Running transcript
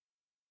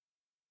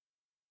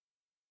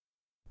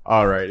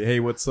All right.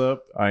 Hey, what's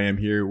up? I am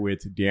here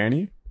with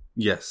Danny.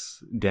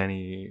 Yes,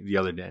 Danny, the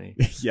other Danny.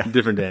 Yeah.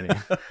 Different Danny.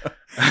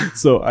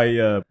 So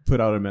I put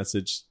out a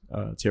message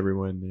to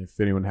everyone if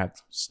anyone had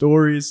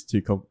stories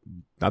to come,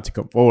 not to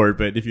come forward,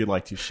 but if you'd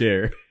like to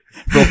share,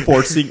 for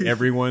forcing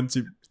everyone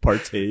to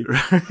partake.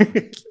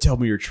 Tell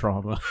me your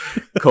trauma.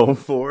 Go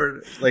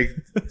forward. Like,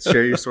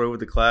 share your story with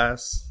the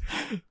class.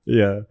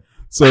 Yeah.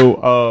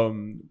 So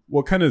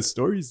what kind of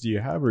stories do you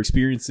have or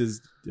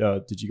experiences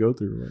did you go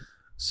through?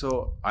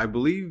 So I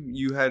believe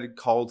you had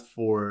called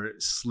for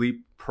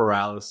sleep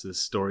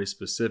paralysis story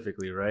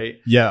specifically, right?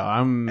 Yeah,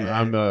 I'm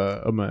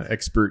an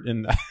expert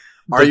in that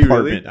Are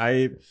department. you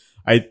really?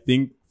 I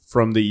think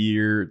from the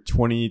year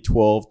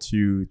 2012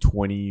 to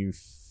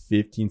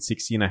 2015,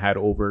 16, I had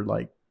over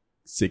like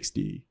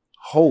 60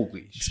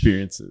 Holy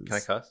experiences. Can I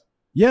cuss?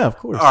 Yeah, of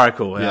course. All right,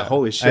 cool. Yeah.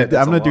 Holy shit.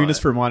 I'm not doing this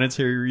for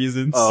monetary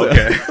reasons. Oh,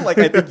 okay. Like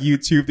I think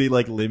YouTube, they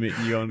like limit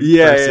you on.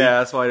 Yeah, cursing. yeah.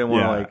 That's why I didn't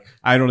want to like.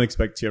 I don't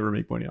expect to ever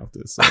make money off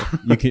this. So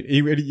you can,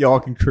 y'all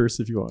can curse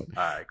if you want.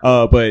 All right.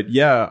 Cool. But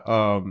yeah,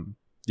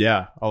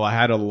 Oh, I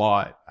had a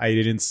lot. I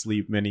didn't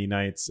sleep many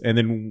nights, and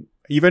then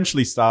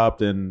eventually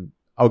stopped. And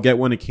I'll get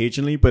one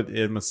occasionally, but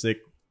I'm a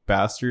sick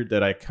bastard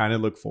that I kind of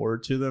look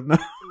forward to them now.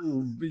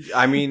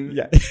 I mean,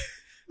 yeah.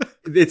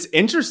 It's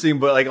interesting,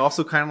 but like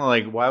also kind of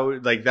like why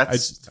would like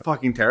that's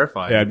fucking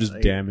terrifying. Yeah, I'm just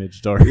like,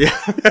 damaged. Or yeah,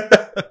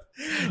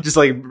 just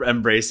like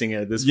embracing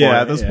it at this point.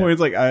 Yeah, at this point,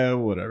 it's like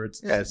whatever.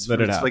 It's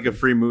like a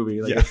free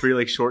movie, like a free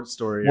like short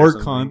story. More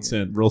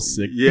content, real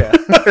sick. Yeah.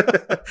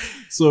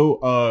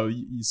 So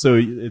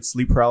it's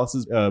sleep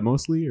paralysis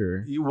mostly,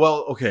 or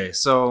well, okay,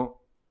 so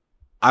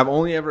I've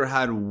only ever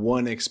had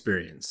one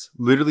experience,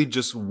 literally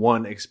just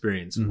one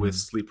experience with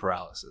sleep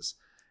paralysis.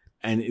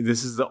 And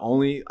this is the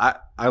only,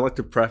 I like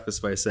to preface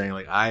by saying,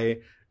 like, I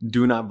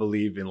do not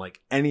believe in, like,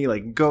 any,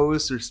 like,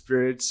 ghosts or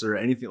spirits or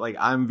anything. Like,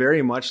 I'm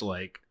very much,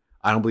 like,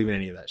 I don't believe in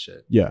any of that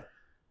shit. Yeah.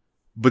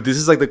 But this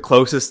is, like, the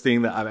closest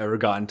thing that I've ever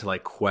gotten to,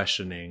 like,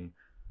 questioning,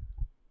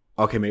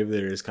 okay, maybe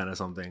there is kind of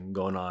something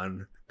going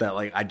on that,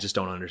 like, I just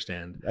don't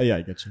understand. Yeah,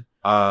 I get you.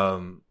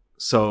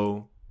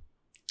 So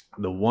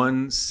the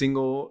one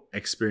single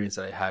experience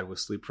that I had with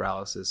sleep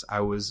paralysis, I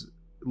was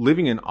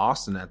living in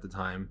Austin at the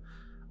time.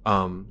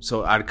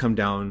 So I'd come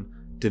down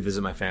to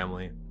visit my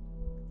family.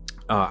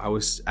 I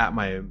was at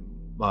my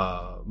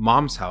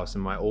mom's house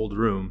in my old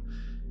room,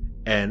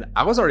 and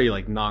I was already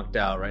like knocked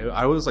out, right?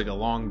 I was like a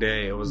long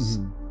day. It was,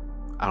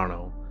 I don't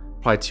know,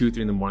 probably 2-3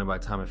 in the morning by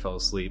the time I fell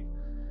asleep.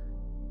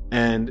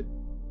 And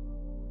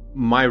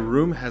my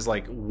room has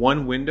like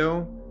one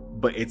window,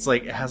 but it's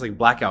like, it has like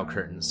blackout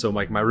curtains. So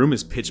like my room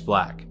is pitch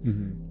black,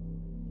 and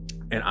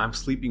I'm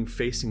sleeping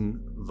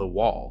facing the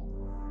wall.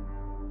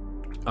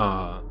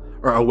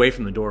 Or away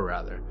from the door,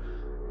 rather.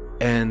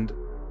 And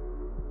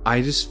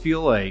I just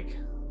feel like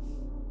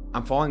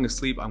I'm falling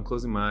asleep. I'm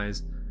closing my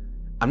eyes.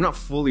 I'm not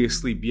fully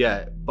asleep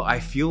yet, but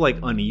I feel like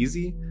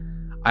uneasy.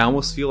 I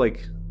almost feel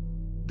like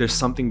there's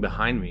something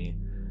behind me.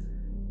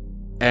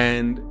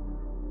 And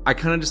I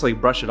kind of just like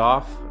brush it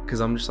off because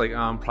I'm just like, oh,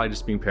 I'm probably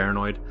just being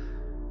paranoid.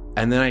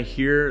 And then I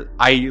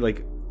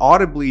like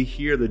audibly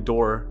hear the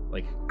door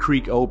like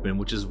creak open,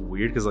 which is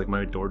weird because like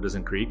my door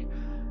doesn't creak.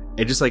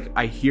 It just like,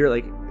 I hear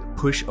like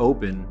push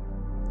open.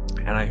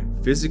 And I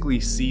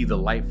physically see the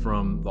light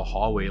from the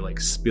hallway like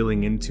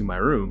spilling into my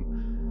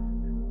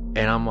room.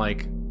 And I'm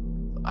like,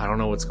 I don't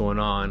know what's going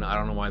on. I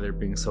don't know why they're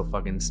being so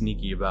fucking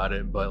sneaky about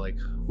it. But like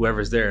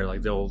whoever's there,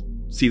 like they'll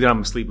see that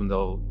I'm asleep and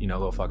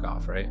they'll fuck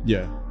off, right?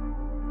 Yeah.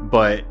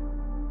 But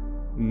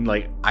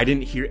like I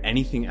didn't hear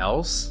anything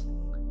else.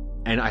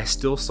 And I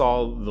still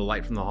saw the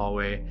light from the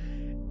hallway.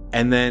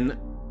 And then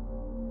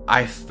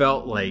I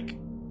felt like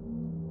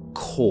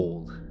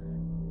cold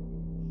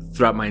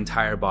throughout my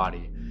entire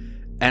body.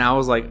 And I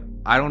was like,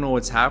 I don't know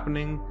what's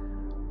happening,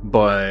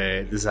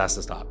 but this has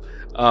to stop.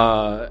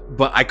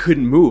 But I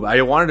couldn't move.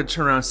 I wanted to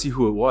turn around and see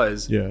who it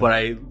was, but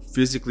I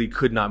physically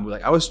could not move.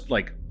 Like I was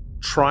like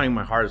trying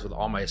my hardest with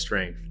all my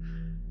strength,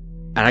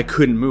 and I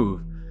couldn't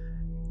move.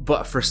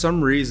 But for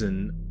some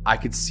reason, I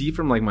could see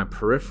from like my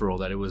peripheral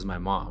that it was my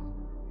mom,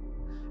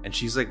 and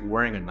she's like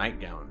wearing a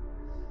nightgown,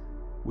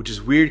 which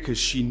is weird because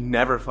she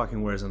never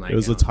fucking wears a nightgown. It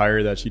was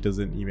attire that she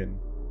doesn't even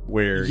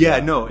wear. Yeah,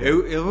 no,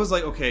 it was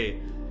like,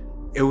 okay.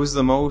 It was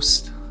the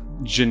most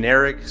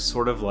generic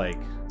sort of like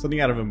something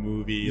out of a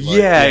movie. Like,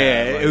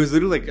 yeah. Like, it was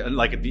literally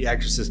like the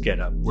Exorcist get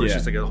up, where it's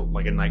just like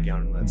a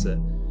nightgown and that's it.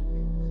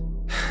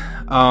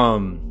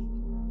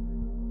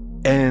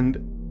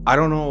 And I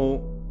don't know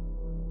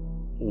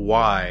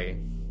why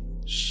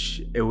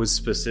it was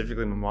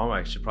specifically my mom.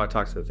 I should probably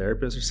talk to a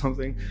therapist or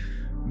something.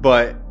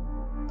 But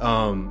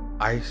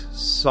I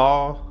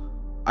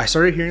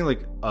started hearing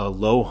like a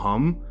low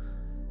hum,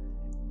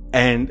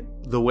 and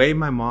the way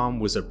my mom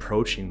was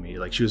approaching me,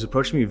 like she was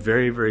approaching me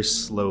very, very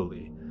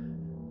slowly.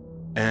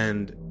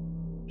 And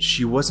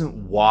she wasn't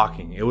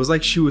walking. It was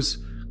like she was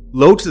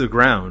low to the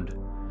ground,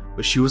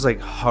 but she was like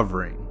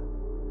hovering.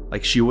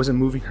 Like she wasn't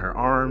moving her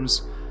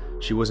arms.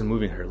 She wasn't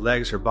moving her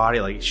legs, her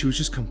body. Like she was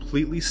just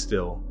completely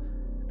still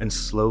and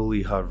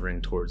slowly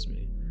hovering towards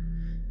me.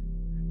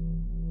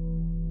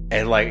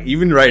 And like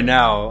even right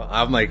now,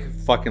 I'm like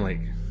fucking like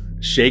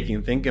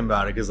shaking thinking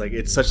about it because like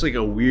it's such like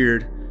a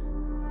weird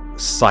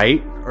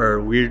sight or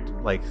a weird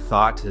like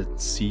thought to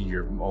see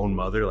your own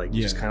mother like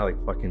just kind of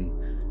like fucking.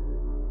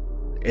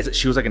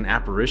 She was like an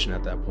apparition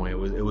at that point.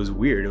 It was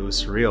weird. It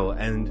was surreal.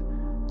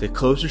 And the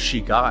closer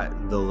she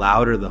got, the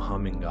louder the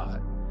humming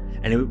got,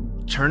 and it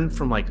turned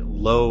from like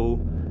low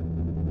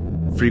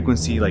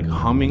frequency like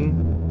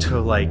humming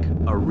to like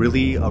a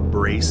really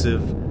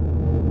abrasive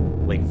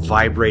like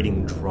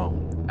vibrating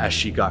drone as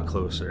she got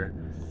closer.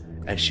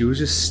 And she was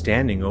just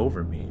standing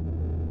over me,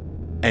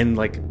 and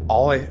like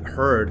all I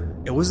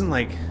heard, it wasn't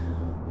like,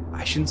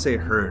 I shouldn't say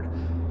heard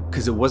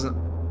because it wasn't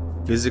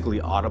physically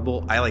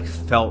audible. I like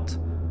felt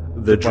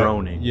the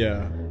droning.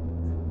 Yeah.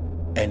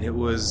 And it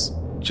was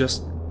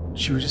just,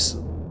 she was just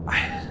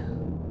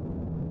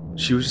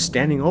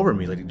standing over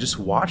me, like just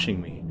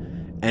watching me.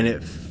 And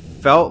it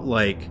felt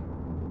like,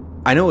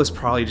 I know it was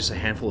probably just a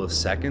handful of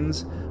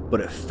seconds, but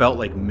it felt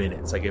like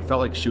minutes. Like it felt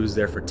like she was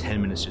there for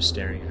 10 minutes just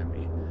staring at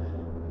me.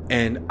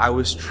 And I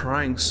was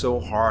trying so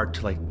hard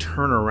to like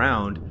turn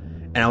around,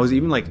 and I was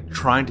even like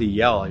trying to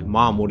yell like,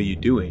 "Mom, what are you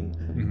doing?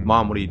 Mm-hmm.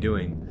 Mom, what are you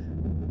doing?"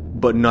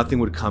 But nothing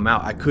would come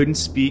out. I couldn't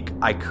speak.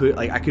 I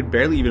could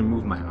barely even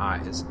move my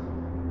eyes.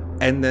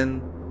 And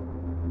then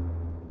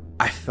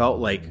I felt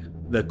like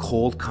the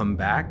cold come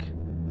back,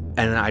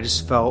 and I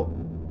just felt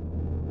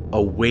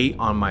a weight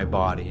on my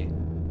body.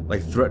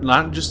 Like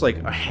not just like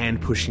a hand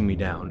pushing me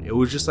down. It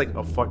was just like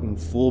a fucking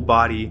full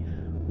body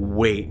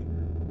weight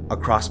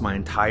across my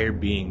entire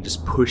being,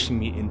 just pushing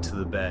me into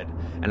the bed.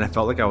 And I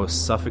felt like I was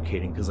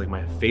suffocating because like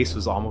my face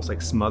was almost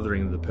like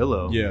smothering the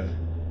pillow. Yeah.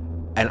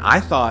 And I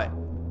thought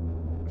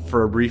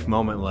for a brief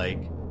moment, like,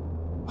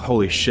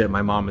 holy shit,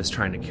 my mom is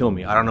trying to kill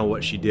me. I don't know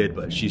what she did,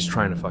 but she's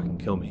trying to fucking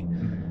kill me.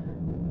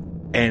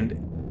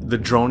 And the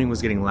droning was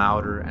getting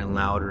louder and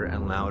louder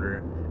and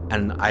louder.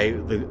 And I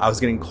was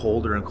getting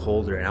colder and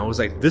colder. And I was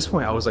like, at this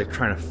point, I was like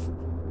trying to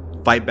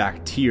fight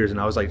back tears, and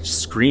I was like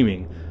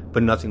screaming,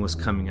 but nothing was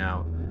coming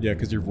out. Yeah,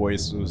 because your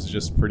voice was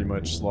just pretty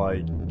much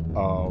like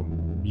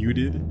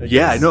muted.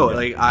 Yeah, no,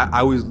 like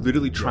I was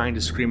literally trying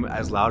to scream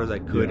as loud as I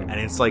could, and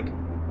it's like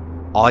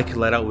all I could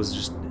let out was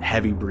just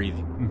heavy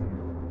breathing.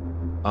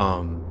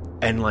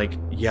 Mm-hmm. And like,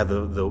 yeah,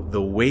 the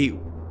weight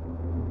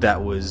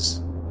that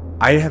was,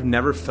 I have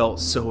never felt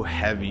so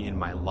heavy in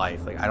my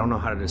life. Like I don't know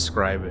how to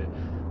describe it.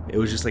 It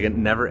was just like a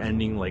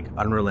never-ending, like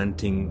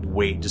unrelenting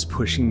weight just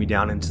pushing me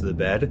down into the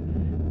bed,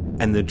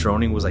 and the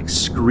droning was like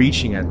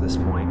screeching at this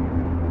point.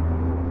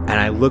 And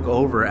I look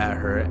over at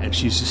her, and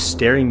she's just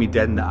staring me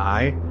dead in the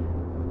eye.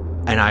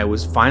 And I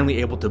was finally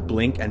able to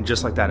blink, and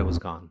just like that, it was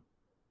gone.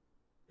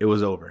 It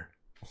was over.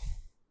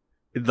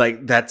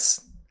 Like,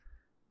 that's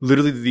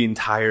literally the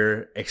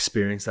entire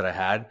experience that I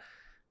had.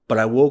 But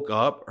I woke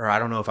up, or I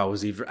don't know if I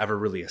was ever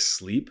really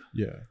asleep.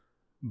 Yeah.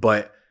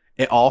 But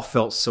it all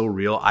felt so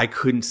real. I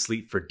couldn't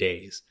sleep for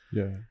days.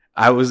 Yeah.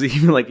 I was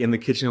even like in the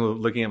kitchen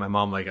looking at my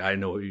mom, like, I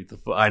know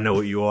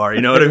what you are.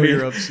 You know what I mean?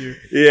 You're up to.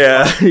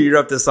 Yeah, you're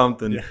up to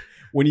something. Yeah.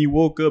 When you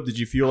woke up, did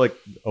you feel like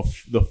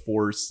the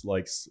force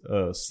like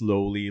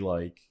slowly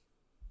like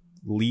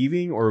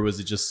leaving, or was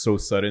it just so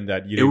sudden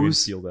that you didn't even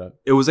feel that?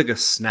 It was like a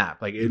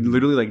snap. Like it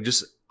literally like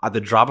just at the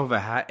drop of a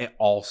hat, it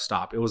all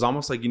stopped. It was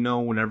almost like, you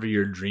know, whenever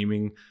you're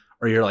dreaming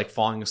or you're like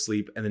falling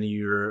asleep and then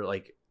you're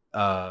like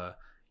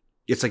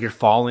it's like you're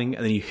falling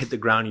and then you hit the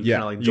ground and you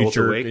kind of like jolt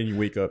awake and you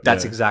wake up.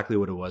 That's exactly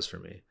what it was for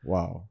me.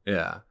 Wow.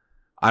 Yeah.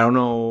 I don't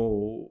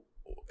know.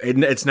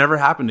 It's never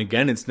happened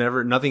again.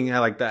 Nothing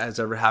like that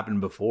has ever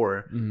happened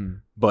before. Mm-hmm.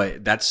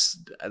 But that's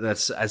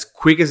as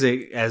quick as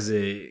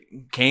it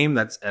came.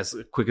 That's as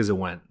quick as it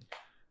went.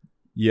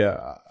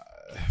 Yeah.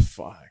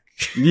 Fuck.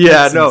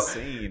 Yeah. No.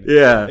 Insane.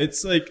 Yeah.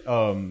 It's like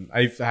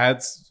I've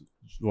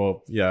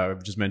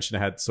just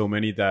mentioned I had so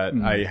many that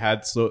I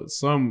had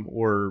some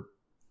or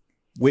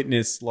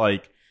witnessed,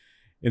 like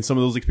in some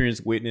of those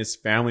experiences,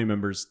 witnessed family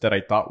members that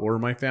I thought were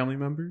my family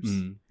members.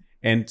 Mm.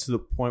 And to the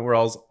point where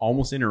I was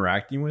almost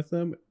interacting with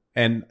them.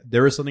 And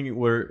there was something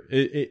where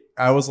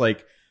I was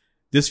like,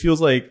 this feels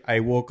like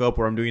I woke up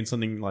or I'm doing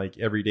something like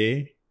every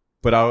day.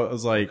 But I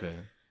was like,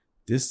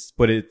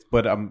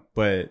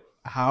 but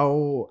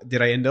how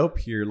did I end up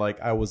here? Like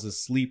I was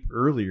asleep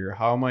earlier.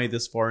 How am I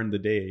this far in the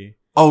day?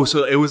 Oh,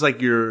 so it was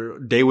like your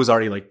day was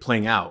already like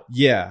playing out.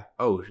 Yeah.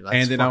 Oh, that's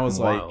and then I was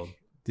wild. Like,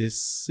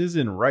 this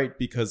isn't right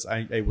because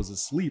I was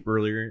asleep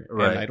earlier,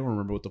 right. And I don't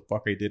remember what the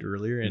fuck I did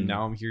earlier. And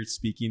now I'm here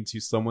speaking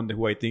to someone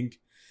who I think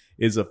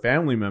is a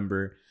family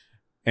member.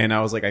 And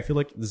I was like, I feel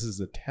like this is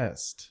a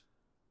test.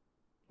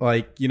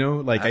 Like, you know,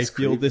 like that's I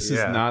feel creepy. This is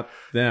not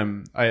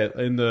them.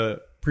 In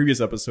the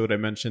previous episode, I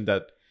mentioned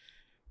that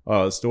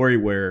story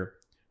where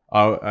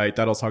I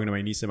thought I was talking to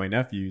my niece and my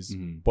nephews.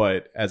 Mm-hmm.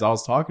 But as I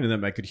was talking to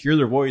them, I could hear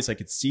their voice. I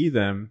could see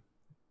them.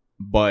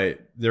 But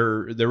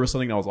there was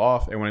something that was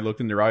off, and when I looked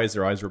in their eyes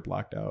were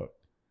blacked out.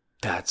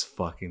 That's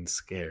fucking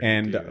scary.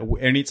 And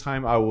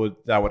anytime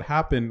that would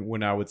happen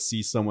when I would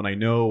see someone I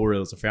know or it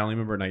was a family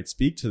member and I'd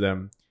speak to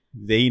them,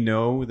 they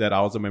know that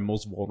I was at my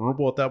most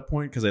vulnerable at that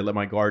point because I let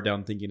my guard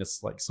down thinking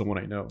it's like someone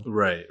I know.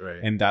 Right.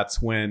 And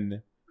that's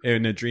when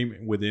in a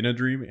dream within a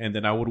dream, and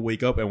then I would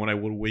wake up, and when I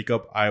would wake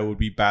up, I would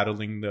be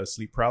battling the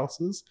sleep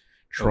paralysis,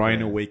 trying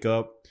to wake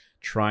up,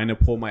 trying to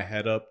pull my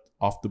head up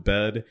off the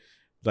bed,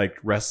 like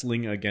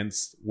wrestling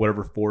against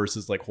whatever force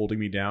is like holding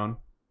me down.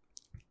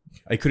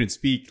 I couldn't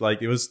speak.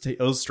 Like it was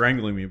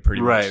strangling me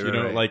pretty much. You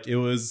know, like it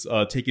was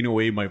taking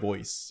away my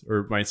voice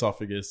or my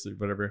esophagus or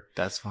whatever.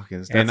 That's like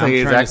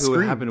exactly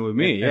what happened with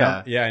me.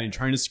 And you're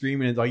trying to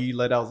scream, and all you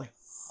let out was like,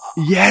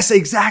 yes,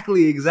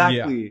 exactly.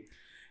 Yeah.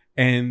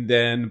 And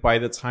then by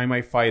the time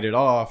I fight it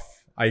off,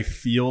 I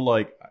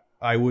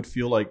would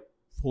feel like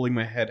pulling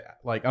my head,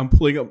 like I'm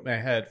pulling up my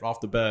head off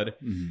the bed,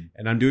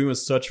 and I'm doing it with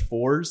such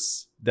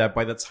force that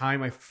by the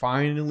time I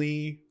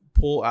finally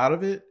pull out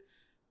of it,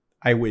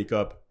 I wake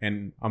up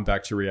and I'm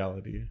back to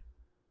reality.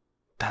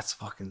 That's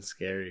fucking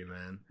scary,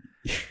 man.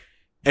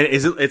 And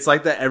it's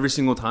like that every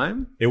single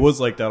time? It was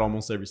like that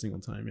almost every single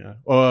time, yeah.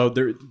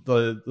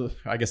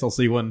 I guess I'll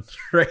say one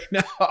right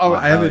now.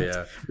 I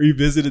haven't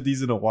revisited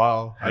these in a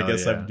while. I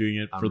guess I'm doing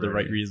it for the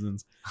right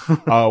reasons.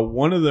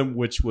 One of them,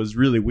 which was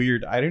really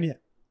weird, I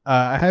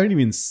haven't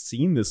even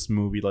seen this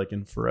movie like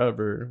in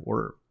forever,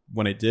 or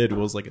when I did, it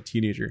was like a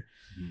teenager.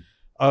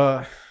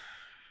 I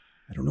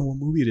don't know what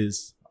movie it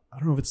is. I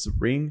don't know if it's The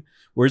Ring.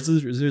 Where's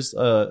there's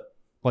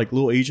like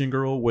little Asian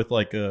girl with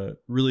like a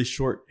really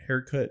short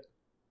haircut.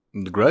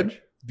 The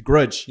Grudge? The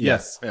Grudge,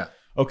 yes. Yeah.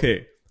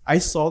 Okay. I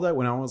saw that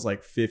when I was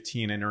like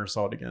 15. I never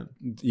saw it again.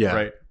 Yeah.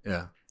 Right?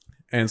 Yeah.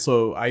 And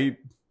so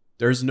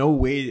there's no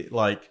way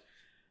like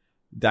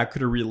that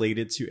could have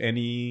related to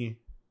any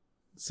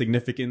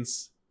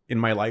significance in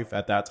my life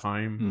at that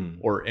time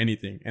or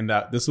anything. And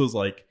that this was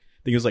like,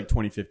 I think it was like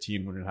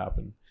 2015 when it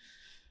happened.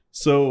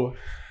 So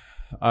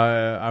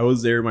I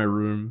was there in my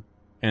room,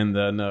 and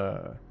then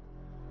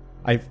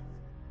I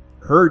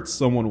heard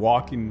someone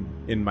walking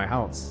in my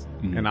house,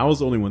 and I was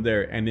the only one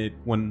there. And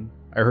when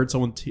I heard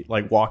someone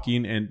like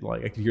walking, and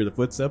like I could hear the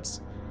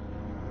footsteps,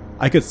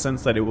 I could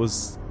sense that it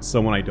was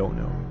someone I don't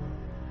know.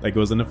 Like it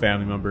wasn't a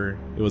family member.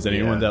 It was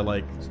anyone that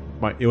like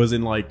it was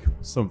in like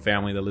some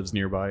family that lives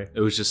nearby.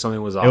 It was just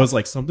something was off. It was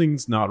like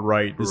something's not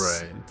right.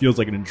 This feels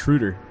like an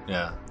intruder.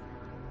 Yeah.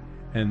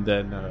 And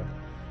then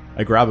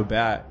I grab a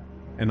bat.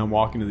 And I'm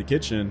walking to the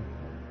kitchen,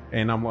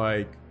 and I'm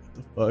like, what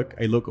the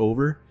fuck? I look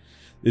over.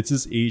 It's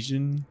this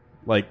Asian,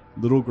 like,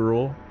 little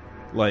girl,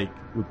 like,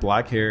 with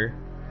black hair,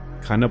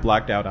 kind of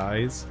blacked out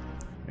eyes.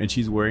 And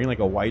she's wearing, like,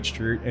 a white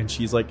shirt, and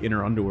she's, like, in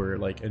her underwear,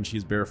 like, and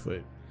she's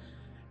barefoot.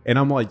 And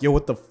I'm like, yo,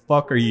 what the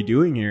fuck are you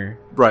doing here?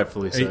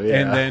 Rightfully so, yeah.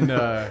 And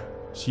then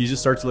she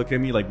just starts looking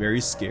at me, like, very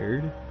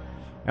scared. And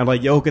I'm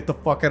like, yo, get the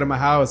fuck out of my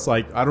house.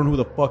 Like, I don't know who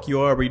the fuck you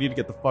are, but you need to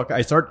get the fuck out.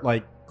 I start,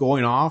 like,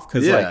 going off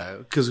because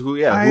I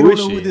don't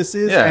know who this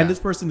is, and this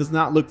person does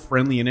not look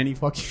friendly in any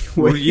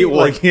fucking way.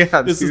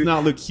 This does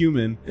not look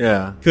human.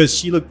 Yeah, because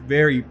she looked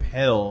very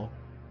pale,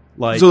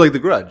 like the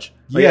Grudge.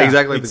 Like,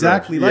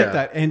 exactly like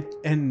that.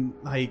 And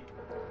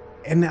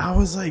I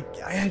was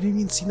like, I hadn't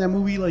even seen that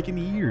movie like in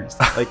years.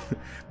 Like,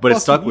 but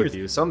it stuck with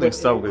you. Something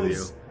stuck with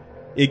you.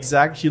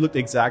 Exactly, she looked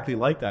exactly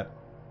like that.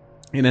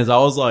 And as I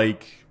was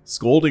like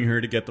scolding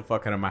her to get the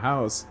fuck out of my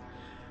house,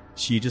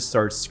 she just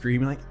starts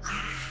screaming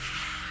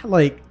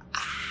like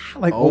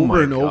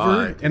over and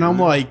over, dude. And I'm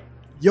like,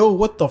 yo,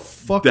 what the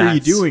fuck are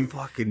you doing?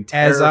 Fucking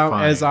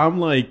terrifying. As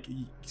I'm like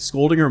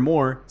scolding her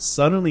more,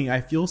 suddenly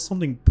I feel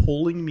something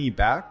pulling me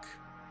back,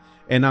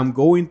 and I'm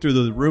going through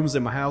the rooms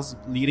in my house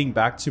leading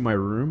back to my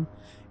room,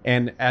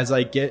 and as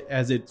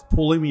it's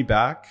pulling me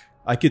back,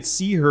 I could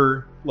see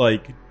her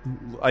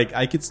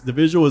the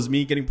visual is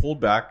me getting pulled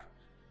back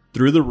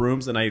through the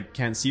rooms, and I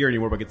can't see her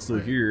anymore, but I can still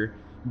hear her.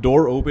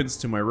 Door opens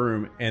to my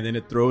room, and then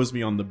it throws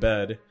me on the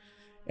bed.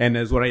 And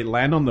when I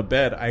land on the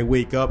bed, I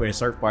wake up and I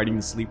start fighting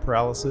the sleep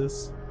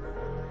paralysis.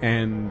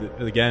 And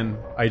again,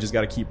 I just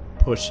got to keep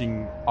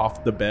pushing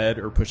off the bed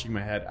or pushing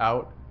my head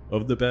out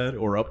of the bed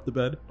or up the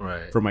bed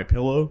from my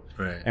pillow.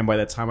 Right. And by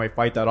the time I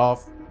fight that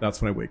off,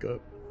 that's when I wake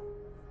up.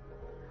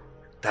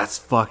 That's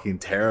fucking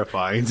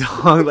terrifying,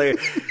 dog. Like,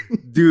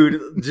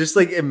 dude, just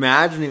like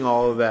imagining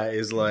all of that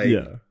is like,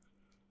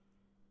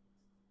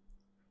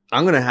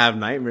 I'm going to have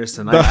nightmares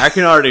tonight. I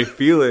can already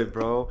feel it,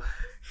 bro.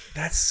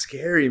 That's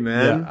scary,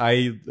 man. Yeah,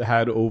 I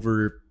had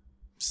over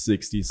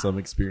 60 some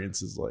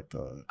experiences like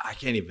that. I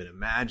can't even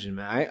imagine,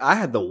 man. I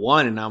had the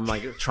one, and I'm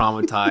like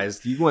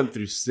traumatized. You went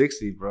through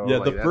 60, bro. Yeah,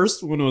 like, the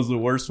first one was the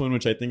worst one,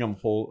 which I think I'm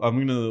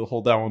gonna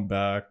hold that one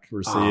back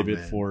or save it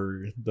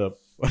for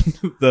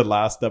the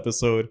last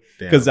episode,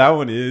 because that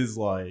one is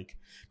like,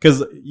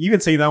 because even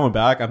saying that one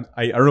back,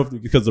 I don't know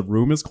if because the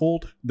room is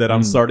cold that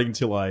I'm starting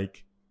to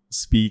like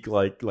speak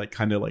like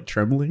kind of like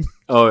trembling.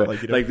 Oh,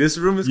 like, you know? Like this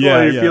room is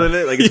cold. You're feeling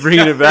it, like it's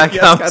bringing it back.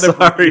 I'm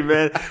sorry,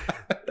 man.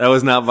 That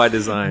was not by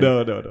design.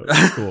 No,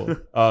 that's cool.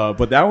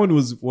 But that one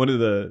was one of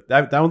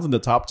that one's in the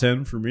top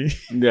 10 for me.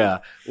 Yeah.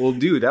 Well,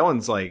 dude, that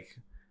one's like,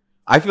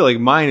 I feel like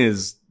mine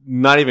is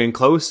not even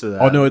close to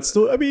that. Oh no, it's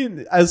still. I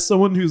mean, as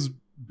someone who's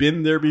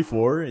been there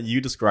before, and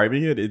you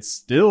describing it, it's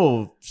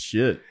still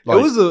shit.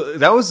 Like,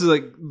 that was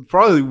like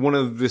probably one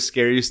of the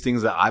scariest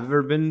things that I've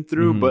ever been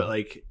through. But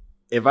like,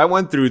 if I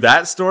went through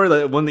that story,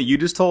 the one that you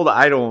just told,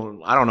 I don't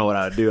know what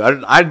I would do.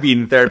 I'd be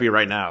in therapy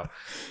right now.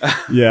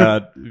 Yeah,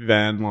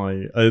 man,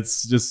 like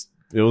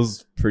it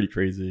was pretty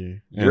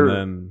crazy. And You're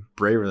then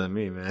braver than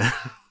me, man.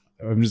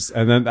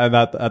 and then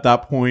at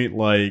that point,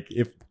 like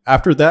if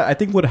after that, I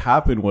think what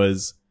happened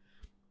was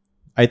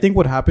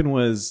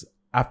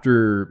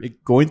after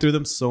going through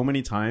them so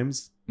many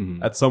times,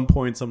 at some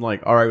points I'm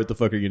like, all right, what the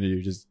fuck are you gonna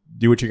do? Just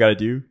do what you gotta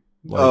do.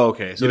 Like,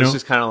 okay. So it's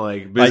just kind of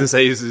like business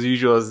as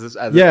usual as this.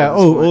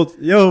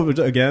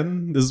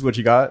 Again, this is what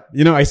you got.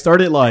 I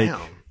started like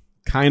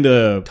kind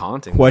of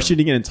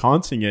questioning it and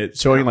taunting it,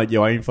 showing like,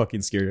 yo, I ain't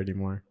fucking scared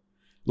anymore.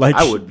 Like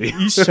I would be.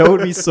 You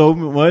showed me so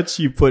much.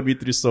 You put me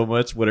through so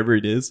much, whatever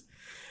it is.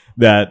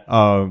 That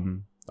all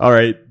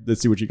right,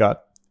 let's see what you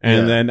got.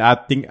 And then I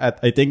think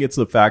it's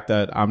the fact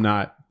that I'm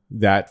not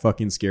that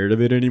fucking scared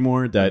of it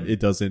anymore. That it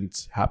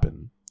doesn't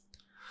happen.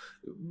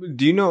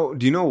 Do you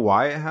know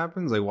why it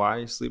happens? Like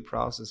why sleep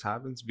paralysis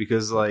happens?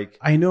 Because like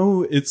I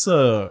know it's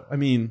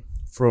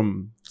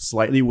from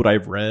slightly what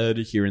I've read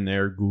here and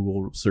there,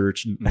 Google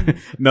search,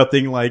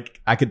 nothing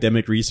like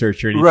academic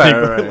research or anything.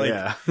 Right, like,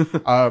 yeah.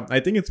 I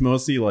think it's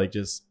mostly like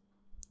just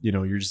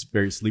you're just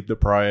very sleep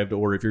deprived,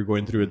 or if you're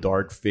going through a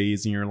dark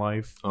phase in your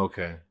life.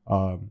 Okay.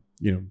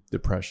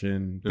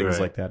 Depression, things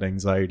like that,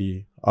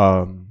 anxiety.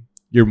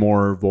 You're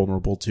more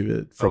vulnerable to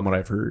it from what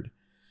I've heard.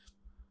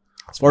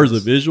 As far as the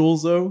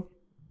visuals, though,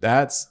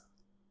 that's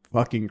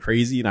fucking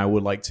crazy, and I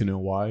would like to know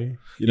why.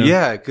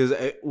 Yeah, because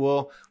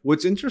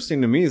what's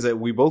interesting to me is that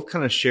we both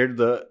kind of shared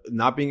the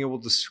not being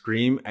able to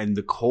scream and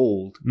the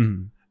cold,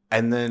 and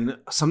then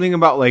something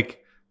about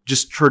like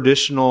just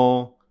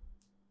traditional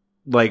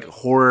like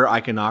horror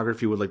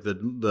iconography with like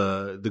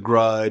the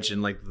Grudge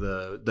and like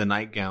the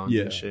nightgowns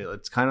and shit.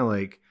 It's kind of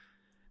like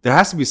there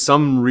has to be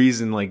some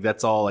reason like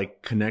that's all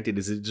like connected.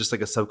 Is it just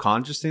like a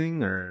subconscious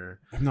thing,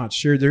 or I'm not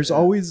sure. There's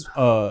always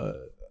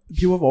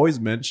people have always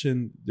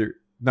mentioned, they're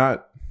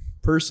not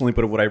personally,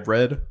 but what I've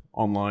read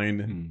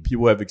online,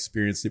 people have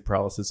experienced sleep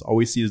paralysis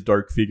always see this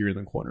dark figure in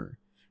the corner,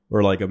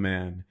 or like a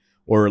man,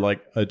 or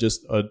like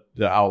the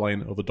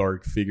outline of a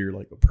dark figure,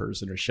 like a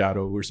person or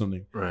shadow or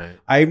something. Right.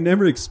 I've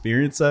never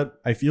experienced that.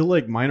 I feel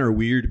like mine are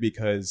weird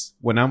because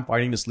when I'm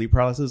fighting the sleep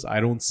paralysis, I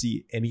don't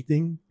see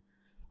anything.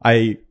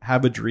 I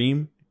have a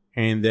dream,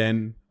 and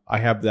then I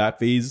have that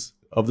phase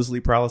of the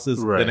sleep paralysis.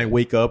 Right. Then I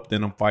wake up,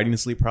 then I'm fighting the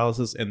sleep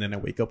paralysis, and then I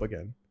wake up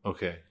again.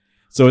 Okay.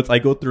 So I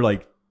go through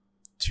like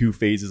 2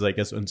 phases, I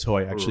guess, until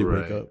I actually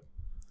wake up.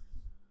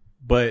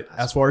 But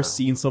as far as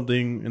seeing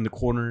something in the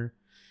corner,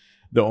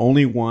 the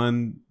only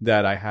one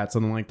that I had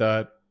something like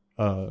that,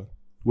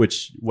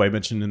 which I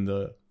mentioned in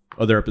the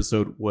other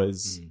episode,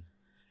 was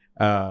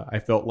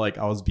I felt like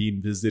I was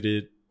being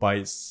visited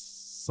by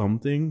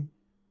something,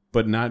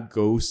 but not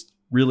ghost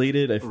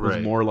related. It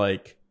was more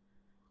like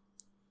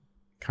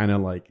kind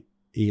of like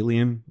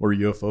alien or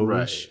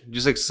UFO-ish. Right.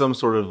 Just like some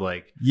sort of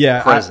like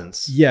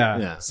presence.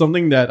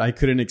 Something that I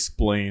couldn't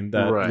explain,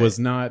 that was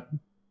not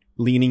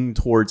leaning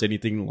towards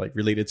anything like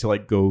related to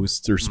like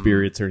ghosts or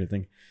spirits or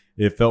anything.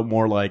 It felt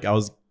more like I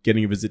was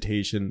getting a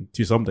visitation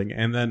to something.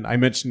 And then I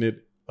mentioned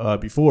it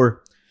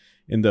before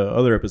in the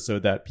other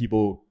episode that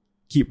people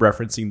keep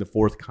referencing the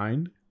fourth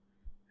kind,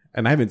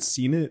 and I haven't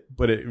seen it,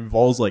 but it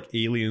involves like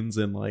aliens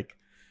and like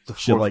the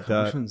shit like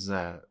that. Which one's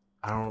that?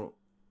 I don't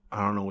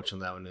know which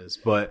one that one is,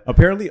 but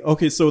apparently,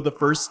 okay. So the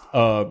first,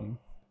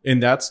 in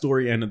that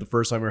story, and the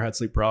first time I ever had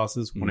sleep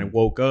paralysis, when I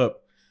woke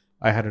up,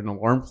 I had an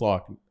alarm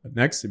clock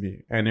next to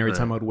me, and every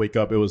time I would wake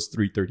up, it was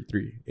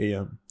 3:33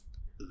 a.m.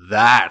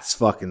 That's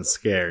fucking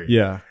scary.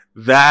 Yeah,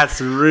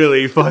 that's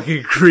really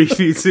fucking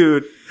creepy,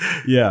 dude.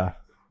 Yeah,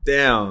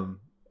 damn.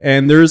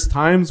 And there's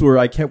times where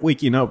I kept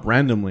waking up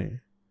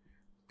randomly,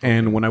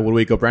 and when I would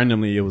wake up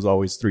randomly, it was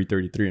always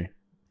 3:33,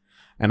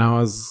 and I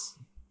was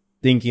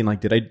thinking like,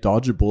 did I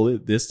dodge a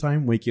bullet this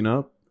time waking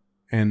up,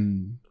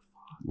 and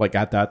like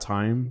at that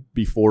time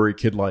before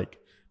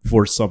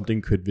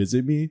something could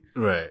visit me,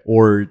 right?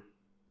 Or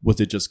was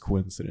it just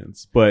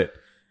coincidence? But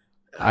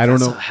I don't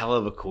know. That's a hell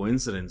of a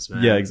coincidence,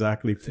 man. Yeah,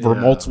 exactly. For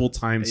multiple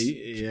times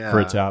for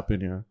it to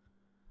happen. Yeah.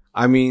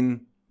 I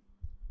mean,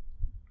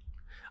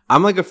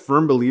 I'm like a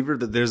firm believer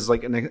that there's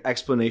like an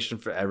explanation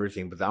for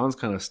everything, but that one's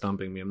kind of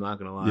stumping me. I'm not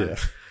gonna lie. Yeah.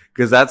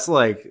 Because that's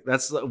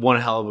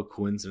one hell of a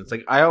coincidence.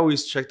 Like I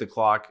always check the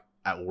clock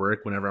at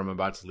work whenever I'm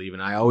about to leave,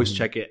 and I always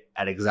check it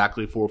at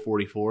exactly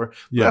 4:44.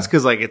 Yeah. That's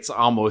because like it's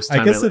almost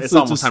time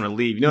time to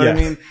leave. You know what I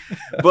mean?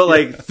 But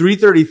like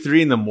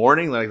 3:33 in the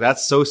morning, like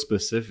that's so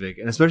specific,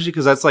 and especially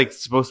because that's like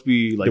supposed to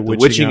be like the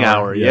witching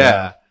hour.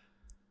 Yeah.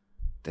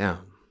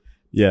 Damn.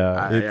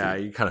 Yeah,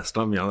 you kind of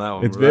stumped me on that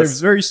one. It's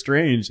very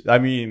strange. I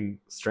mean,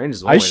 strange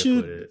is one way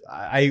to put it.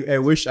 I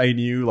wish I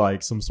knew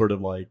like some sort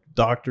of like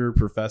doctor,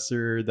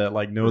 professor that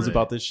like knows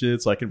about this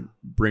shit, so I can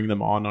bring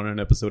them on an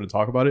episode and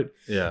talk about it.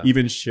 Yeah,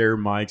 even share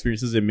my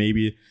experiences and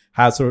maybe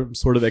have some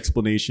sort of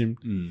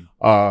explanation.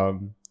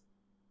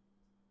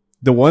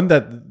 The one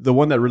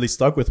that really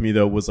stuck with me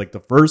though was like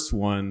the first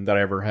one that I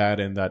ever had,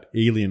 and that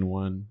alien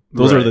one.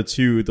 Those are the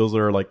two. Those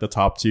are like the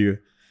top two.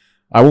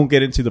 I won't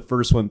get into the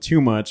first one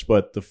too much,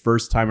 but the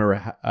first time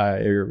I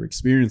ever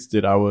experienced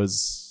it, I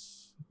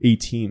was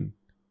 18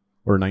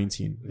 or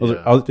 19. It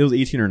was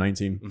 18 or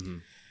 19. Mm-hmm.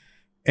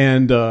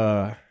 And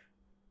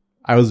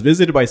I was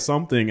visited by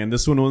something, and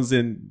this one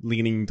wasn't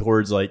leaning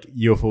towards like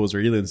UFOs or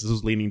aliens. This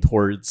was leaning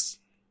towards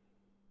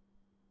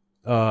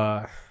you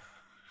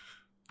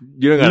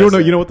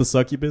know what the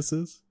succubus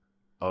is?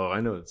 Oh,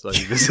 I know what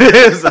succubus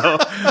is.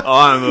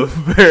 I'm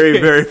very,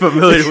 very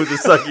familiar with the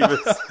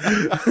succubus.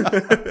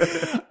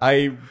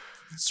 I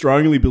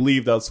strongly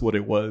believe that's what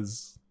it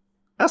was.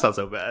 That's not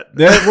so bad.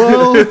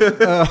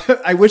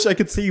 I wish I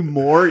could see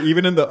more.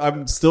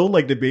 I'm still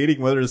like debating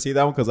whether to see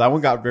that one because that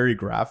one got very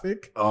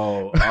graphic.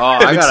 Oh,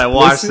 I gotta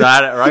watch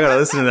that, or I gotta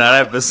listen to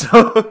that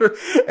episode.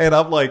 And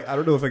I'm like, I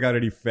don't know if I got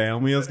any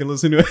family that's gonna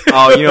listen to it.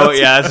 Oh, you know,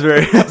 yeah,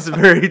 that's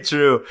very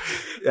true.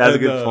 That's a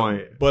good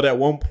point. But at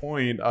one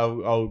point,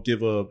 I'll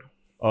give a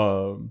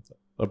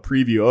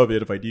preview of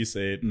it if I do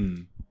say it.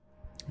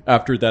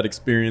 After that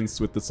experience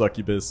with the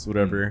succubus,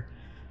 whatever.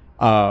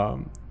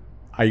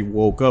 I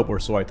woke up, or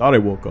so I thought I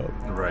woke up.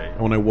 Right.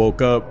 And when I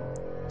woke up,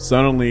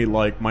 suddenly,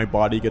 like, my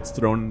body gets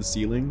thrown in the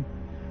ceiling,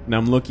 and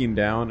I'm looking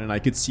down, and I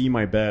could see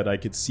my bed. I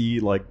could see,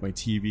 like, my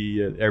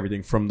TV,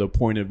 everything from the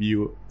point of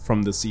view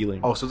from the ceiling.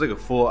 Oh, so it's like a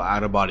full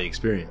out-of-body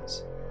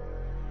experience.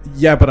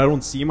 Yeah, but I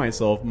don't see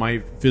myself.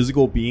 My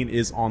physical being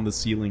is on the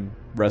ceiling.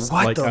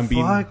 I'm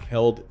being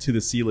held to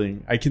the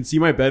ceiling. I can see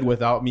my bed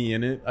without me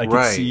in it. I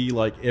can see,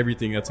 like,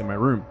 everything that's in my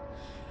room.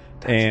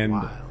 That's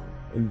wild.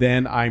 And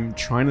then I'm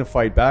trying to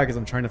fight back. As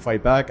I'm trying to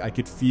fight back, I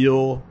could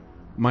feel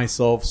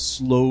myself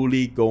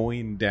slowly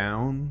going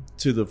down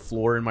to the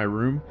floor in my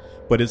room.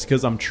 But it's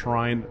because I'm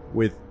trying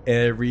with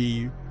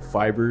every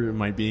fiber of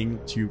my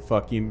being to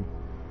fucking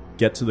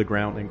get to the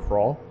ground and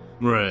crawl.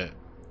 Right.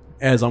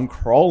 As I'm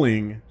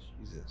crawling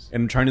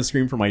and I'm trying to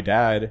scream for my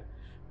dad,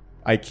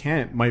 I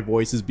can't. My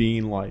voice is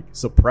being like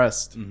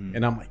suppressed. Mm-hmm.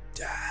 And I'm like,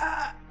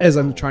 Dad. As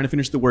I'm trying to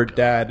finish the word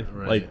dad,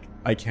 like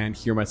I can't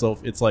hear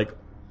myself. It's like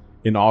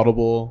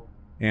inaudible.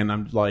 And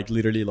I'm like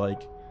literally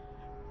like,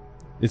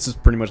 it's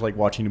just pretty much like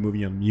watching a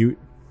movie on mute.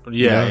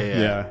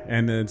 Yeah.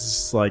 And it's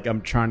just like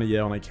I'm trying to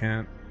yell and I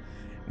can't.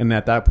 And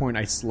at that point,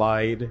 I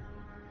slide.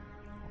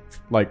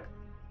 Like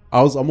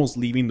I was almost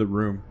leaving the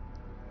room,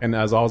 and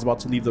as I was about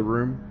to leave the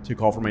room to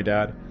call for my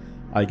dad,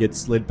 I get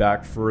slid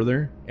back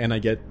further and I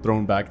get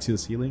thrown back to the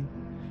ceiling.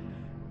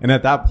 And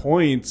at that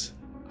point,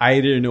 I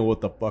didn't know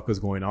what the fuck was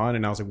going on,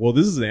 and I was like, "Well,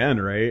 this is the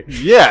end, right?"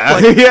 Yeah,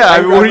 like, yeah.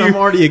 I'm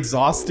already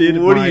exhausted.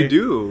 What do you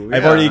do?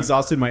 I've already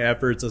exhausted my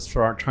efforts as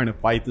trying to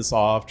fight this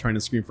off, trying to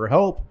scream for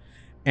help,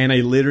 and I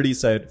literally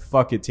said,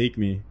 "Fuck it, take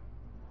me."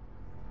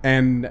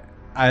 And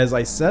as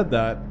I said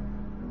that,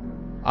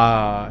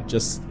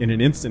 just in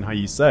an instant, how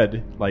you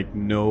said, like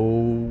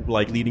no,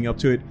 like leading up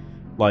to it,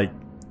 like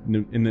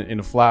in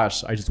a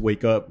flash, I just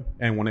wake up,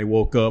 and when I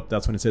woke up,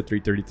 that's when it said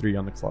 3:33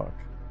 on the clock.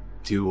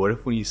 Dude, what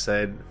if when you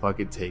said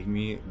 "fuck it, take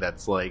me,"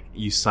 that's like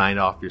you signed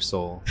off your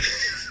soul?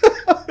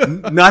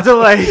 not to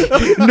like,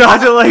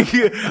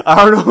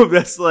 I don't know if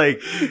that's like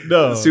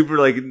super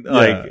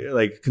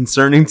like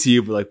concerning to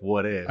you, but like,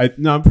 what if?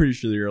 I'm pretty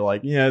sure you're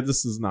like, yeah,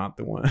 this is not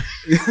the one.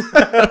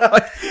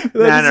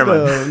 Never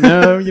mind.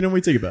 No, we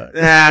take it back.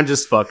 Nah, I'm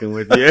just fucking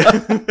with you.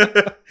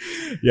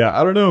 Yeah,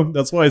 I don't know.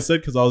 That's why I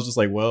said, because I was just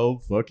like, well,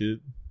 fuck it.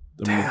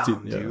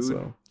 Damn, dude.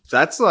 So.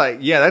 That's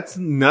like, that's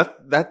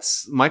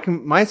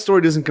my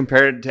story doesn't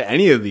compare to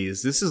any of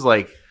these. This is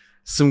like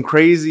some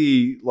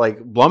crazy like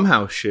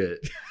Blumhouse shit.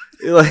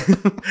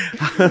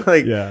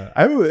 like, yeah,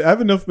 I have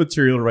enough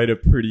material to write a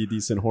pretty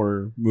decent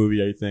horror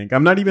movie. I think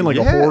I'm not even like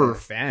a horror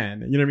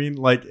fan. You know what I mean?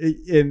 Like,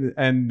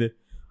 and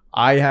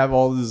I have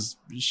all this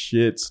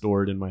shit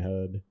stored in my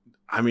head.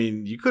 I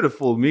mean, you could have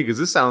fooled me because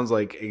this sounds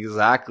like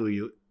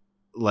exactly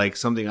like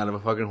something out of a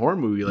fucking horror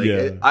movie.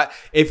 Like,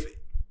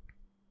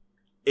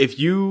 if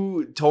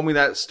you told me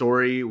that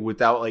story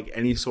without like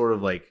any sort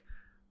of like,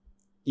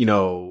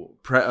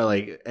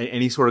 like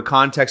any sort of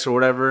context or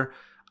whatever,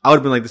 I would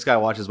have been like, this guy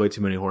watches way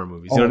too many horror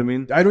movies. You know what I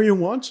mean? I don't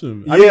even watch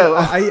them. Yeah.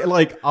 I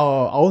like,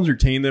 I'll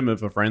entertain them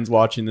if a friend's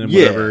watching them,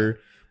 whatever.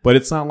 But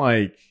it's not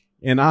like,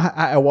 and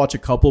I watch a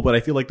couple, but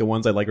I feel like the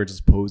ones I like are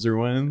just poser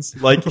ones.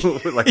 Like,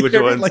 like which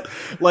ones?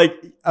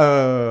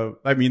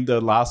 I mean, the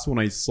last one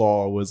I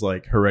saw was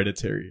like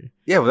Hereditary.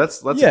 Yeah, well,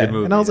 that's a good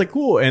movie. And I was like,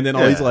 cool. And then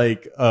all these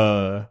like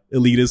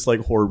elitist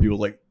like horror people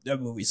like,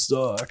 that movie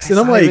sucks. And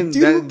I'm like,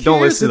 dude,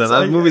 don't listen to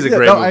them. That movie's a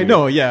great movie. I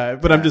know,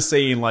 but I'm just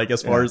saying, like,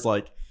 as far as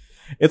like,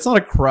 it's not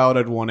a crowd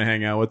I'd want to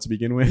hang out with to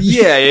begin with.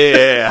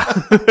 Yeah.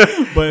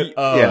 But you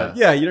know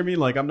what I mean?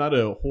 Like, I'm not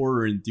a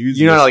horror enthusiast.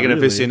 You're not like an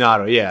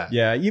aficionado,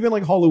 Yeah, even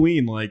like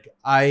Halloween, like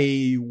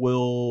I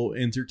will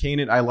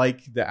entertain it. I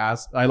like the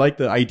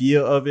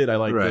idea of it. I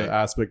like the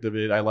aspect of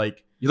it.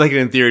 You like it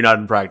in theory, not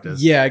in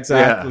practice. Yeah,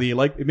 exactly. Yeah.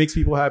 Like, it makes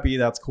people happy.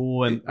 That's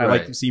cool. And I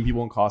like seeing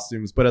people in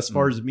costumes. But as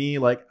far as me,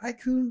 like, I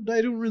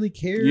don't really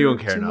care. You don't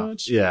care too enough.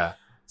 Much. Yeah.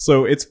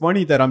 So it's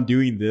funny that I'm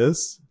doing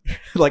this.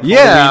 Like,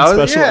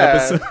 Halloween special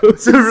episode.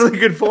 It's a really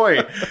good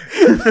point.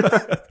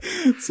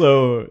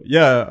 So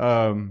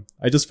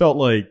I just felt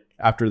like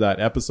after that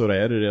episode I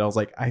edited, I was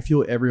like, I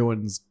feel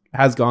everyone's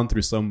has gone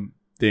through something.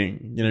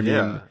 You know what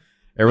I mean?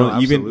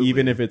 Everyone,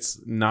 even if it's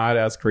not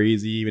as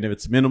crazy, even if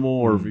it's minimal,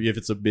 or if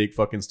it's a big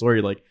fucking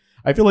story, like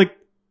I feel like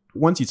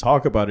once you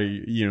talk about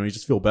it, you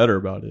just feel better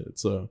about it.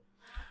 So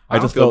I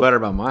just feel better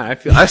about mine.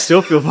 I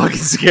still feel fucking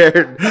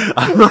scared.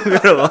 I'm not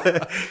gonna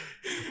lie.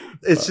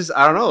 It's just,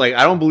 I don't know. Like,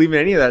 I don't believe in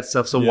any of that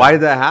stuff. So why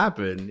did that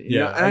happen? You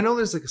know? And I know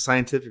there's like a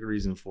scientific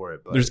reason for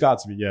it, but there's got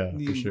to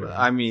be, for sure.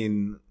 I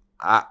mean,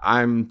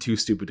 I'm too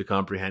stupid to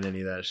comprehend any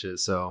of that shit.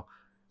 So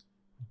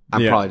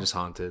I'm probably just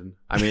haunted.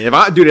 I mean, if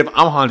I'm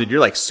haunted, you're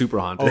like super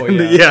haunted. Oh,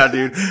 yeah.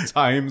 Dude.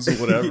 Times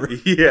whatever.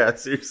 Yeah,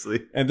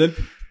 seriously. And then,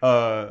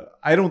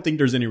 I don't think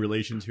there's any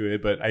relation to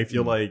it, but I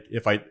feel like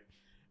if I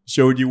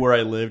showed you where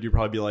I lived, you'd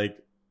probably be like,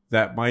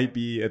 that might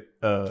be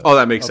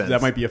that makes sense.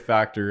 That might be a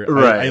factor.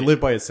 Right. I live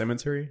by a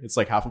cemetery. It's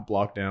like half a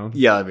block down.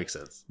 Yeah, that makes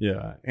sense.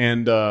 Yeah.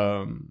 And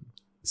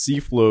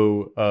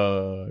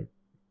Seaflow,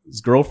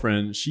 his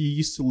girlfriend, she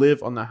used to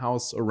live on the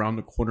house around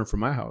the corner from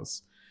my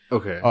house.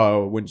 Okay.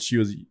 When she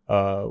was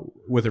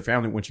with her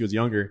family when she was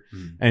younger.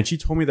 And she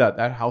told me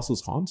that house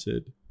was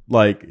haunted.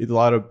 Like a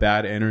lot of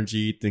bad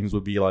energy, things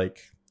would be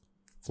like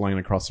flying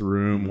across the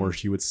room, or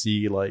she would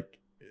see like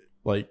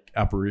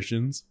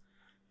apparitions.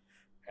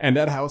 And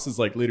that house is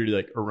like literally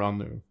like around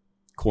the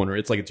corner.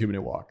 It's like a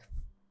 2-minute walk.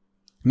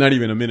 Not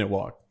even a minute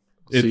walk.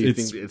 So you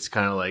think it's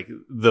kind of like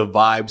the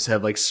vibes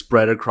have like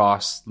spread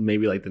across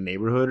maybe like the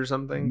neighborhood or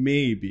something?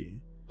 Maybe.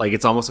 Like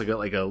it's almost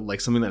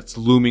like something that's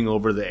looming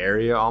over the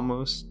area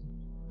almost.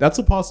 That's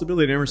a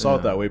possibility. I never saw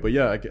it that way, but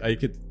yeah,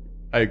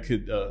 I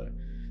could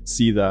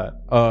see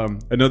that.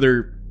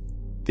 Another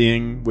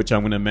thing which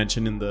I'm going to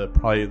mention in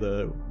probably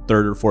the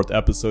 3rd or 4th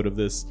episode of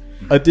this,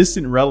 a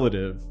distant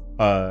relative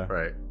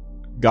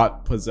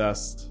got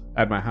possessed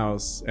at my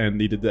house,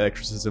 and they did the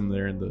exorcism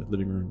there in the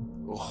living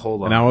room.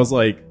 Hold on. And I was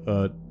like,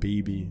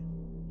 baby.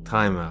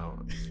 Time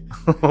out.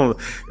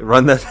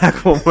 Run that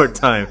back one more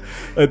time.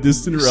 A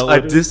distant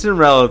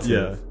relative.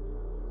 Yeah.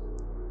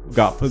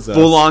 Got possessed.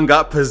 Full on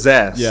got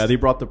possessed. Yeah, they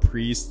brought the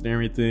priest and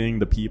everything,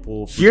 the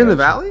people. Here in the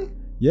valley?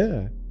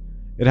 Yeah.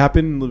 It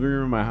happened in the living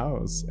room of my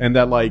house. And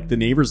that like the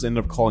neighbors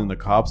ended up calling the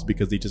cops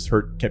because they just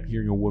kept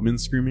hearing a woman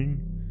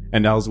screaming.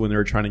 And that was when they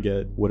were trying to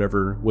get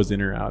whatever was in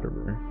her out of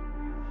her.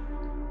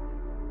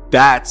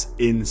 That's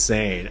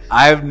insane.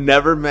 I've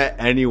never met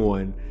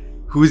anyone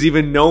who's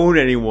even known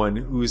anyone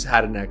who's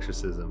had an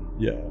exorcism.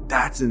 Yeah.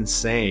 That's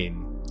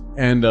insane.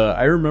 And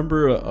I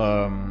remember...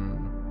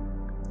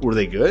 were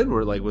they good?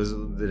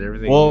 Did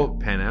everything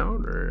pan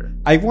out? Or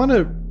I want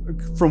to...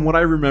 From what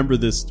I remember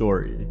this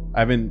story, I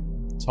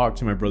haven't talked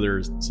to my brother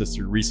or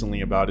sister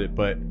recently about it,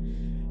 but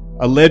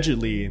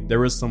allegedly there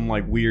was some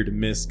like weird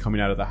mist coming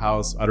out of the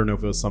house. I don't know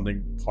if it was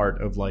something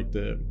part of like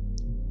the...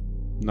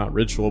 not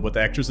ritual, but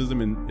the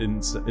exorcism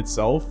in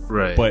itself.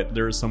 Right. But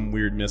there was some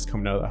weird mist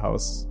coming out of the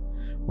house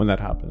when that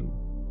happened,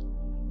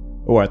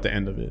 or at the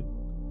end of it.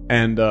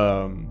 And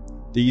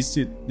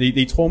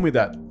they told me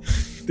that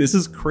this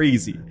is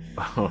crazy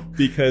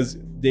because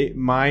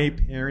my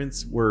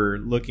parents were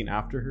looking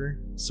after her,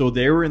 so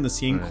they were in the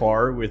same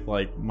car with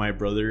like my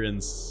brother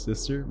and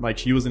sister. Like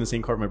she was in the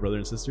same car with my brother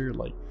and sister.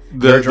 Like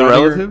the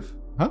relative.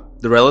 Huh?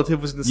 The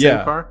relative was in the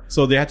same car?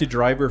 So they had to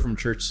drive her from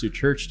church to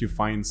church to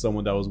find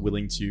someone that was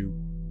willing to,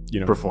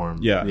 perform.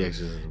 Yeah. The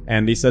exorcism.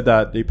 And they said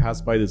that they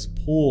passed by this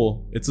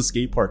pool. It's a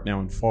skate park now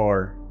in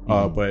Far,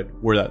 but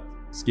where that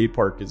skate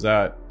park is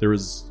at, it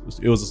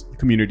was a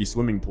community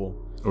swimming pool.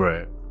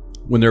 Right.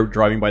 When they were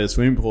driving by the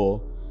swimming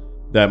pool,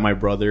 that my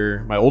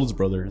oldest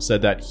brother,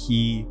 said that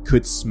he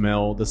could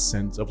smell the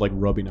scent of like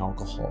rubbing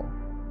alcohol.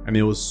 And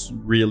it was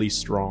really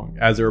strong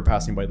as they were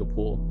passing by the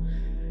pool.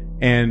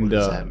 And what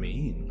does that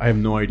mean? I have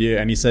no idea.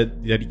 And he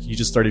said that he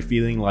just started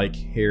feeling like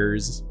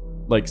hairs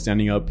like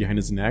standing up behind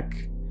his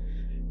neck,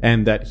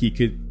 and that he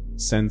could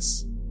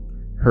sense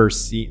her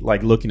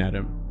like looking at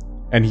him.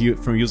 And he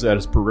was at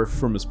his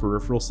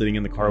peripheral sitting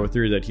in the car with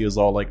her, that he was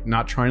all like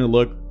not trying to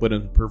look, but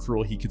in the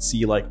peripheral he could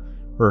see like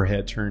her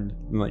head turned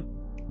and like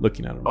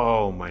looking at him.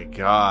 Oh my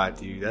god,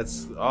 dude.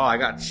 I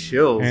got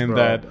chills. And bro.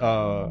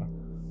 That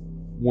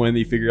when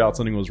they figured out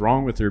something was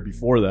wrong with her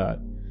before that,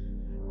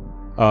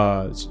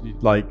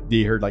 like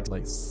they heard like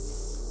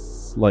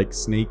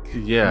snake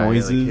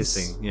noises, like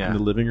hissing, in the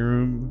living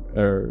room,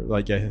 or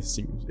like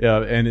hissing,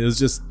 and it was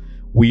just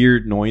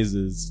weird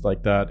noises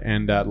like that.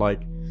 And that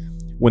like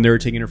when they were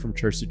taking her from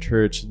church to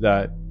church,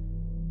 that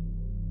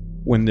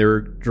when they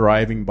were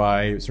driving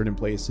by certain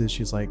places,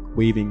 she's like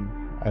waving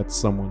at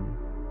someone,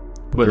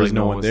 but there's like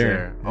no one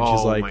there. And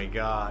she's like, my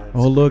god,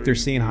 oh look, they're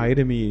saying hi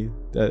to me.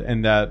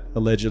 And that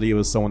allegedly it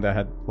was someone that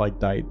had like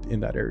died in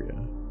that area.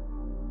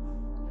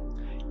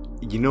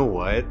 You know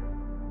what?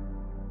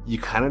 You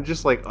kind of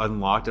just like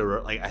unlocked a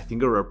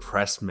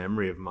repressed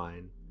memory of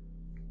mine.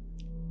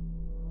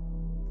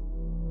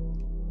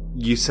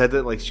 You said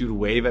that like she would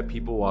wave at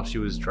people while she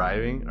was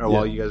driving, or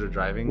while you guys were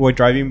driving. We're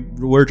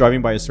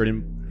driving by a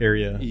certain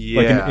area,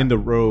 like in the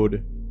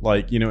road,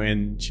 like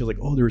and she was like,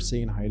 oh, they were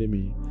saying hi to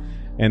me,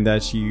 and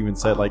that she even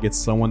said like it's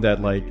someone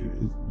that like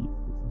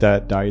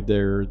that died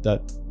there,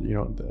 that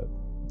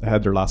that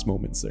had their last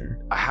moments there.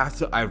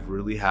 I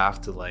really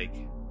have to like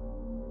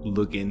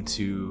look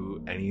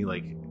into any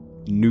like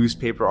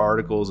newspaper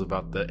articles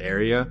about the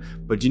area.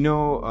 But do you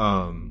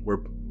know where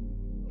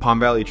Palm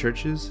Valley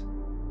Church is?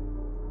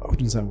 Oh,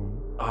 what's that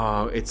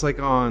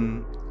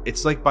one?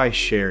 It's like by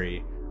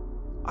Sherry.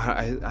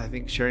 I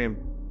think Sherry and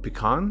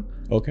Pecan.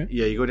 Okay.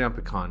 Yeah, you go down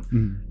Pecan.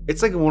 Mm.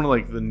 It's like one of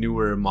like the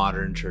newer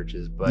modern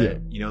churches, but Yeah.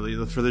 you know,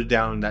 the further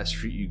down that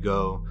street you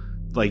go,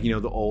 like, you know,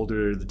 the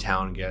older the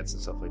town gets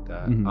and stuff like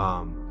that. Mhm.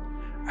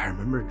 I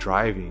remember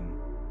driving,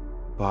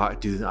 but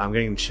dude, I'm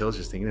getting chills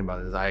just thinking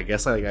about this. I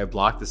guess I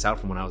blocked this out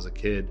from when I was a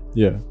kid.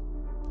 Yeah.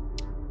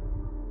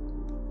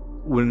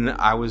 When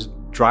I was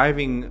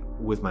driving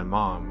with my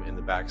mom in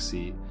the back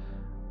seat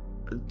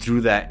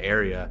through that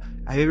area,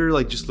 have you ever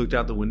like just looked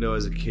out the window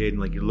as a kid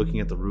and like you're looking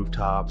at the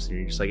rooftops and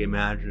you're just like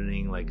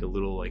imagining like a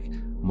little like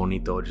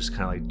monito just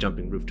kind of like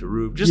jumping roof to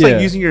roof, just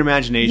like using your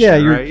imagination? Yeah,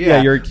 right?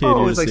 you're a kid.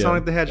 Oh, it's like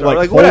Sonic the Hedgehog,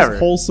 like whatever.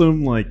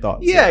 Wholesome like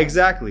thoughts. Yeah,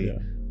 exactly. Yeah.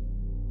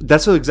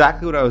 That's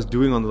exactly what I was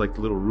doing on the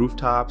little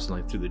rooftops and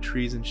like through the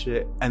trees and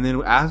shit. And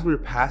then as we were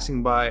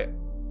passing by,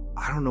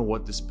 I don't know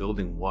what this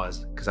building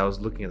was because I was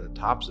looking at the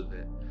tops of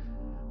it,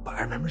 but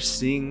I remember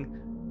seeing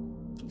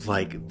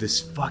like this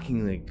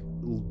fucking like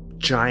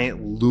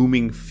giant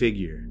looming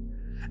figure.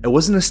 It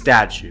wasn't a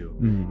statue.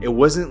 Mm. It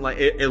wasn't like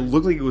it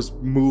looked like it was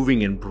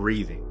moving and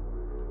breathing.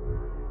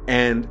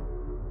 And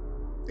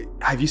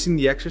have you seen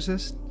The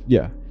Exorcist?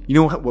 Yeah. You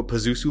know what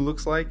Pazuzu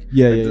looks like?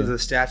 Yeah, like yeah. The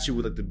statue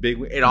with like the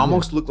big. It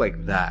almost looked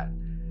like that.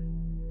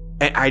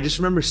 And I just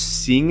remember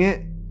seeing it,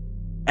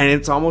 and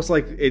it's almost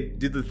like it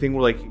did the thing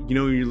where like, you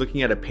know, you're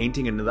looking at a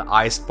painting and the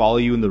eyes follow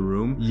you in the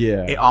room.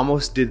 Yeah. It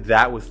almost did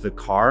that with the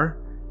car.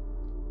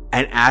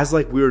 And as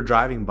like we were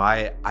driving by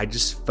it, I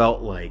just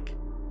felt like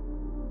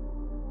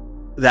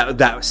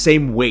that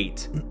same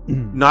weight,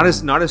 not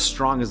as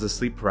strong as the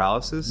sleep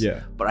paralysis.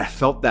 Yeah. But I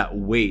felt that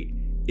weight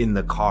in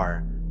the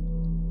car,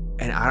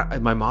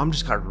 and my mom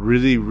just got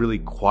really, really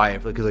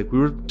quiet because like we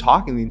were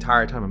talking the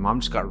entire time. My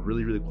mom just got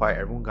really, really quiet.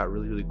 Everyone got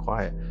really, really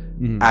quiet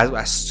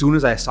as soon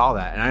as I saw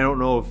that. And I don't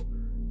know if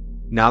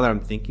now that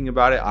I'm thinking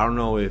about it, I don't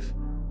know if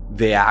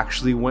they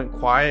actually went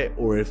quiet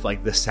or if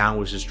like the sound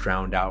was just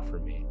drowned out for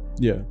me.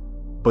 Yeah.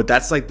 But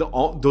that's like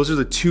those are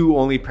the two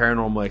only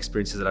paranormal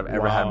experiences that I've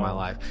ever had in my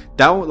life.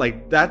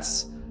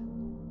 That's,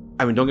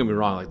 I mean, don't get me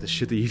wrong, like the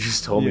shit that you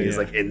just told me is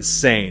like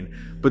insane.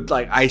 But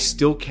like I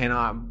still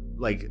cannot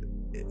like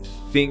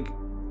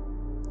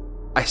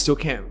I still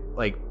can't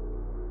like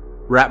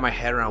wrap my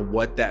head around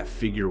what that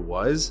figure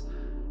was,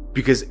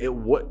 because it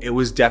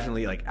was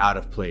definitely like out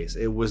of place.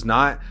 It was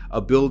not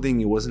a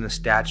building, it wasn't a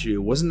statue,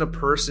 it wasn't a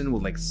person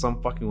with like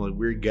some fucking like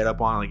weird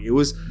getup on. Like it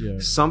was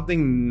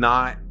something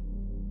not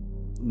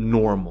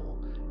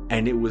normal,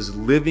 and it was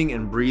living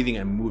and breathing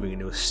and moving,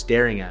 and it was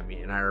staring at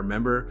me. And I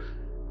remember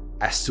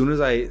as soon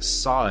as I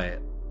saw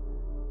it,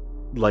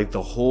 like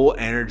the whole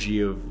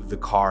energy of the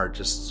car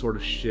just sort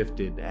of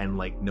shifted, and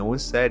like no one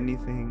said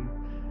anything,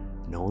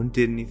 no one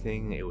did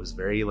anything. It was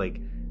very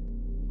like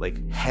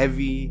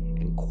heavy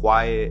and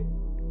quiet.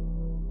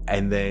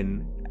 And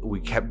then we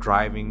kept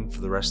driving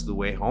for the rest of the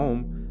way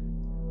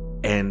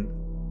home, and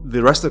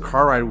the rest of the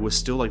car ride was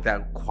still like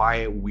that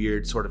quiet,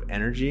 weird sort of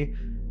energy.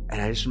 And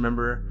I just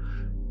remember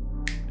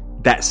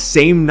that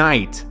same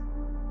night,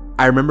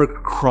 I remember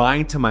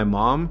crying to my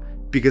mom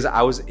because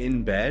I was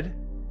in bed,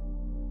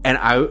 and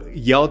I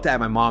yelled at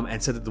my mom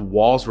and said that the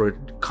walls were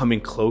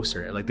coming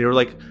closer. Like they were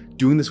like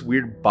doing this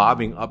weird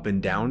bobbing up and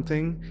down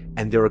thing,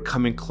 and they were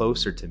coming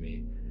closer to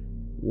me.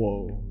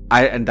 Whoa.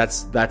 And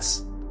that's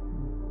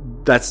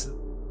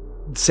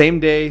same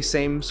day,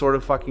 same sort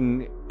of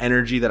fucking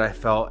energy that I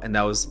felt, and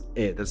that was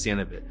it. That's the end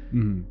of it.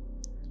 Mm-hmm.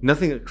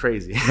 Nothing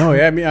crazy. No,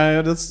 yeah, I mean,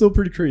 that's still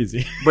pretty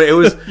crazy. But it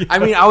was, I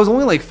mean, I was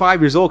only like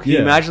 5 years old. Can you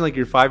imagine like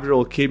your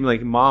 5-year-old kid being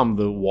like, Mom,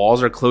 the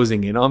walls are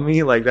closing in on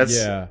me? Like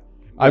that's,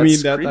 I mean,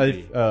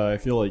 creepy. I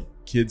feel like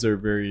kids are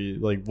very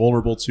like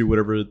vulnerable to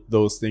whatever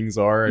those things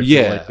are. I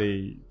feel like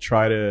they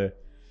try to,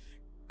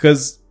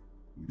 because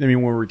I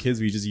mean, when we're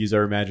kids, we just use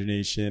our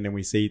imagination and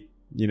we say,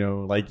 you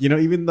know, like, you know,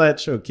 even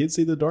that show, kids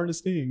say the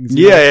darndest things.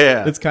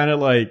 Yeah. It's kind of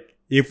like,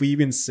 if we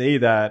even say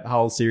that,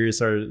 how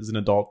serious is an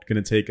adult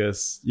going to take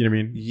us? You know what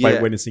I mean?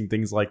 By witnessing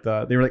things like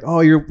that. They were like,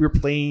 oh, you're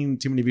playing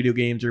too many video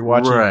games. You're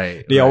watching.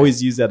 Right. They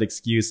always use that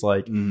excuse.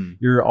 Like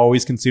you're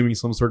always consuming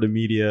some sort of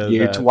media.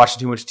 Yeah, you're watching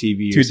too much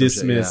TV. To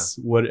dismiss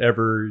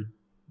whatever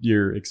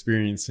you're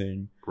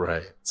experiencing.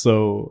 Right.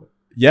 So,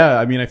 yeah,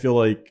 I mean, I feel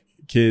like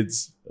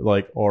kids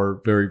like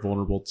are very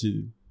vulnerable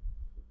to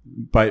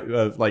by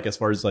like as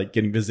far as like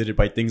getting visited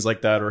by things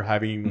like that or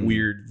having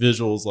weird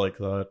visuals like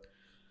that.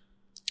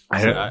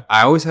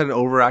 I always had an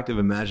overactive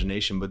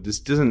imagination, but this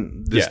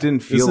didn't feel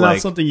like... It's not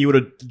something you would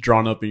have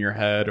drawn up in your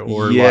head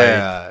or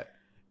imagined.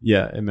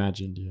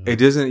 Yeah. It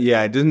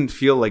didn't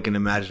feel like an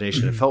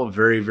imagination. It felt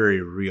very,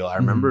 very real. I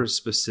remember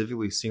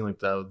specifically seeing like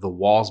the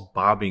walls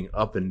bobbing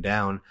up and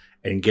down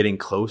and getting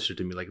closer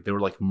to me. Like they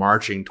were like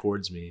marching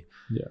towards me.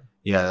 Yeah.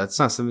 Yeah, that's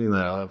not something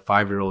that a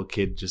 5-year-old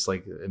kid just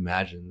like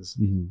imagines.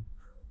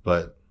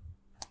 But...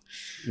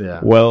 yeah.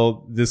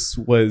 Well, this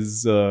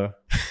was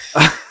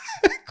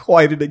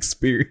Quite an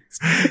experience.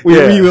 We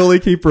only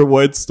came for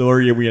one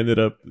story and we ended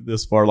up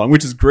this far along,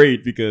 which is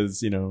great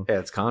because, yeah,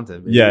 it's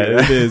content. Baby. Yeah,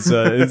 it is.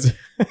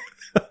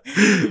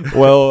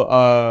 Well,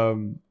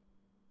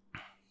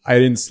 I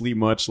didn't sleep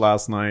much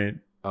last night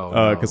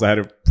because I had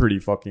a pretty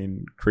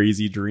fucking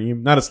crazy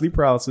dream. Not a sleep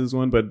paralysis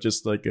one, but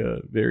just like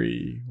a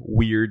very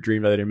weird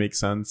dream that didn't make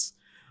sense.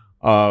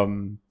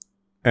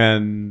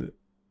 And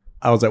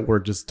I was at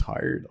work just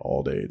tired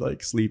all day,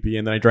 like sleepy.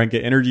 And then I drank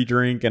an energy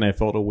drink and I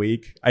felt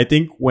awake. I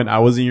think when I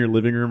was in your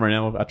living room right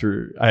now,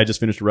 after I had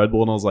just finished Red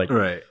Bull and I was like,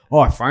 right. Oh,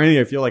 I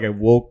feel like I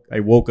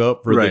woke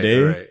up for the day.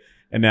 Right.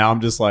 And now I'm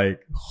just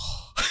like,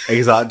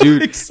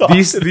 dude,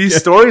 these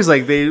stories,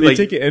 like they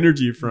take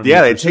energy from you.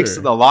 Yeah, it takes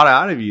a lot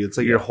out of you. It's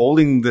like you're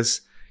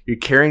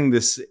carrying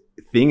this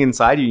thing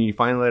inside you and you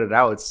finally let it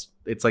out.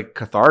 It's like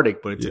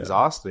cathartic, but it's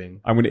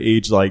exhausting. I'm going to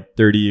age like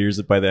 30 years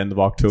by the end of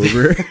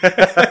October.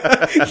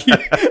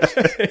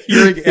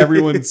 Hearing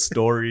everyone's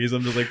stories,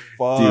 I'm just like,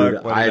 fuck,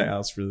 dude, why did I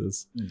ask for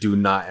this? Do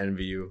not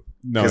envy you.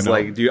 No.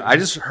 Like, dude, I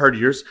just heard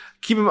yours.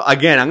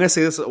 Again, I'm going to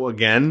say this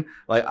again.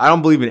 Like, I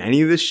don't believe in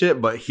any of this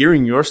shit, but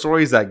hearing your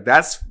stories, like,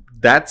 that's,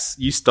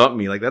 you stumped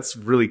me. Like, that's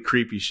really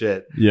creepy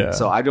shit. Yeah.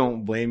 So I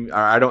don't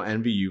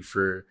envy you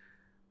for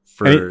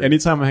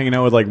anytime I'm hanging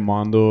out with like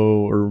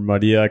Mondo or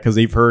Maria, because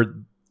they've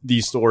heard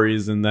these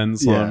stories and then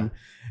some,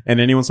 and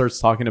anyone starts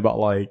talking about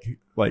like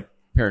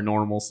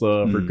paranormal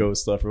stuff or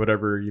ghost stuff or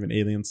whatever, even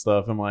alien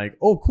stuff, I'm like,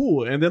 oh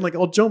cool. And then like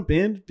I'll jump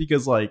in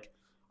because like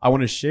I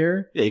want to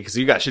share. Yeah, because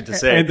you got shit to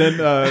say. And then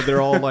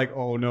they're all like,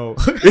 oh no.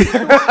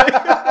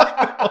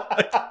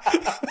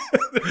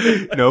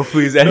 No,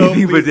 please,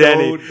 anything but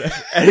Danny.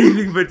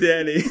 Anything but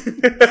Danny.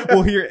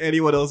 We'll hear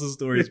anyone else's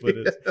stories, but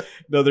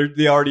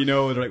they already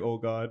know, and they're like, oh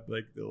god,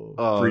 like they'll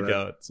freak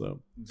out. So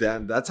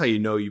that's how you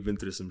know you've been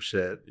through some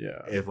shit.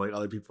 Yeah. If like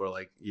other people are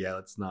like, yeah,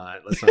 let's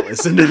not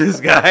listen to this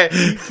guy.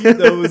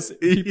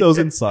 keep those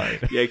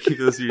inside. Yeah, keep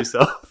those to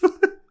yourself.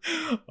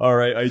 All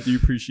right, I do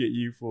appreciate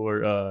you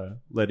for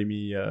letting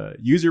me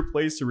use your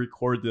place to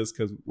record this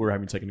because we're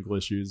having technical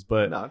issues.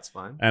 But no, it's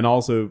fine. And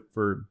also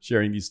for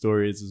sharing these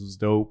stories. This was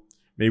dope.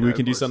 Maybe we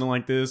can do something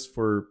like this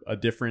for a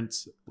different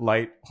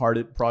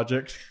light-hearted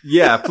project.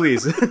 Yeah,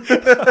 please.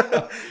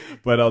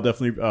 But I'll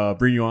definitely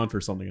bring you on for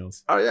something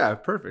else. Oh yeah,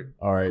 perfect.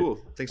 All right, cool.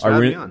 Thanks for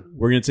having me on.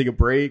 We're gonna take a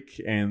break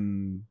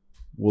and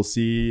we'll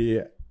see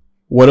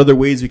what other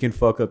ways we can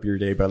fuck up your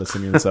day by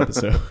listening to this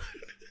episode.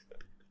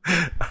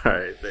 All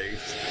right,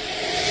 thanks.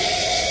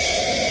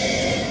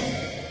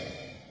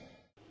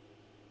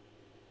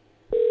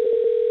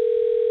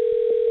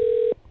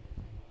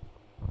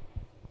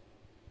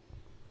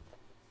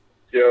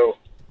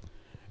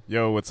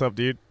 Yo, what's up,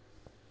 dude?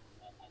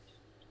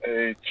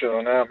 Hey,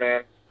 chilling out,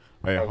 man.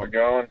 Hey, how's it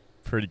going?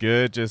 Pretty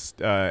good. Just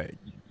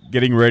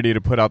getting ready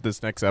to put out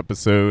this next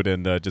episode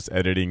and just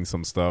editing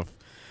some stuff.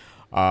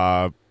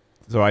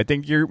 So I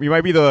think you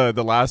might be the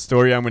last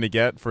story I'm going to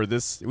get for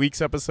this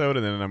week's episode,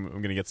 and then I'm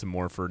going to get some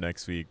more for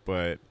next week.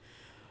 But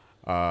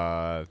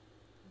I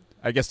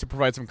guess to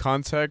provide some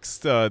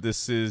context,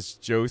 this is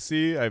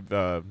Josie.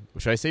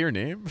 Should I say your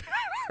name?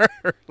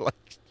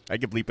 Like, I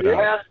can bleep it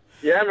out.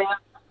 Yeah, man.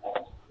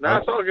 No,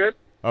 it's all good.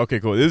 Okay,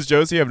 cool. This is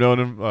Josie. I've known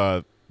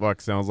him,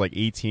 sounds like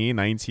 18,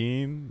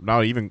 19,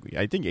 not even,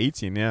 I think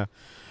 18, yeah.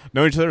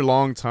 Known each other a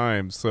long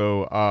time.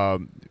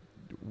 So,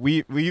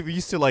 we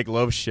used to like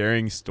love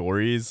sharing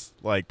stories,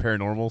 like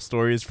paranormal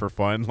stories for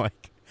fun,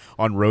 like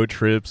on road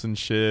trips and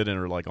shit, and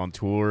or like on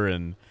tour.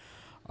 And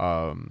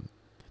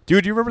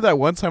dude, do you remember that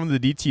one time on the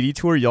DTD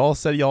tour, y'all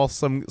said y'all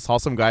saw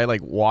some guy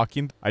like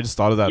walking? I just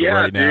thought of that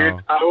right now.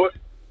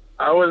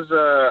 I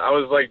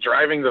was like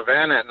driving the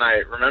van at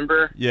night,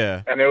 remember?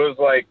 Yeah. And it was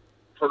like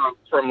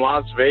from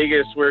Las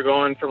Vegas, we were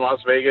going from Las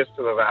Vegas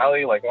to the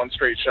valley, like one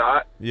straight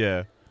shot.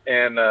 Yeah.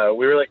 And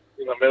we were like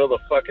in the middle of the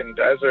fucking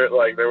desert,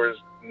 like there was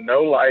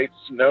no lights,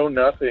 no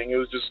nothing. It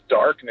was just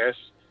darkness.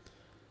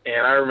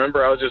 And I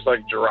remember I was just like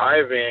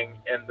driving,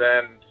 and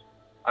then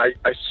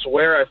I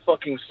swear I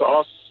fucking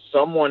saw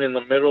someone in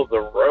the middle of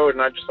the road,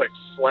 and I just like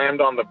slammed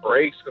on the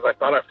brakes because I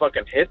thought I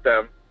fucking hit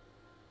them.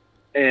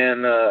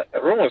 And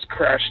everyone was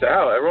crashed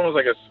out. Everyone was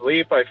like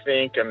asleep, I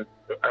think. And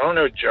I don't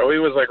know, Joey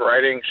was like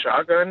riding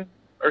shotgun,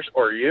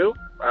 or you?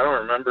 I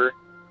don't remember.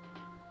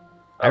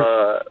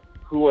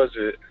 Who was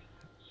it?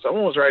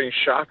 Someone was riding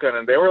shotgun,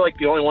 and they were like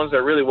the only ones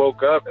that really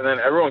woke up. And then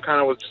everyone kind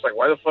of was just like,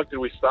 "Why the fuck did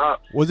we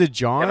stop?" Was it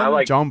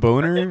John? John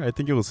Boner? I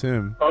think it was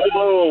him.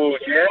 Oh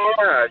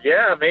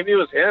yeah, maybe it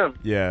was him.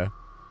 Yeah.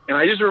 And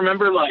I just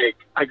remember, like,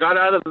 I got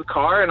out of the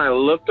car and I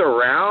looked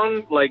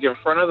around, like, in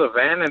front of the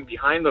van and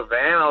behind the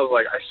van. I was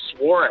like, I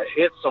swore I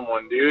hit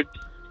someone, dude,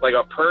 like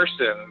a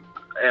person.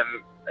 And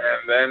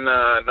then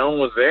no one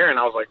was there, and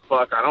I was like,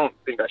 fuck, I don't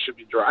think I should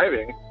be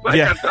driving. Like,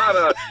 yeah.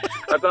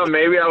 I thought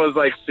maybe I was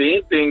like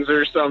seeing things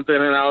or something,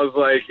 and I was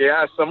like,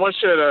 yeah, someone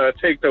should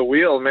take the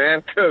wheel,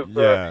 man, because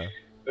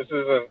this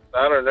isn't.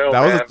 I don't know.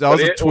 That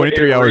was a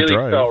 23-hour drive. It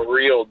really felt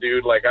real,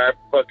 dude. Like, I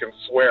fucking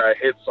swear I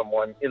hit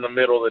someone in the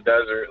middle of the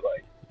desert,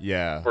 like.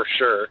 Yeah. For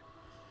sure.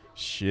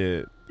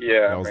 Shit.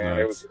 Yeah, that was man.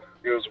 Nuts.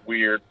 It was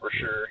weird for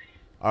sure.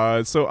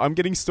 So I'm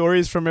getting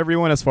stories from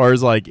everyone as far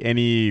as like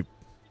any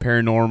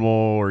paranormal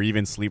or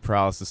even sleep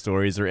paralysis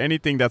stories or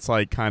anything that's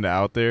like kind of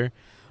out there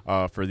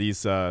for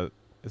these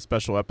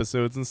special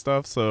episodes and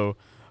stuff. So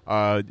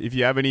if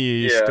you have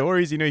any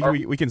stories, you know,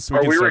 we can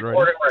Are we start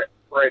recording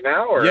right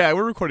now? Or? Yeah,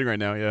 we're recording right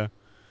now. Yeah.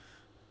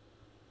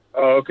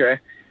 Oh, okay.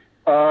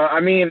 I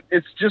mean,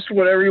 it's just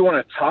whatever you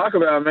want to talk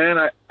about, man.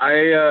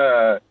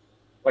 I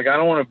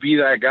don't want to be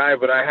that guy,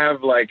 but I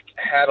have like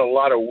had a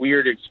lot of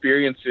weird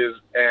experiences,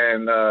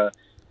 and the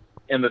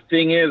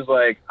thing is,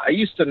 like, I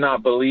used to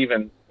not believe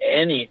in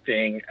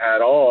anything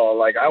at all.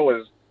 Like, I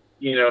was,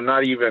 you know,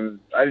 I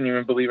didn't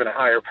even believe in a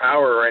higher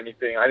power or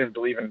anything. I didn't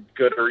believe in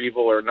good or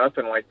evil or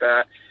nothing like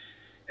that.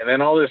 And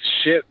then all this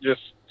shit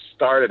just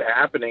started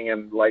happening,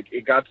 and like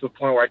it got to the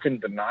point where I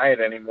couldn't deny it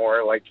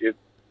anymore. Like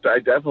I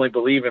definitely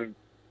believe in,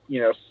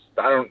 you know,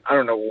 I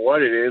don't know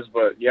what it is,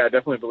 but yeah, I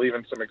definitely believe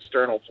in some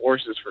external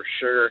forces for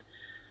sure.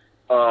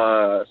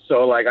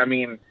 So like, I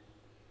mean,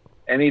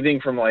 anything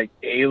from like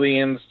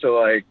aliens to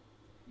like,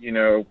 you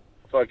know,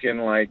 fucking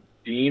like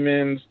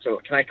demons to,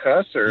 can I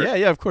cuss or?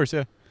 Yeah, of course,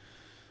 yeah.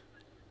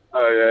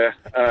 Oh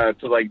yeah,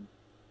 to like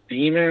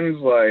demons,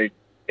 like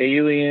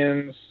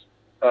aliens,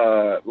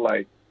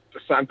 like the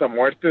Santa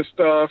Muerte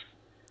stuff,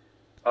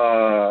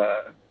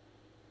 those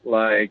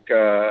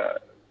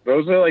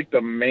are like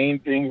the main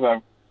things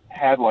I've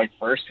had like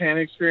firsthand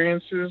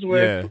experiences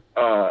with.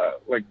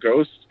 Like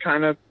ghosts,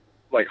 kind of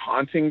like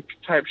haunting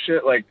type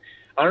shit. Like,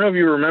 I don't know if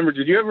you remember,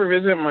 did you ever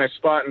visit my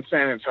spot in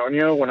San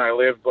Antonio when I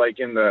lived like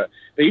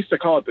they used to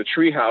call it the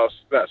tree house,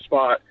 that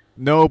spot?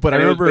 No, but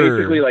and I remember it was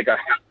basically like a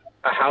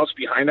house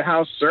behind a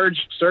house.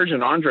 Serge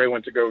and Andre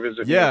went to go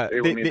visit. Yeah,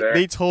 me there.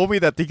 They told me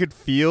that they could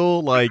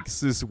feel like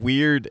this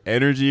weird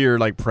energy or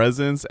like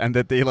presence, and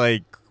that they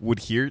like would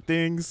hear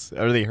things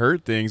or they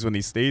heard things when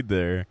they stayed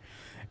there.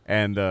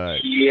 And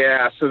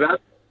yeah, so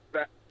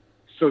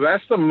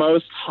that's the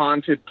most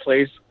haunted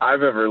place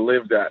I've ever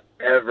lived at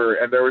ever.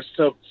 And there were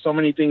so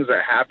many things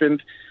that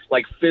happened,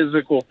 like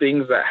physical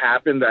things that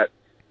happened that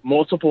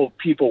multiple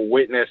people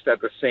witnessed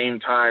at the same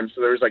time. So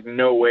there was like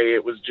no way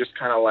it was just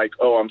kind of like,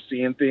 oh, I'm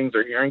seeing things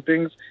or hearing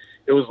things.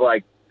 It was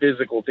like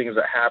physical things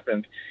that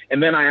happened.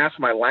 And then I asked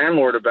my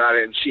landlord about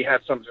it, and she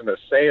had something to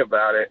say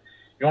about it.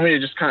 You want me to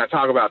just kind of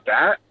talk about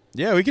that?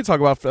 Yeah, we can talk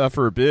about that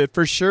for a bit.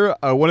 For sure,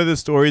 one of the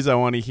stories I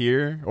want to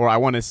hear, or I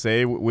want to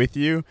say with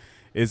you,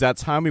 is that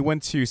time we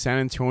went to San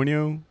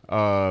Antonio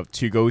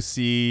to go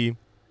see,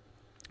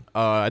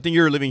 I think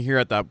you were living here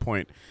at that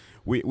point.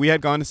 We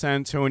had gone to San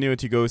Antonio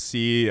to go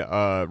see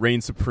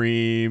Reign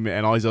Supreme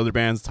and all these other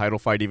bands. Title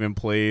Fight even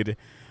played.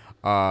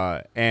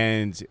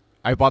 And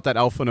I bought that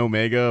Alpha and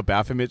Omega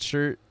Baphomet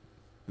shirt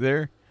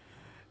there.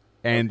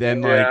 And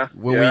then I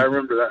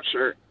remember that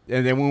shirt.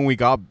 And then when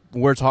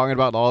we're talking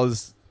about all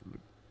this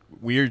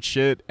weird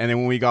shit, and then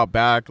when we got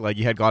back, like,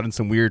 you had gotten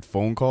some weird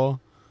phone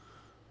call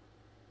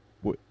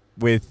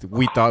we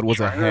thought was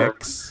a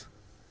hex.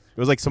 It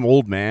was like some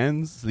old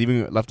man's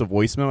left a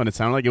voicemail, and it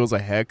sounded like it was a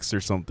hex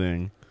or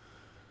something.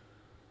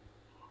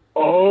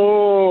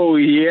 Oh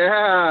yeah,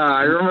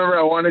 I remember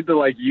I wanted to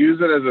like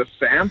use it as a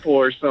sample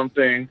or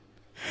something.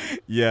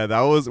 Yeah,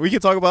 that was. We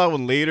can talk about that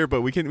one later, but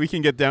we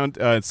can get down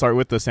and start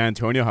with the San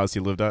Antonio house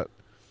you lived at.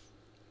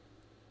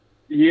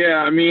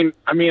 Yeah, I mean,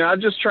 I'll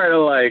just try to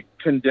like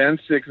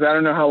condense it because I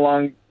don't know how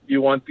long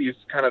you want these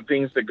kind of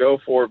things to go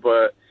for,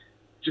 but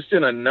just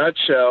in a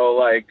nutshell,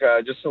 like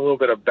just a little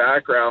bit of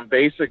background.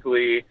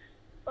 Basically,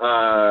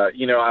 I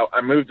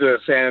moved to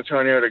San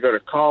Antonio to go to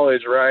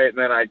college, right? And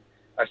then I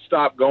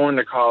stopped going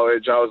to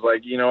college. I was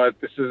like, you know what,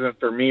 this isn't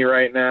for me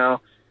right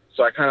now.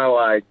 So I kind of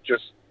like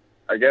just,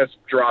 I guess,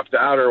 dropped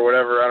out or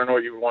whatever. I don't know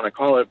what you would want to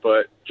call it,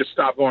 but just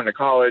stopped going to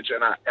college.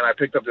 And I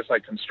picked up this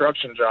like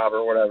construction job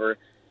or whatever.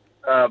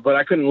 But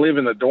I couldn't live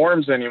in the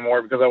dorms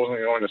anymore because I wasn't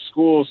going to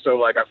school. So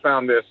like I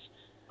found this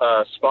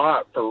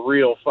spot for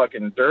real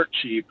fucking dirt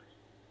cheap.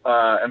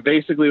 And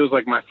basically it was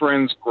like my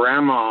friend's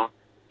grandma.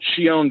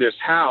 She owned this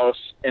house,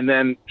 and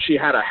then she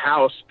had a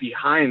house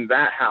behind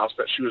that house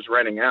that she was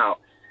renting out.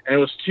 And it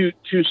was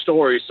two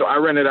stories. So I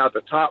rented out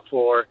the top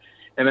floor,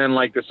 and then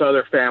like this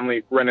other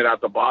family rented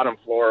out the bottom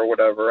floor or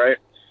whatever. Right.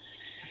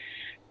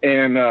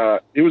 And,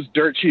 it was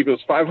dirt cheap. It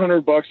was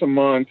 $500 a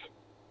month,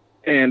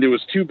 and it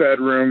was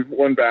 2-bedroom,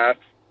 1 bath,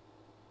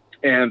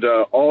 and,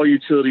 all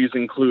utilities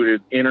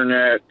included: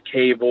 internet,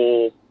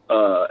 cable,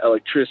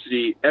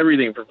 electricity,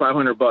 everything for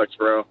 $500,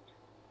 bro.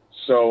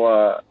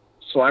 So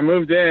I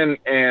moved in,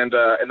 and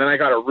then I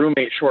got a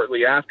roommate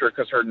shortly after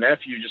because her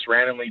nephew just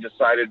randomly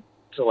decided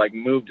to like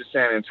move to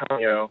San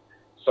Antonio,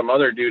 some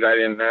other dude I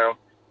didn't know,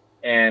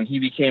 and he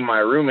became my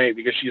roommate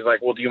because she's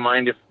like, well, do you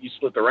mind if you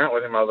split the rent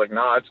with him? I was like,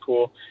 nah, it's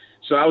cool.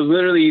 So I was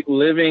literally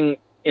living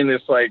in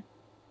this like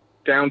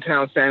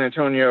downtown San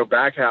Antonio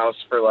back house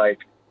for like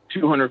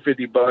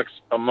 $250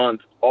 a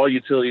month, all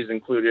utilities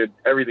included,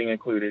 everything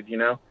included, you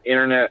know,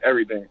 internet,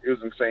 everything. It was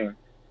insane.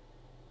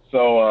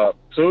 So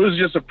it was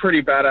just a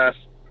pretty badass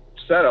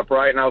setup,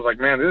 right? And I was like,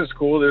 man, this is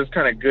cool. This is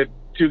kind of good,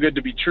 too good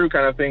to be true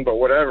kind of thing, but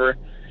whatever.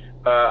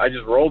 I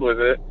just rolled with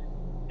it.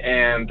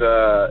 And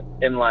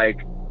like,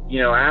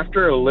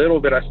 after a little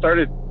bit, I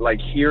started like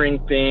hearing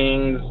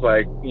things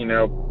like,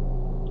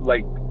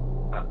 like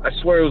I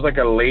swear it was like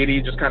a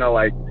lady just kind of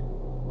like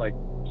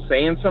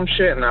saying some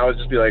shit, and I would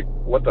just be like,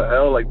 what the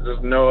hell? Like,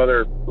 there's no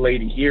other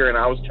lady here. And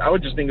I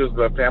would just think it was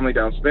the family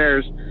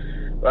downstairs.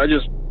 But I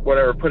just,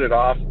 whatever, put it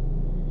off.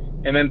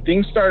 And then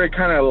things started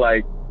kind of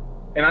like,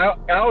 and I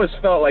always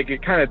felt like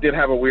it kind of did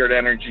have a weird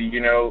energy,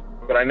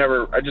 but I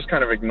just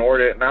kind of ignored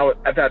it. And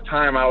at that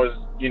time I was,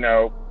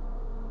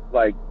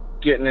 like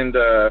getting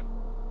into,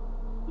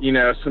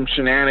 some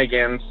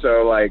shenanigans.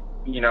 So like,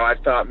 I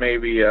thought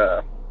maybe,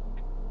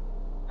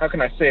 how can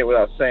I say it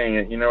without saying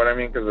it? You know what I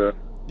mean? Because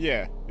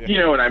yeah. You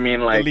know what I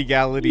mean? Like the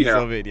legalities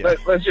of it. Yeah.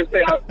 Let's just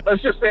say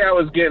I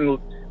was getting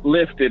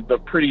lifted,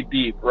 but pretty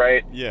deep,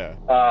 right? Yeah.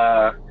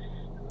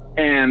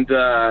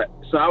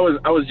 So I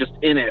was just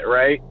in it,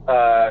 right?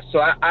 So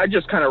I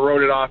just kind of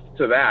wrote it off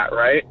to that,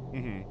 right?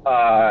 Mm-hmm.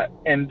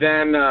 And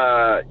then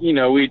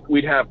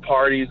we'd have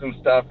parties and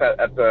stuff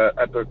at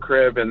the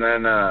crib, and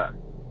then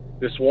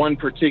this one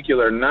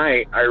particular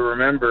night, I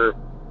remember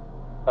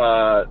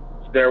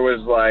there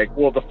was like,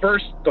 well, the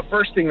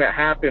first thing that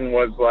happened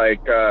was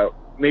like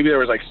maybe there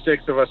was like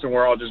 6 of us, and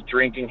we're all just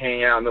drinking,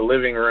 hanging out in the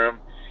living room,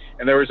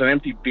 and there was an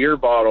empty beer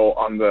bottle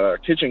on the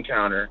kitchen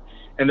counter,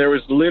 and there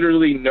was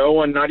literally no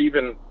one, not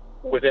even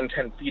within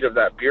 10 feet of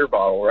that beer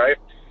bottle, right?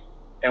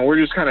 And we're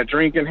just kind of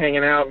drinking,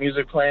 hanging out,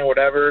 music playing,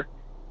 whatever.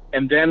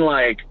 And then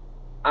like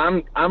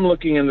I'm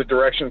looking in the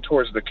direction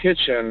towards the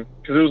kitchen,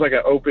 because it was like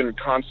an open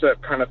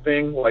concept kind of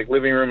thing, like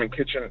living room and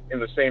kitchen in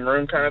the same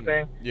room kind of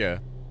thing. Yeah.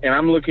 And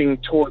I'm looking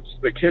towards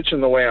the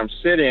kitchen the way I'm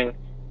sitting,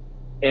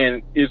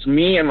 and it's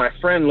me and my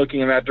friend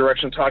looking in that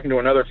direction, talking to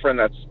another friend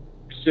that's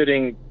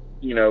sitting,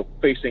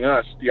 facing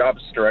us, the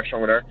opposite direction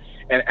or whatever.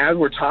 And as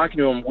we're talking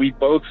to him, we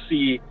both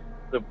see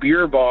the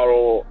beer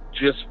bottle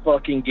just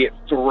fucking get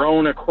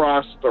thrown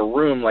across the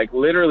room. Like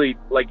literally,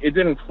 like it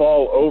didn't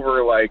fall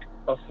over like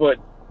a foot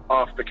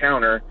off the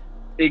counter.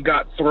 It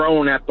got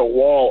thrown at the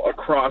wall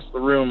across the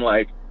room,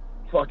 like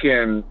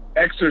fucking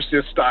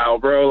Exorcist style,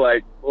 bro.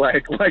 Like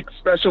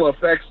special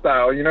effects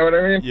style. You know what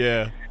I mean?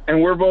 Yeah.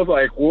 And we're both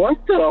like, what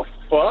the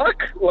fuck?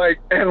 Like,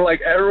 and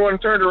like everyone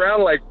turned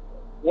around like,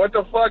 what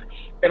the fuck?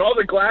 And all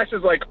the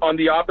glasses like on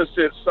the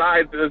opposite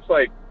side, it's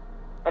like,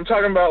 I'm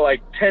talking about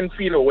like 10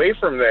 feet away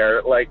from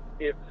there. Like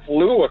it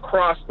flew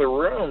across the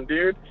room,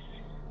 dude.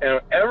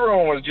 And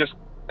everyone was just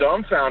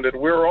dumbfounded.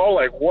 We were all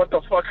like, what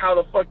the fuck? How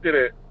the fuck did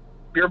a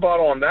beer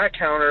bottle on that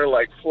counter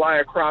like fly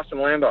across and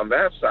land on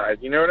that side?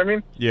 You know what I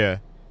mean? Yeah.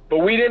 But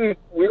we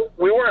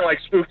weren't like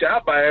spooked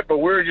out by it, but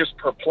we were just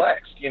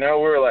perplexed, We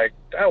were like,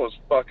 that was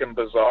fucking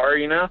bizarre,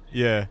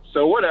 Yeah.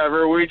 So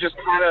whatever, we just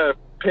kind of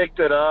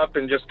picked it up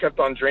and just kept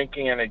on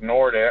drinking and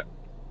ignored it.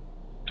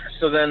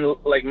 So then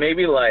like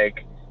maybe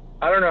like,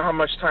 I don't know how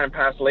much time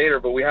passed later,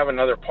 but we have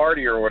another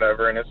party or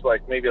whatever, and it's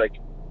like maybe like,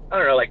 I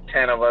don't know, like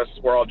 10 of us,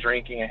 we're all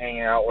drinking and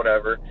hanging out,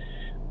 whatever,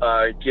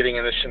 getting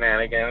into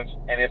shenanigans,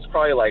 and it's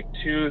probably like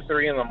 2,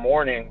 3 in the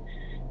morning,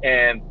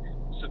 and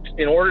so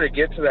in order to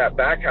get to that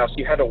back house,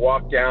 you had to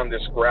walk down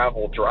this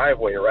gravel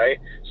driveway, right?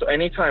 So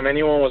anytime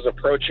anyone was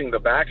approaching the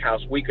back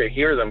house, we could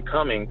hear them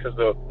coming because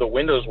the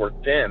windows were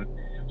thin,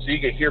 so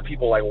you could hear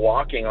people like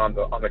walking on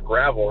the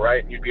gravel,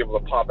 right? And you'd be able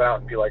to pop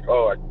out and be like,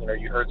 oh,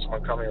 you heard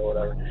someone coming or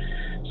whatever.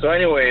 So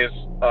anyways,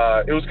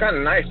 it was kind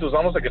of nice. It was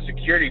almost like a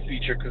security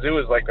feature because it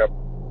was like a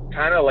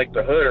kind of like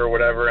the hood or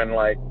whatever, and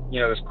like,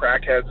 there's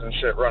crackheads and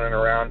shit running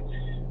around.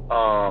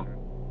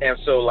 And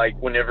so like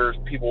whenever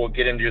people would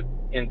get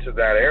into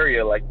that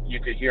area, like you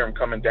could hear them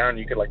coming down.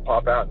 You could like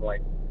pop out and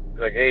like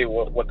be like, hey,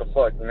 what the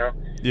fuck,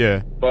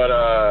 Yeah.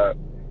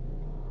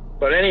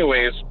 But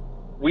anyways,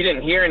 we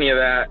didn't hear any of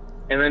that.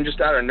 And then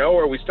just out of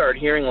nowhere, we started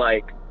hearing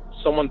like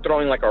someone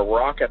throwing like a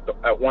rock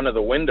at one of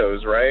the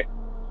windows, right?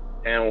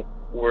 And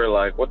we're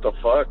like, what the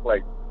fuck?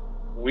 Like,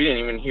 we didn't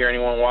even hear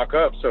anyone walk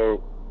up.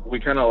 So we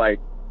kind of like,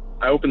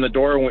 I opened the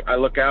door and I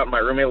look out and my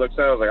roommate looks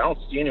out. I was like, I don't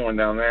see anyone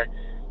down there.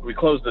 We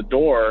closed the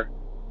door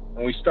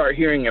and we start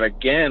hearing it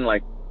again,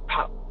 like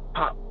pop,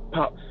 pop,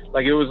 pop.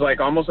 Like it was like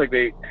almost like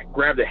they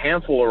grabbed a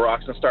handful of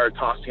rocks and started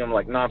tossing them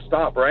like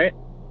nonstop, right?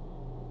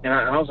 And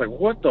I was like,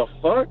 what the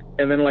fuck?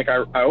 And then like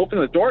I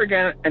opened the door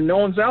again and no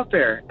one's out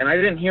there. And I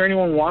didn't hear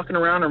anyone walking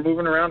around or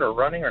moving around or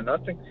running or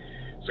nothing.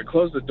 So I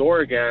closed the door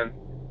again.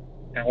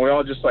 And we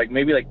all just like,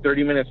 maybe like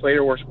 30 minutes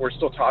later, we're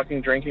still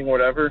talking, drinking,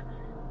 whatever.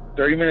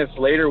 30 minutes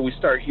later, we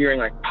start hearing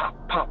like pop,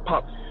 pop,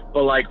 pop.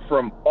 But like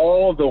from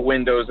all the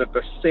windows at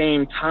the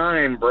same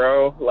time,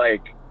 bro.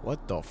 Like,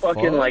 what the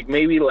fucking fuck? like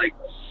maybe like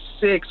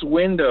 6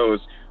 windows.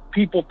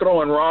 People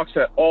throwing rocks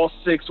at all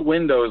 6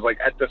 windows like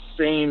at the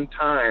same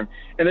time.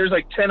 And there's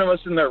like 10 of us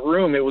in that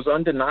room. It was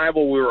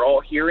undeniable. We were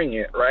all hearing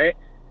it, right?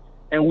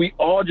 And we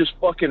all just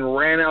fucking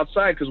ran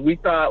outside because we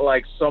thought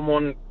like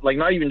someone, like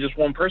not even just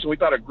one person, we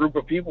thought a group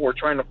of people were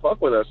trying to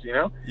fuck with us,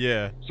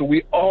 Yeah. So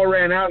we all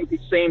ran out at the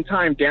same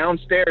time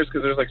downstairs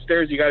because there's like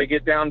stairs you got to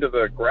get down to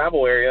the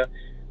gravel area.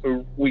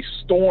 So we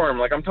stormed,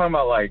 like I'm talking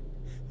about like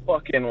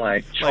fucking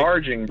like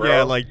charging, bro.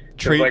 Yeah, like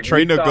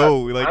train to go.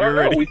 Like I don't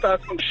you're ready. know, we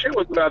thought some shit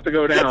was about to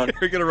go down.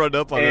 You're gonna run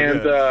up on and,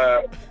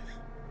 it.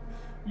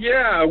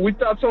 Yeah, we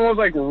thought someone was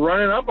like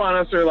running up on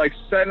us or like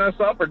setting us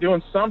up or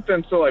doing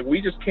something. So like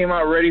we just came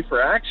out ready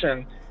for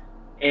action,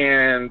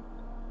 and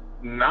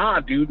nah,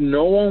 dude,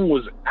 no one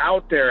was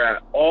out there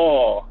at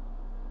all.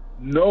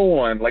 No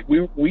one. Like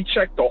we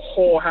checked the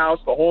whole house,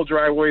 the whole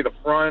driveway, the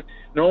front.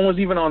 No one was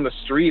even on the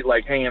street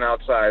like hanging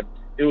outside.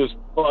 It was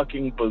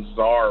fucking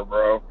bizarre,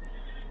 bro.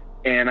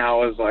 And I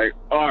was like,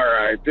 all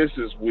right, this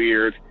is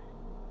weird.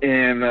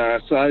 And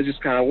so I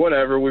just kind of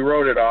whatever. We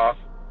wrote it off.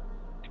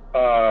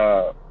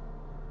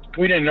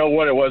 We didn't know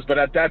what it was, but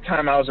at that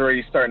time I was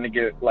already starting to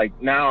get like,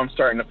 now I'm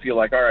starting to feel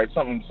like, all right,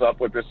 something's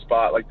up with this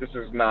spot. Like this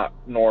is not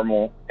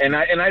normal. And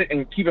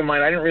keep in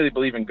mind, I didn't really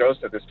believe in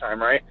ghosts at this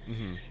time, right?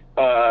 Mm-hmm.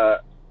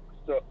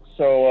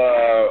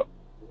 So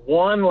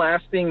one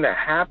last thing that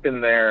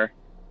happened there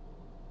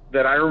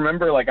that I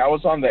remember, like I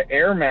was on the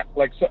air mat,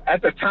 like so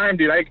at the time,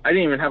 dude, I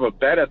didn't even have a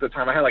bed at the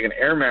time. I had like an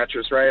air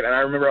mattress, right? And I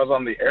remember I was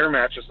on the air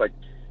mattress,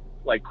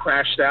 like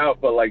crashed out,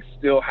 but like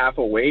still half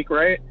awake,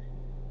 right?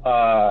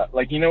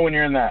 Like, you know, when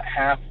you're in that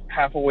half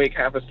awake,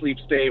 half asleep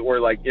state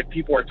where like if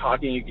people are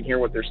talking, you can hear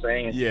what they're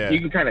saying. And yeah. You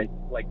can kind of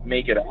like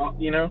make it out,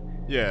 you know?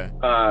 Yeah.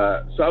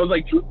 So I was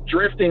like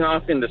drifting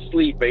off into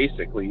sleep,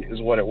 basically,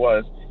 is what it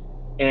was.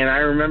 And I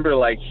remember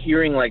like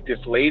hearing like this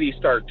lady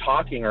start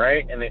talking,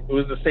 right? And it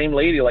was the same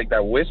lady like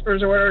that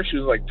whispers or whatever. She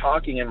was like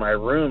talking in my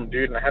room,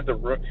 dude. And I had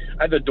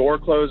the door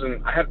closed,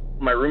 and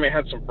my roommate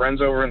had some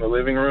friends over in the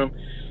living room,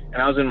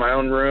 and I was in my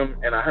own room,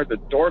 and I heard the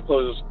door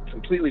close. It was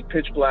completely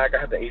pitch black.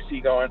 I had the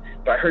AC going,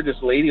 but I heard this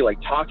lady like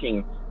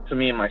talking to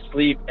me in my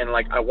sleep, and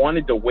like I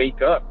wanted to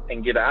wake up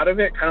and get out of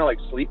it, kind of like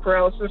sleep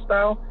paralysis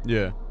style.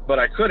 Yeah. But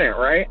I couldn't,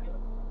 right?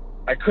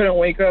 I couldn't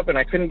wake up and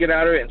I couldn't get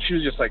out of it, and she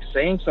was just like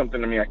saying something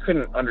to me. I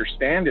couldn't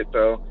understand it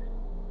though.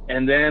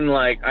 And then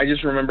like I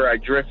just remember I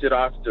drifted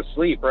off to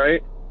sleep,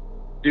 right?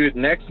 Dude,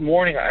 next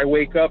morning I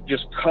wake up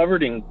just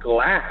covered in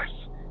glass.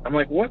 I'm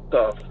like, what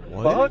the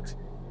fuck?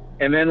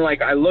 And then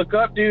like I look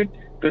up, dude,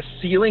 the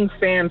ceiling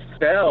fan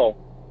fell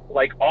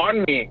like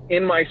on me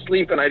in my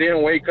sleep, and I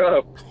didn't wake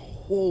up.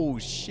 Oh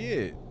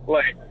shit.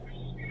 Like,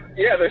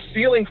 yeah, the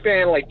ceiling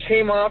fan like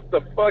came off the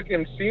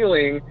fucking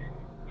ceiling,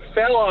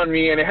 fell on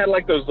me, and it had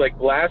like those like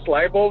glass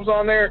light bulbs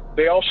on there.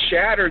 They all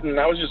shattered, and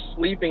I was just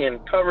sleeping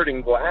and covered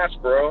in glass,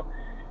 bro.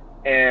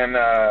 And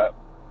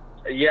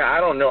yeah, I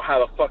don't know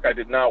how the fuck I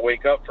did not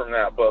wake up from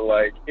that, but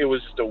like it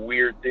was just a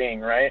weird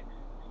thing, right?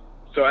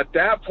 So at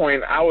that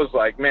point I was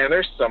like, man,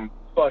 there's some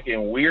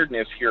fucking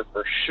weirdness here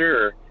for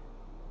sure.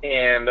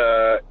 And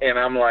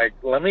I'm like,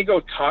 let me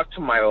go talk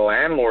to my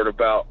landlord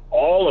about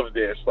all of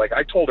this. Like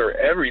I told her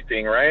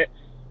everything, right?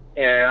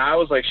 And I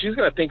was like, she's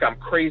going to think I'm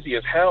crazy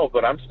as hell,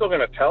 but I'm still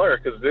going to tell her,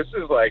 because this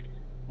is like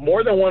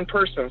more than one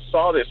person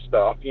saw this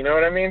stuff. You know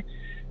what I mean?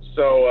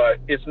 So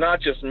it's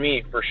not just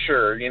me for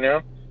sure, you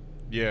know?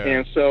 Yeah.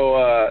 And so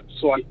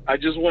I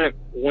just went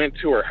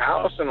to her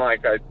house, and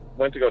like I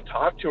went to go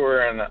talk to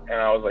her, and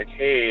I was like,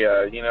 hey,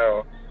 you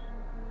know,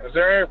 has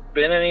there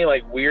been any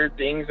like weird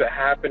things that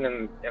happened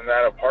in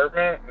that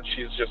apartment? And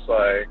she's just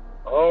like,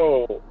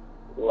 oh,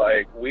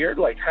 like weird,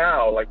 like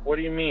how? Like what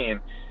do you mean?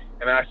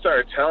 And I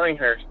started telling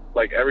her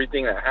like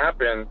everything that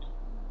happened,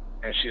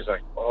 and she's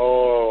like,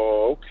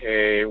 oh,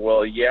 okay,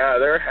 well, yeah,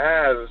 there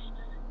has,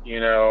 you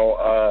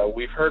know,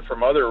 we've heard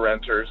from other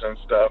renters and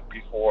stuff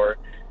before.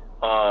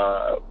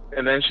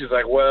 And then she's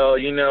like, well,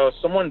 you know,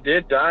 someone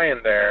did die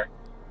in there.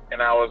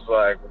 And I was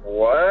like,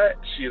 what?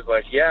 She's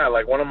like, yeah,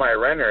 like one of my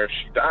renters,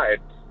 she died.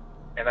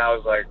 And I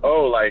was like,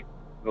 oh, like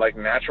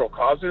natural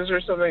causes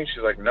or something?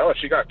 She's like, no,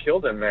 she got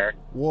killed in there.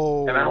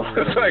 Whoa. And I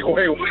was like,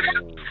 wait,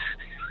 what?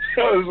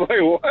 I was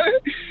like,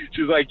 what?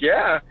 She's like,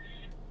 yeah.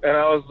 And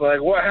I was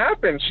like, what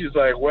happened? She's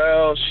like,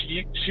 well,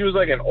 she was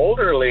like an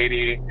older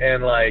lady,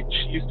 and like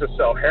she used to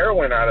sell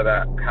heroin out of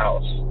that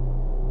house.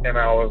 And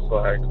I was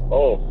like,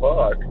 oh,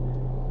 fuck.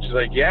 She's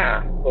like,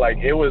 yeah, like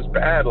it was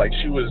bad. Like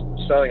she was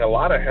selling a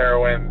lot of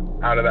heroin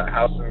out of that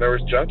house, and there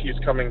was junkies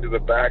coming to the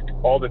back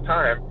all the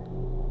time.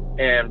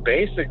 And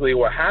basically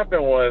what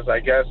happened was,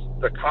 I guess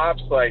the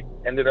cops like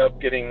ended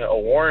up getting a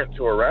warrant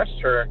to arrest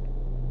her,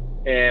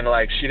 and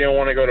like she didn't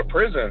want to go to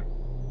prison.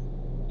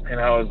 And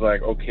I was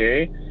like,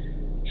 okay.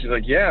 She's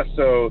like, yeah,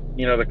 so,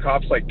 you know, the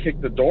cops like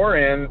kicked the door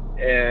in,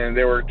 and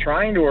they were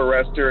trying to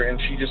arrest her, and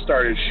she just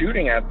started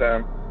shooting at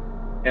them,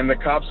 and the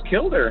cops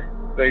killed her.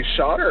 They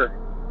shot her.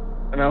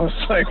 And I was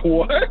like,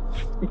 what?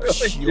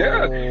 Like,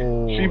 yeah,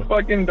 she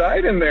fucking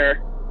died in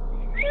there.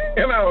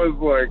 And I was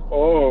like,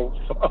 oh,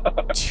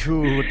 fuck.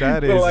 Dude,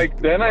 that so, is like,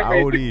 then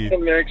rowdy. I made the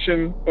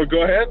connection. Oh,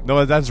 go ahead.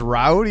 No, that's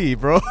rowdy,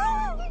 bro.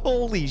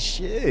 Holy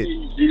shit.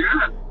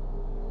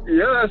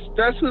 Yeah,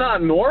 that's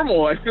not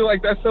normal. I feel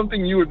like that's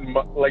something you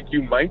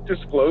might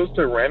disclose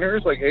to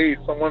renters. Like, hey,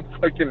 someone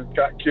fucking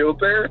got killed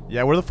there.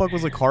 Yeah, where the fuck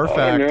was the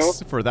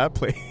Carfax for that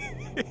place?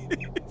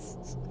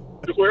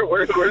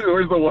 Where's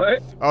the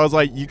what? I was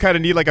like, you kind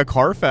of need like a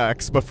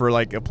Carfax, but for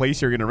like a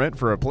place you're gonna rent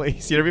for a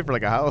place. You know what I mean? For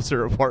like a house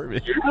or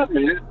apartment. Yeah,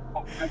 man.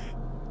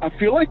 I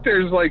feel like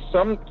there's like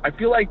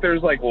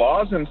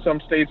laws in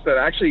some states that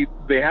actually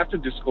they have to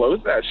disclose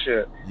that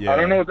shit. Yeah. I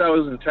don't know if that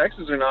was in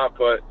Texas or not,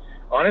 but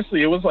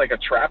honestly, it was like a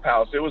trap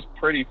house. It was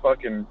pretty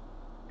fucking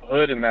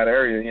hood in that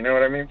area, you know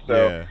what I mean? So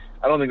Yeah.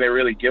 I don't think they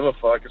really give a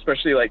fuck,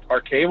 especially like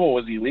our cable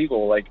was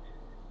illegal. Like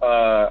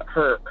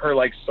her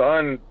like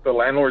son, the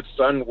landlord's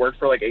son, worked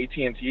for like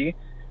AT&T,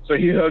 so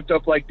he hooked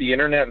up like the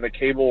internet and the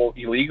cable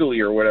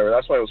illegally or whatever.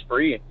 That's why it was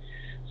free.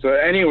 So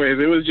anyways,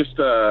 it was just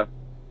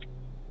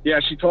yeah,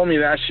 she told me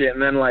that shit,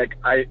 and then like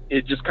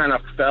it just kind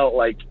of felt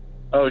like,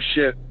 oh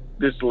shit,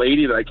 this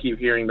lady that I keep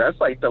hearing, that's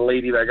like the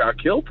lady that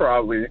got killed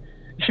probably.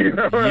 You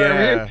know what I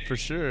mean? Yeah, for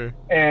sure.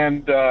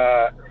 And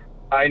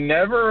I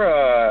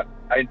never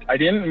I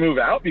didn't move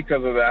out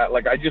because of that.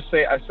 Like I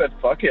said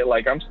fuck it.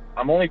 Like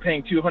I'm only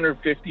paying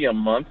 $250 a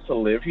month to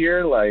live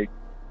here. Like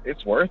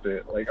it's worth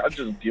it. Like I'll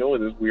just deal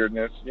with this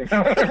weirdness, you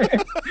know what I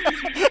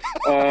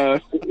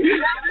mean?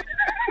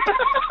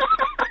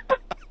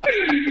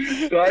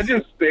 So I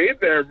just stayed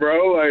there,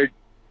 bro, like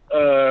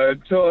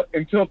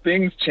until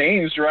things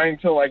changed, right?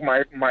 Until like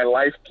my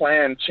life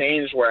plan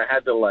changed where I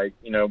had to like,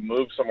 you know,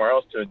 move somewhere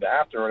else to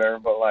adapt or whatever.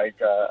 But like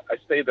I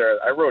stayed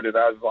there. I wrote it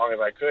out as long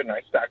as I could, and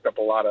I stacked up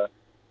a lot of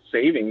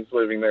savings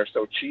living there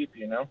so cheap,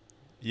 you know?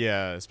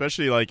 Yeah,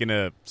 especially like in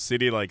a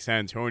city like San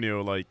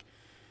Antonio, like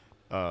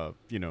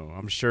you know,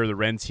 I'm sure the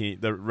rent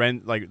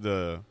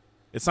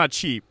it's not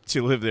cheap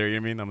to live there, you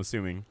know what I mean? I'm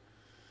assuming.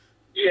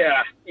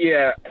 Yeah.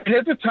 And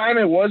at the time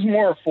it was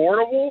more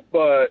affordable,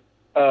 but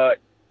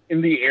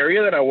in the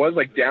area that I was,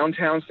 like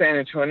downtown San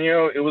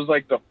Antonio, it was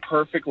like the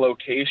perfect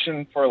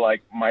location for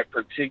like my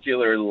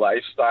particular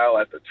lifestyle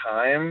at the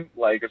time.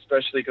 Like,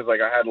 especially because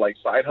like I had like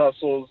side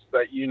hustles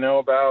that you know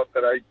about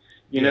that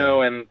you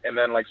know, and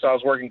then like, so I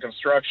was working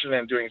construction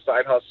and doing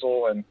side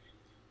hustle. And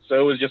so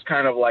it was just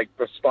kind of like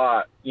the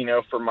spot, you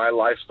know, for my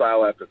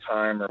lifestyle at the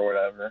time or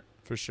whatever.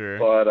 For sure.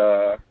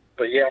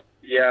 But yeah,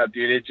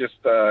 dude, it just,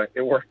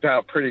 it worked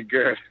out pretty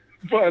good.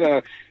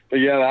 But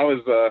yeah, that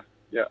was,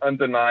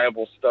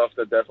 undeniable stuff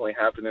that definitely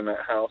happened in that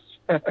house.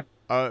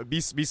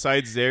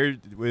 Besides there,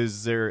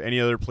 was there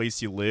any other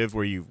place you lived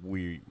where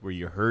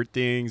you heard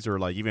things or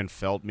like even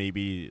felt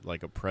maybe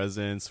like a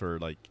presence or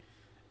like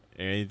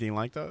anything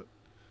like that?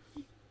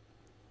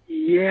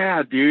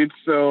 Yeah, dude.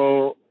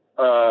 So,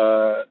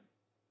 my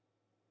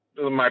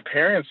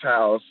parents'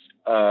 house,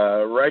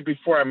 right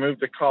before I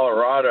moved to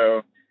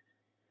Colorado,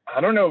 I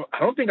don't know. I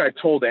don't think I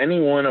told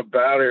anyone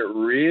about it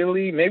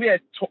really. Maybe I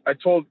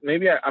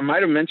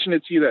might have mentioned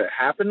it to you that it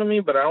happened to me,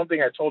 but I don't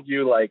think I told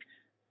you like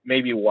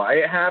maybe why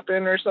it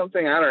happened or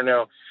something. I don't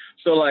know.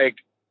 So like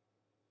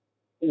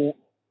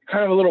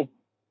kind of a little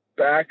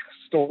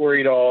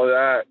backstory to all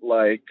that.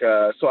 Like,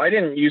 so I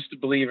didn't used to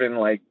believe in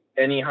like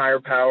any higher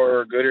power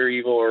or good or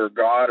evil or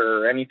God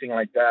or anything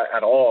like that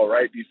at all.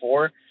 Right.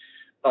 Before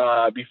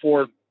I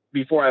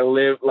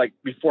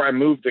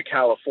moved to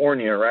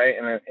California, right?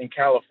 And in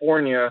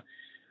California,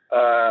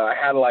 I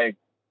had like,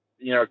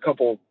 you know, a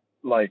couple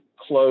like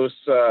close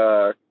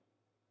to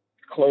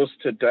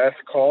death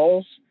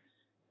calls.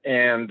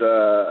 And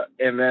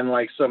then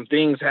like some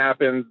things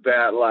happened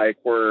that like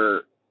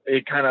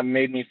it kind of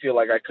made me feel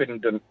like I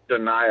couldn't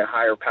deny a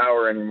higher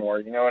power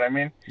anymore. You know what I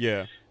mean?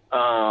 Yeah.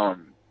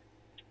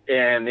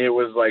 And it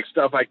was like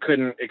stuff I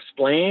couldn't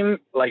explain,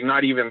 like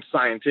not even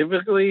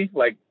scientifically.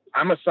 Like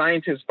I'm a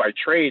scientist by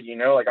trade, you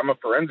know, like I'm a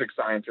forensic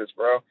scientist,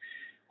 bro.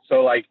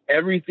 So like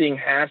everything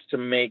has to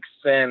make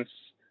sense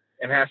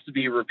and has to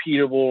be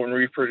repeatable and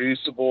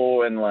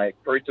reproducible and like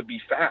for it to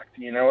be fact,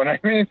 you know what I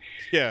mean?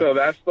 Yeah. So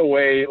that's the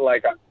way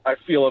like I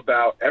feel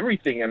about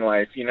everything in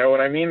life, you know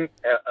what I mean?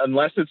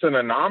 Unless it's an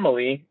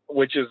anomaly,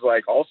 which is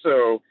like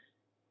also,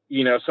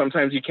 you know,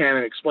 sometimes you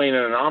can't explain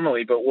an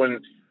anomaly, but when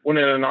an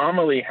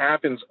anomaly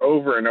happens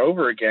over and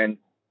over again,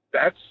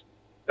 that's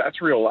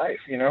real life,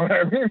 you know what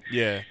I mean?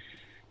 Yeah.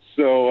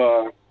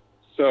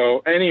 So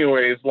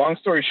anyways, long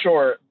story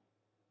short,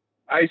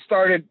 I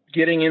started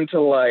getting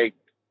into like,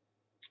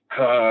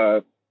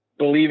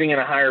 believing in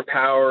a higher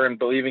power and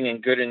believing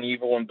in good and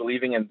evil and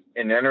believing in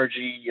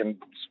energy and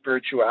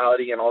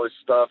spirituality and all this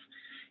stuff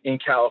in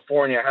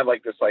California. I had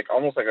like this, like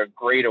almost like a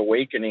great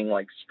awakening,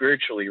 like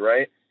spiritually.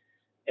 Right.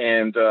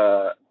 And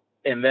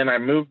then I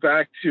moved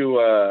back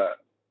from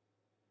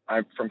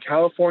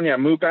California. I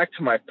moved back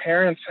to my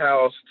parents'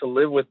 house to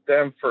live with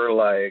them for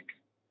like,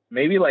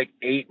 maybe like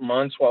 8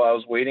 months while I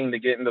was waiting to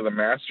get into the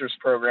master's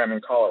program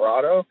in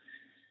Colorado.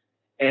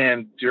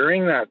 And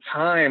during that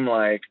time,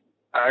 like,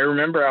 I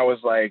remember I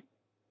was like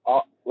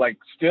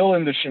still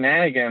in the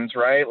shenanigans,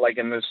 right? Like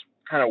in this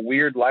kind of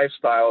weird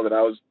lifestyle that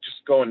I was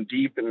just going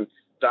deep and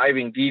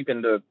diving deep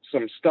into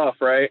some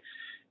stuff. Right.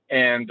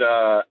 And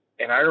I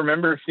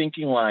remember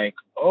thinking like,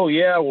 oh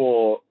yeah,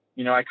 well,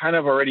 you know, I kind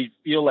of already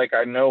feel like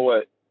I know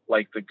what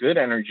like the good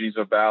energy is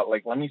about.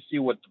 Like, let me see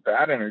what the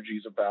bad energy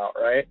is about.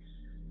 Right.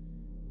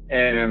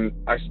 And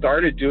I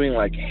started doing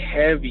like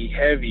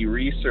heavy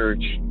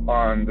research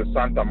on the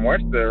Santa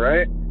Muerte,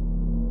 right?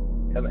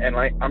 And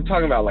like, I'm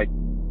talking about like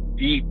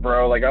deep,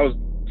 bro. Like I was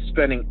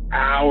spending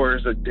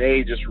hours a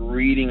day just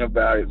reading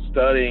about it,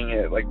 studying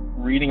it, like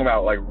reading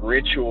about like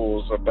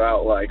rituals,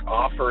 about like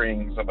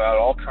offerings, about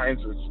all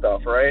kinds of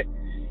stuff, right?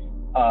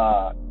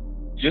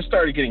 just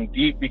started getting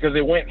deep because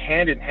it went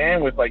hand in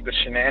hand with like the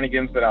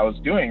shenanigans that I was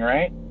doing,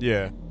 right?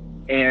 Yeah.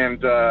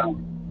 And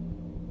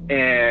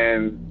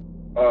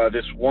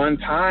this one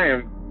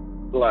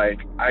time, like,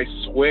 I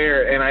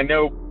swear, and I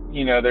know,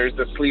 you know, there's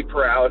the sleep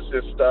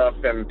paralysis stuff,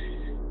 and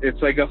it's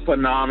like a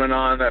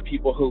phenomenon that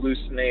people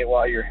hallucinate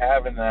while you're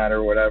having that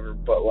or whatever.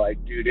 But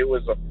like, dude, it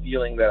was a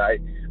feeling that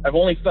I've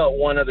only felt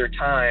one other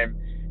time,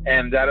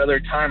 and that other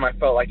time I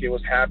felt like it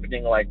was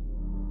happening like,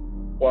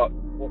 well,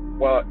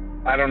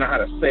 I don't know how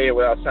to say it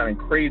without sounding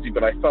crazy,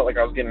 but I felt like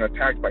I was getting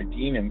attacked by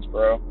demons,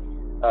 bro,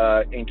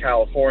 in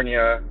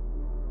California,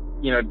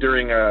 you know,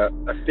 during a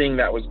thing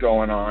that was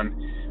going on.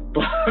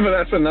 But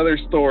that's another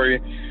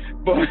story.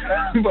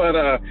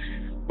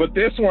 But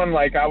this one,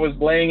 like, I was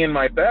laying in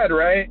my bed,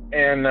 right,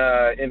 and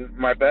in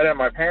my bed at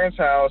my parents'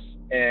 house,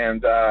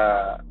 and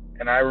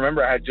I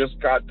remember I had just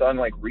got done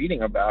like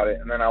reading about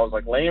it, and then I was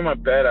like laying in my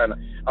bed, and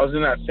I was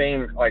in that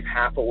same like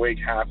half awake,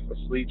 half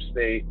asleep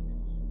state,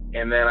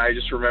 and then I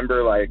just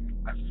remember like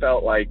I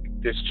felt like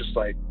this, just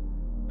like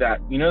that,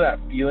 you know, that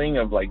feeling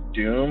of like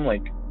doom,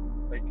 like.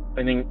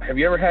 I mean, have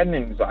you ever had an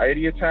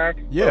anxiety attack?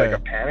 Yeah. Or like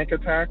a panic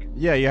attack?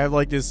 Yeah, you have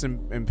like this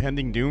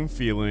impending doom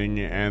feeling,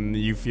 and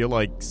you feel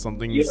like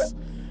something's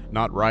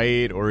not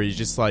right, or you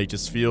just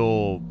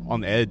feel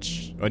on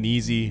edge,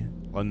 uneasy,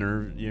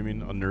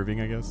 unnerving,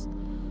 I guess.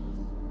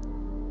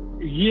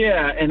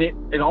 Yeah, and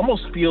it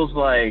almost feels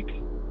like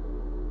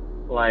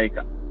a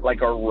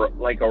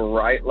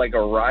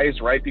rise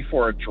right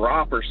before a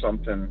drop or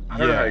something. I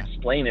don't know how to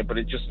explain it, but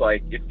it just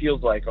like, it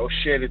feels like, oh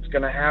shit, it's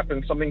gonna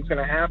happen, something's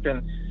gonna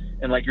happen.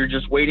 And like, you're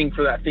just waiting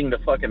for that thing to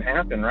fucking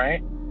happen,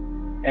 right?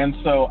 And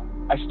so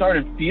I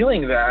started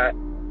feeling that,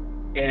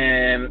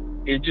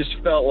 and it just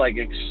felt like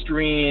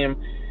extreme.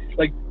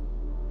 Like,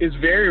 it's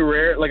very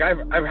rare. Like,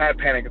 I've had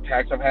panic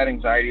attacks, I've had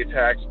anxiety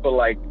attacks, but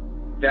like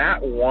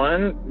that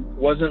one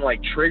wasn't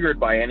like triggered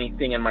by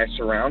anything in my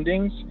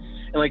surroundings.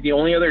 And like the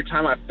only other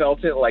time I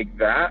felt it like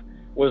that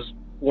was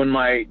when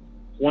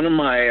one of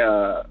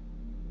my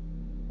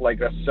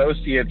like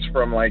associates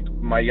from like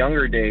my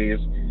younger days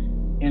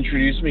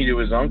introduced me to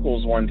his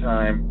uncles one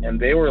time, and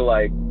they were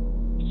like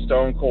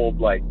stone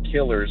cold like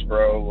killers,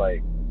 bro,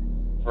 like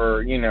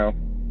for, you know,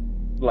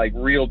 like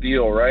real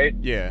deal, right?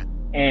 Yeah.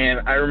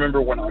 And I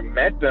remember when I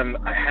met them,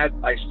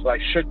 I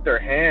shook their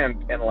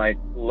hand and like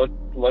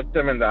looked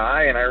them in the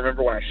eye, and I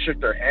remember when I shook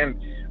their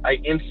hand, I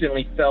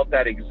instantly felt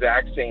that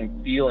exact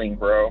same feeling,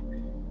 bro.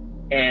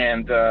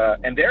 And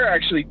they're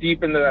actually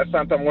deep into that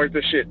Santa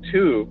Muerte shit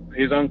too,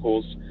 his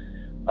uncles.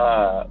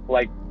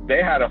 Like,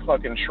 they had a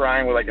fucking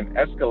shrine with like an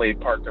Escalade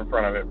parked in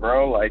front of it,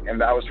 bro. Like, and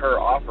that was her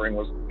offering,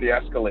 was the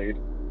Escalade.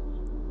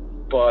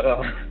 But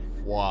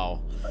wow.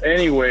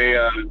 Anyway,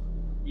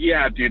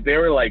 yeah, dude, they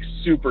were like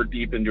super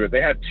deep into it. They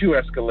had two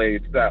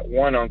Escalades. That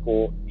one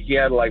uncle, he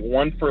had like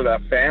one for the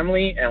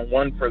family and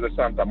one for the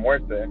Santa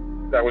Muerte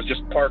that was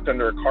just parked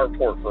under a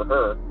carport for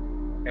her,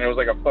 and it was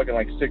like a fucking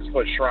like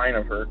 6-foot shrine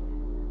of her.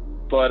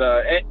 But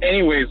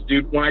anyways,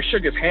 dude, when I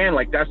shook his hand,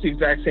 like, that's the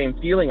exact same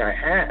feeling I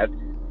had.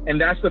 And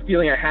that's the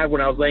feeling I had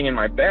when I was laying in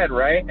my bed,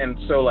 right? And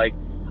so, like,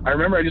 I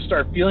remember I just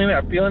started feeling it,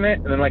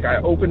 and then, like, I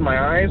opened my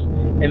eyes,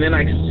 and then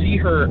I see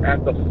her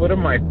at the foot of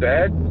my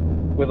bed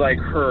with, like,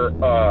 her,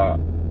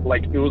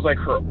 like, it was like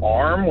her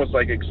arm was,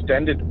 like,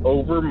 extended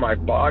over my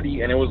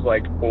body, and it was,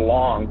 like,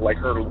 long, like,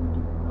 her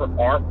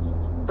arm.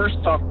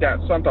 First off, that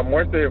Santa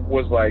Muerte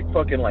was, like,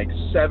 fucking, like,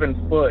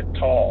 7 foot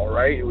tall,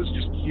 right? It was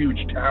just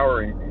huge,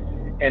 towering.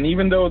 And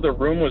even though the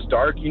room was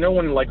dark, you know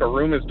when, like, a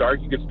room is dark,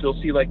 you could still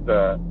see, like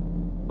the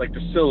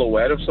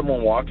silhouette of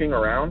someone walking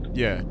around.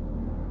 Yeah.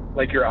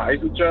 Like, your eyes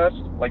adjust.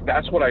 Like,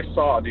 that's what I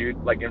saw,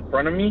 dude, like, in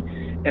front of me.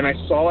 And I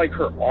saw, like,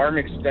 her arm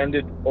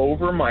extended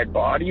over my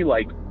body,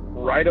 like,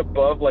 right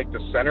above, like, the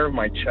center of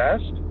my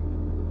chest.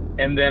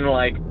 And then,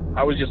 like,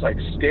 I was just, like,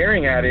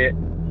 staring at it.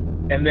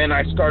 And then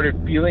I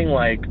started feeling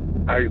like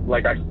I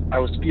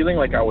was feeling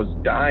like I was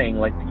dying.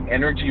 Like, the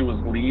energy was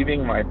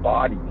leaving my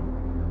body.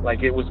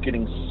 Like, it was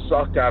getting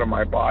sucked out of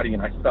my body,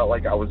 and I felt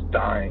like I was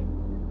dying.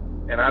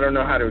 And I don't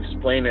know how to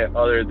explain it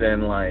other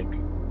than like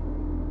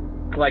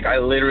I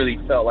literally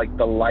felt like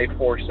the life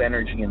force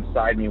energy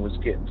inside me was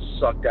getting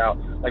sucked out.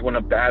 Like when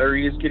a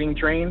battery is getting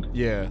drained.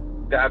 Yeah.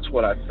 That's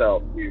what I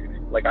felt,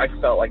 dude. Like, I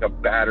felt like a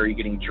battery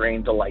getting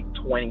drained to like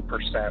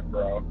 20%,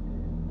 bro.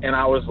 And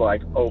I was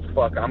like, oh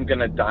fuck, I'm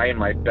gonna die in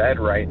my bed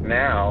right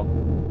now.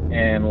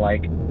 And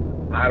like,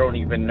 I don't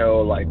even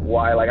know like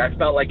why. Like, I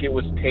felt like it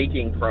was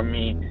taking from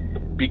me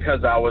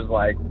because I was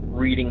like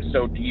reading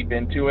so deep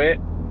into it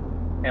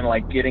and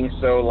like getting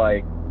so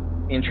like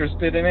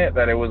interested in it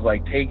that it was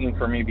like taking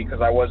from me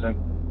because I wasn't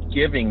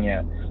giving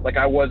yet. Like,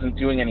 I wasn't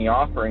doing any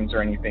offerings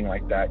or anything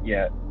like that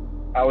yet.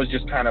 I was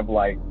just kind of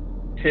like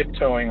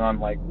tiptoeing on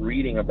like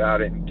reading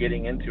about it and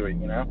getting into it,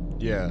 you know?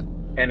 Yeah.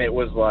 And it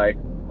was like,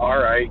 all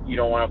right, you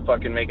don't want to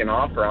fucking make an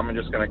offer. I'm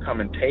just going to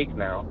come and take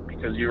now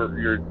because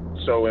you're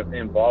so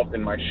involved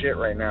in my shit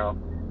right now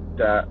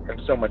that and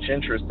so much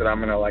interest that I'm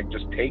going to like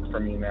just take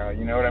from you now.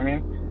 You know what I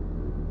mean?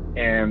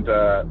 And,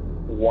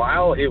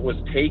 while it was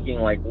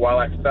taking, like, while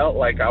I felt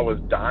like I was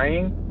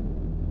dying,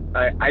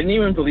 I didn't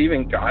even believe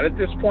in God at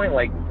this point,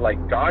 like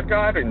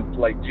God and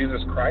like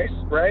Jesus Christ,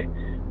 right?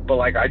 But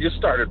like I just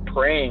started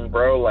praying,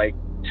 bro, like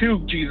to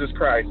Jesus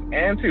Christ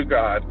and to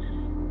God,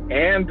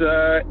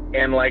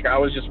 and like I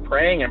was just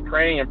praying and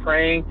praying and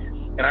praying,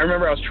 and I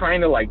remember I was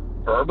trying to like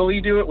verbally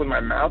do it with my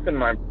mouth and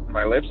my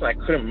lips, and I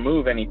couldn't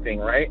move anything,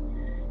 right?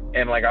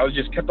 And like I was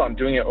just kept on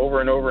doing it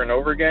over and over and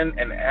over again,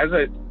 and as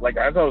I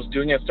was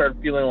doing it, I started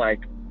feeling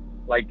like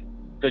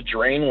the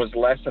drain was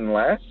less and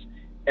less.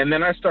 And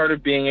then I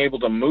started being able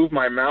to move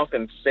my mouth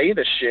and say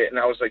the shit, and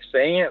I was like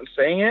saying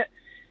it,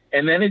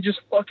 and then it just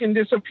fucking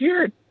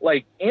disappeared,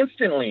 like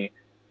instantly.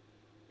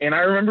 And I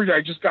remember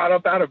I just got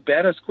up out of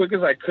bed as quick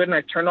as I could, and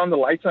I turned on the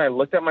lights, and I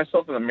looked at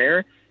myself in the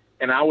mirror,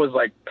 and I was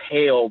like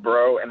pale,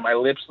 bro, and my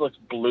lips looked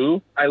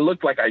blue. I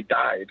looked like I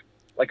died.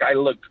 Like I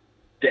looked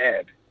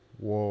dead.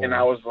 Whoa. And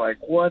I was like,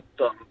 what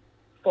the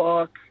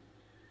fuck?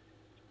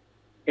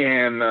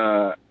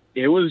 And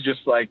it was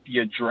just like the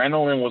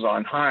adrenaline was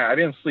on high. I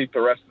didn't sleep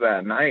the rest of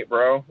that night,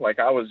 bro. Like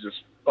I was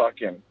just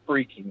fucking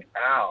freaking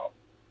out.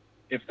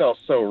 It felt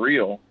so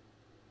real.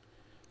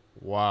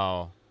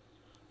 Wow.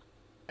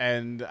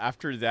 And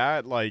after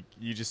that, like,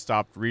 you just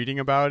stopped reading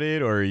about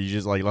it, or you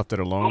just like left it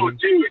alone? Oh,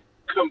 dude,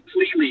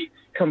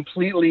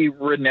 completely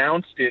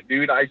renounced it,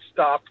 dude. I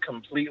stopped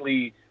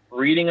completely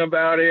reading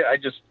about it. I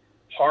just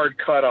hard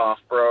cut off,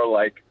 bro.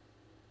 Like,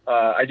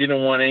 I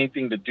didn't want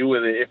anything to do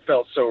with it. It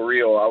felt so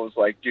real. I was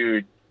like,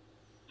 dude,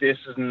 this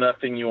is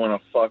nothing you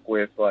want to fuck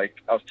with. Like,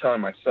 I was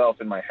telling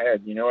myself in my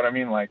head, you know what I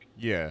mean? Like,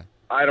 yeah,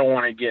 I don't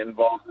want to get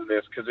involved in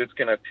this because it's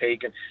going to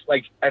take it.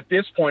 Like, at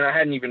this point, I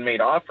hadn't even made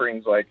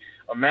offerings. Like,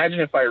 imagine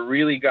if I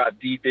really got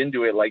deep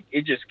into it. Like,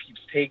 it just keeps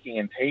taking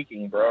and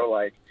taking, bro.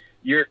 Like,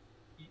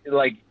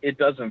 it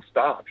doesn't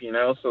stop, you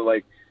know? So,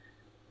 like,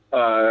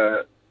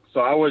 I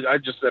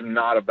just am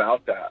not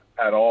about that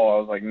at all. I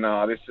was like,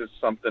 nah, this is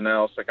something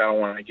else. Like, I don't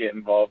want to get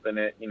involved in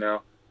it, you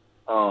know?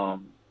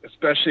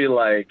 Especially,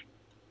 like,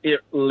 it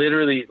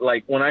literally,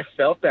 like, when I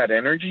felt that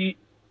energy,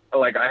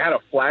 like, I had a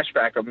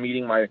flashback of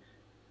meeting my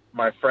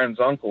friend's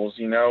uncles,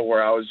 you know,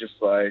 where I was just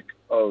like,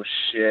 oh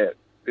shit,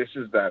 this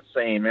is that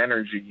same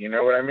energy, you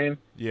know what I mean?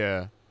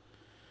 yeah.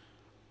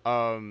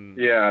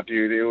 Yeah,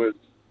 dude, it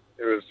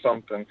was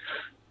something.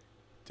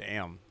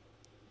 Damn.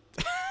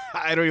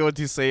 I don't know what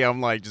to say. I'm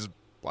like just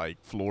like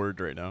floored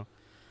right now.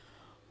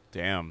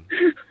 Damn.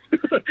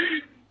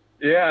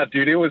 Yeah,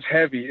 dude, it was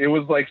heavy. It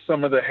was like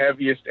some of the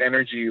heaviest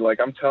energy.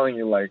 Like, I'm telling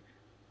you, like,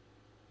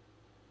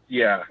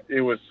 yeah,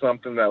 it was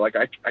something that, like,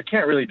 I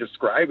can't really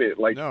describe it.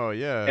 Like, no,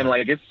 yeah. And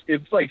like,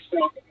 it's like,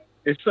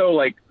 it's so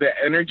like the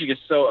energy is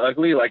so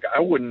ugly. Like, I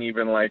wouldn't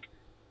even like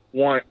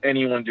want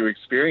anyone to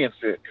experience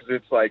it. Cause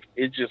it's like,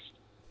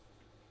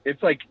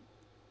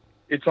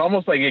 it's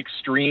almost like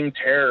extreme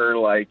terror.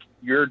 Like,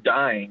 you're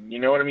dying, you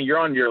know what I mean? You're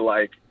on your,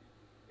 like,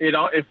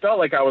 it felt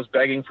like I was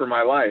begging for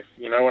my life,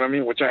 you know what I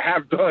mean? Which I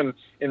have done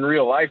in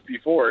real life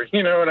before,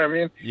 you know what I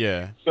mean?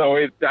 Yeah. So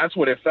that's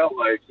what it felt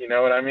like, you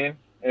know what I mean?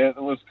 It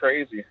was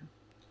crazy.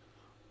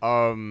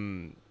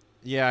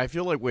 Yeah, I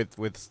feel like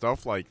with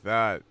stuff like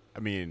that, I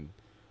mean,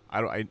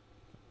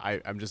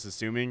 I'm just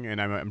assuming,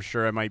 and I'm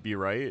sure I might be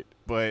right,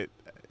 but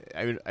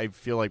I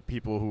feel like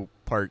people who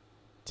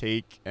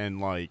partake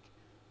and like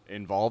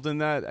involved in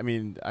that, I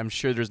mean, I'm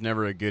sure there's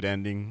never a good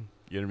ending.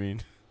 You know what I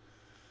mean?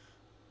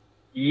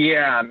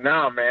 Yeah,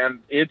 no,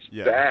 man, it's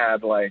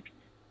bad. Like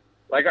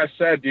I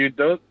said, dude,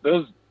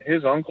 those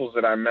his uncles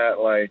that I met,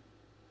 like,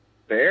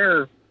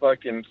 they're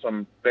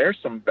some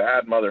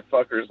bad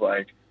motherfuckers.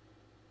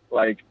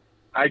 Like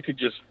I could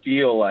just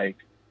feel like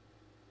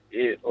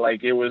it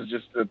was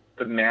just the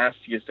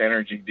nastiest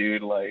energy,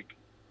 dude. Like,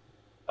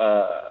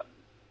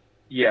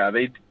 yeah,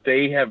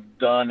 they have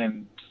done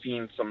and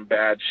seen some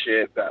bad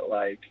shit that,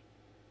 like,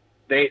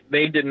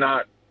 they did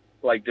not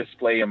like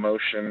display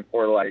emotion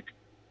or like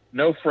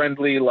no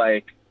friendly,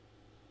 like,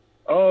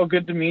 oh,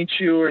 good to meet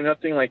you or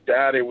nothing like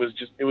that. It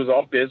was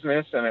all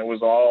business, and it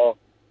was all,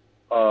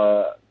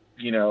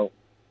 you know,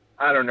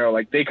 I don't know,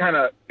 like,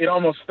 it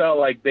almost felt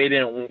like they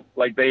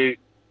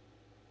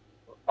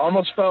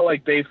almost felt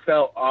like they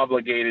felt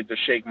obligated to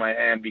shake my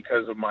hand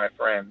because of my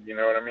friend, you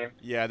know what I mean?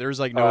 Yeah, there's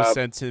like no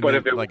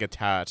sentiment like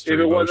attached. If it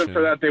emotion. wasn't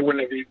for that, they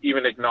wouldn't have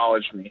even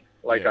acknowledged me.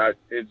 Like, yeah.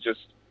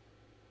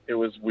 It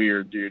was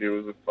weird, dude. It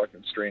was a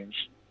fucking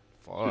strange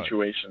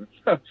situation.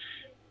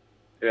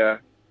 Yeah.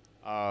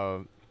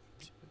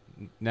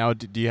 Now,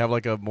 do you have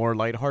like a more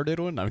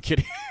lighthearted one? I'm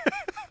kidding.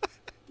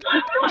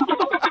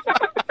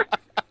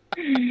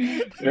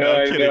 Yeah,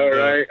 I know,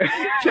 right?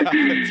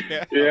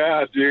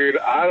 Yeah, dude.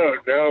 I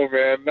don't know,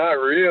 man. Not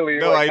really.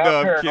 No, like, I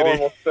know. not I'm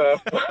kidding.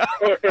 Stuff.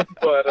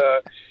 But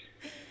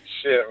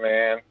shit,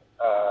 man.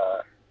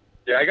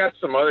 Yeah, I got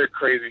some other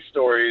crazy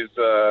stories.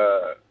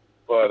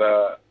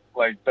 But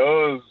like,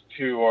 those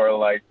two are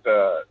like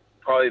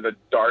probably the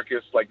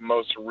darkest, like,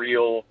 most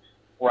real,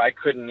 where I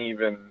can't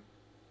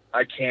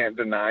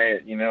deny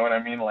it. You know what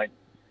I mean? Like,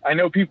 I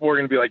know people are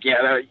going to be like,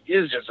 yeah, that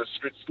is just a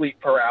sleep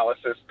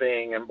paralysis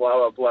thing and blah,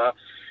 blah, blah.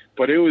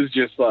 But it was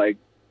just like,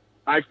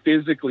 I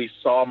physically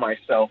saw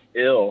myself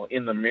ill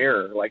in the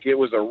mirror. Like, it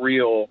was a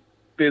real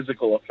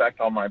physical effect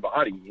on my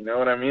body. You know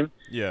what I mean?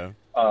 Yeah.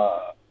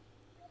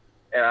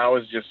 And I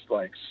was just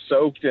like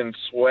soaked in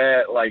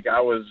sweat. Like I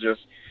was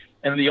just,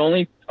 and the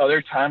only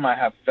other time I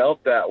have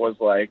felt that was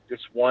like this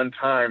one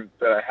time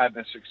that I had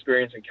this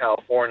experience in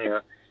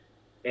California.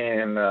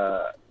 And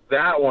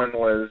that one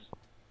was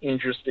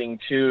interesting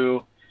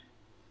too,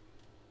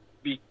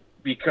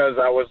 because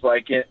I was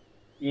like, I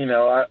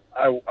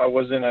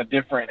was in a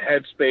different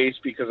headspace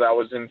because I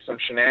was in some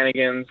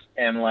shenanigans.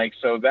 And like,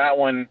 so that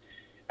one,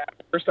 at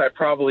first I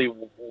probably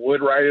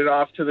would write it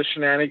off to the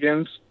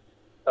shenanigans.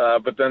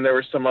 But then there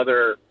were some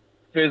other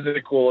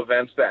physical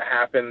events that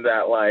happened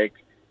that like,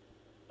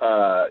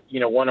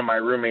 one of my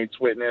roommates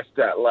witnessed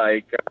that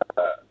like,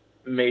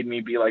 made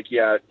me be like,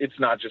 yeah, it's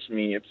not just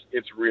me.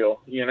 It's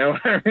real. You know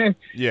what I mean?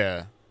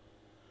 Yeah.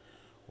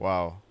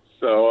 Wow.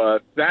 So,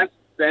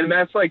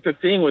 that's like the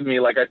thing with me.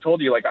 Like I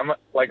told you,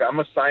 I'm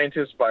a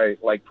scientist by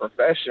like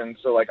profession.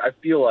 So like, I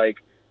feel like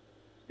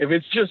if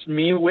it's just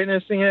me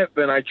witnessing it,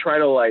 then I try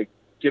to like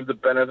give the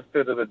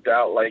benefit of the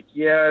doubt. Like,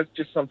 yeah, it's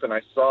just something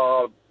I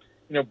saw,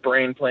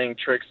 brain playing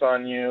tricks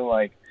on you.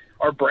 Like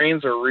our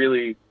brains are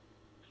really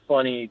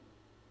funny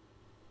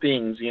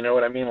things. You know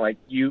what I mean? Like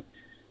you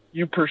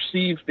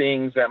perceive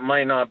things that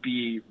might not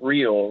be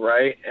real.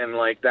 Right. And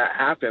like that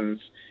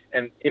happens,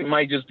 and it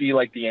might just be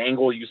like the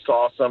angle you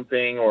saw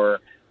something or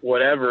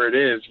whatever it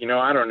is,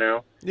 I don't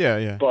know. Yeah.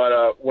 Yeah.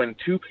 But, when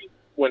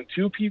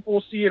two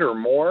people see it or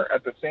more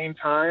at the same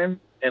time,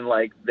 and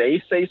like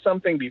they say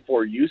something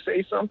before you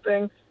say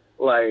something,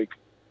 like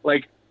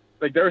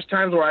there's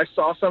times where I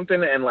saw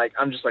something and like,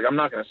 I'm just like, I'm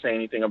not going to say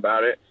anything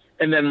about it.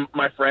 And then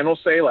my friend will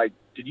say like,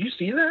 did you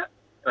see that?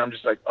 And I'm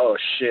just like, oh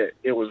shit,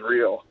 it was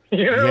real.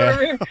 You know what I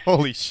mean?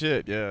 Holy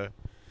shit. Yeah.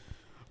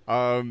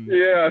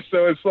 Yeah.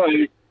 So it's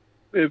like,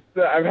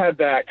 I've had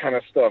that kind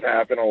of stuff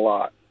happen a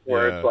lot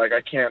where it's like,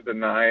 I can't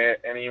deny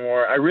it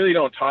anymore. I really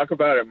don't talk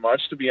about it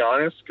much, to be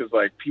honest. Cause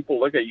like people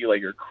look at you like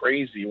you're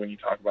crazy when you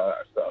talk about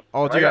that stuff.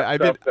 Oh, dude, I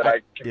can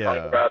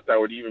talk about that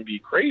would even be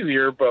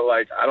crazier, but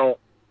like, I don't,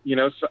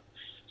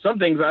 some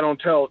things I don't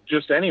tell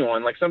just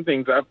anyone. Like some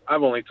things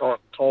I've only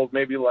told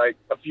maybe like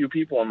a few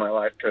people in my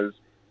life, because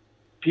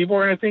people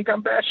are going to think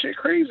I'm batshit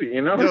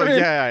crazy, No,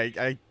 yeah,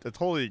 I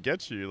totally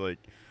get you. Like,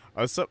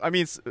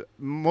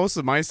 most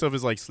of my stuff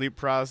is like sleep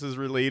paralysis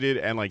related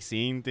and like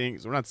seeing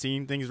things. We're not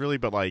seeing things really,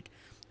 but like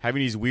having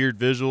these weird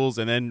visuals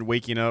and then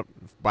waking up,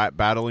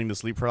 battling the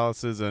sleep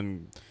paralysis.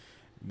 And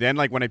then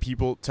like when I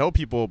tell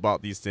people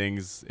about these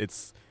things,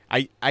 it's,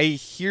 I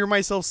hear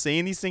myself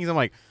saying these things. I'm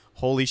like,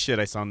 holy shit,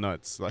 I sound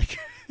nuts. Like,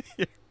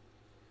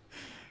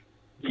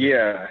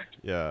 yeah.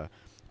 Yeah.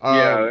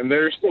 Yeah, and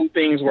there's some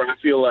things where I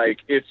feel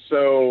like it's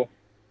so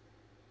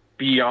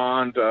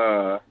beyond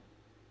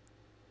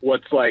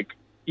what's like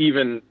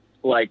even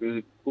like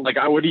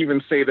I would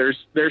even say there's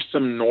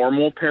some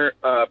normal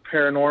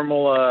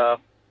paranormal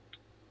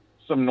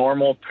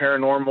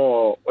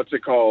what's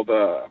it called,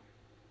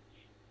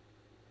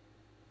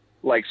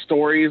 like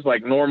stories,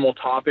 like normal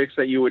topics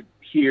that you would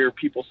hear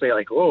people say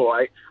like, oh,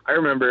 I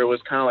remember it was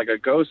kind of like a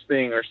ghost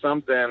thing or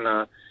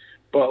something,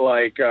 but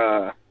like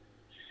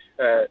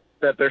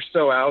that they're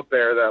so out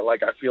there that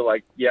like I feel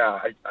like, yeah,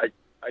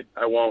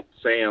 I won't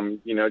say them,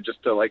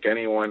 just to like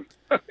anyone,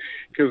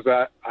 because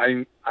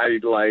I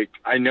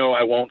know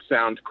I won't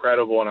sound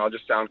credible and I'll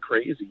just sound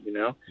crazy,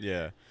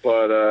 Yeah.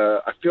 But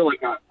I feel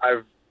like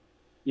I've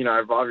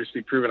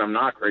obviously proven I'm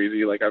not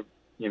crazy. Like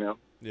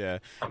Yeah.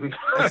 I'm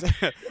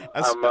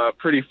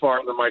pretty far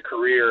into my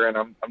career and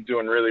I'm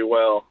doing really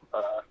well.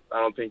 I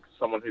don't think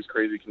someone who's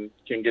crazy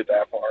can get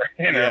that far.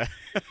 Yeah.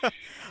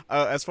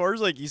 As far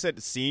as like you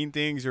said, seeing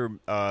things or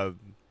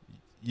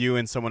you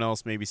and someone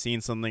else maybe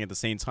seeing something at the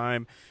same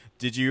time,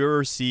 did you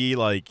ever see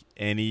like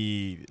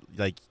any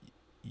like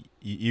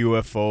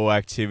UFO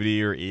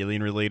activity or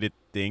alien related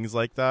things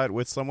like that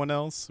with someone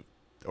else,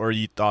 or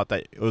you thought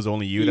that it was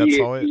only you that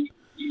saw it?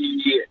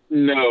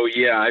 No,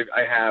 yeah,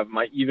 I have.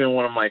 Even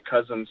one of my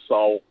cousins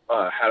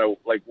had to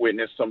like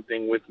witness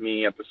something with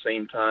me at the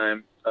same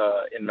time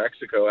in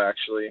Mexico,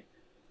 actually.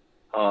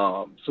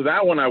 So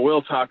that one I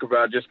will talk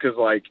about just because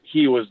like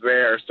he was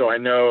there, so I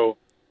know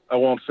I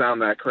won't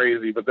sound that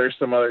crazy. But there's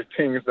some other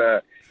things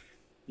that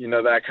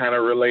that kind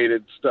of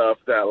related stuff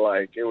that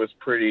like it was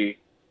pretty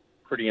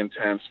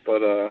intense.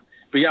 But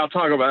yeah, I'll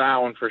talk about that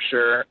one for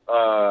sure.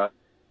 I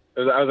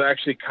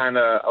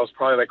was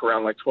probably like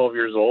around like 12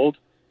 years old.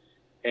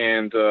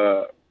 And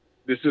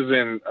this is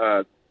in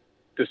the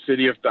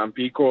city of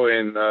Tampico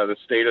in the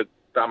state of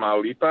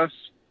Tamaulipas,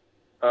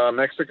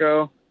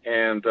 Mexico.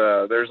 And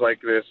there's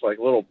like this like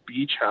little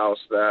beach house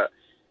that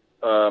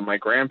my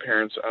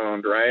grandparents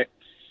owned, right?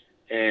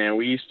 And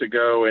we used to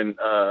go, and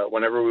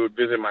whenever we would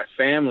visit my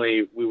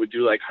family, we would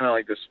do like kind of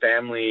like this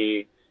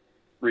family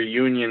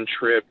reunion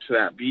trip to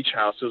that beach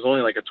house. It was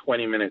only like a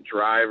 20-minute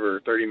drive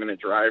or 30-minute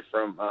drive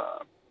from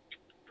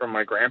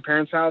my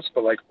grandparents' house,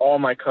 but like all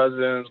my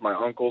cousins, my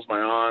uncles, my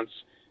aunts,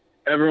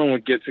 everyone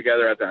would get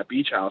together at that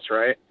beach house,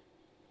 right?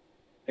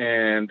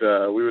 And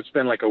we would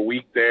spend like a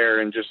week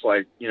there and just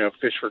like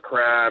fish for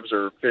crabs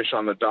or fish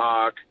on the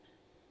dock.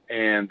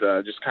 and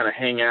just kind of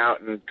hang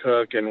out and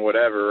cook and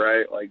whatever,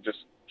 right? Like just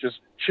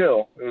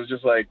chill. It was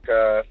just like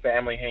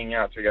family hanging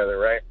out together,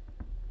 right?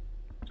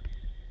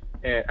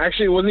 And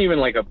actually, it wasn't even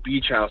like a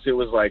beach house. It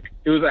was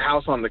a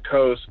house on the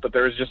coast, but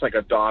there was just like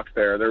a dock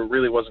there. There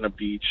really wasn't a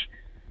beach,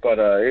 but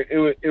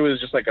it was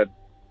just like a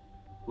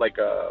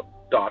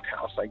dock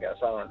house, I guess.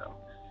 I don't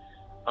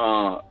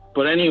know.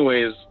 But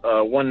anyways,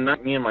 one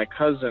night, me and my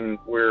cousin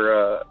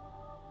were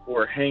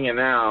hanging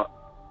out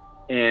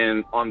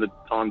and on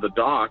the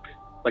dock,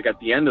 like at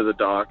the end of the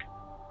dock,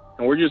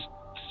 and we're just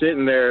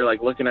sitting there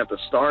like looking at the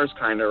stars,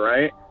 kind of,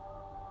 right?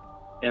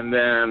 And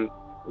then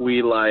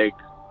we like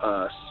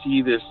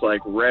see this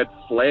like red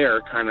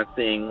flare kind of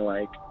thing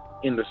like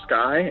in the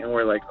sky, and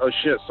we're like, oh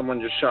shit, someone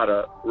just shot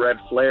a red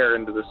flare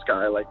into the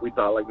sky. Like we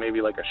thought like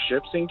maybe like a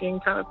ship sinking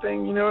kind of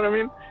thing, you know what I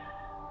mean?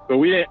 But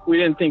we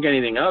didn't think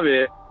anything of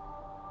it.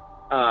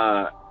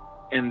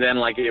 And then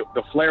like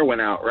the flare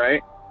went out,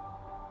 right?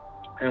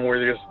 And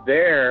we're just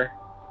there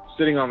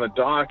sitting on the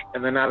dock,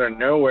 and then out of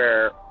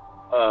nowhere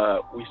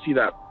we see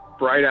that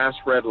bright ass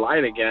red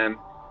light again,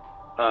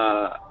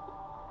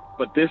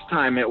 but this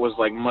time it was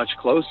like much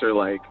closer,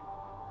 like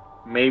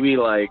maybe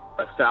like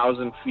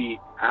 1,000 feet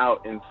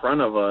out in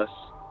front of us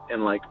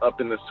and like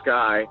up in the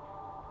sky.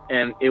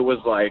 And it was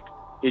like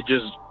it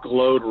just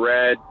glowed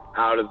red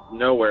out of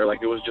nowhere.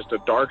 Like it was just a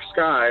dark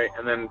sky,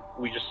 and then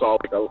we just saw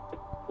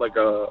like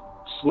a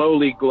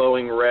slowly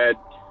glowing red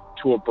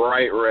to a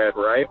bright red,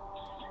 right?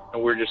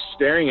 And we're just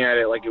staring at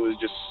it like it was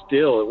just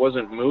still, it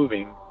wasn't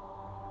moving.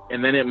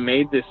 And then it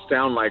made this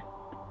sound like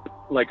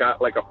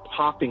a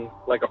popping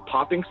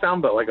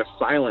sound, but like a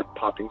silent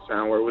popping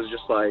sound, where it was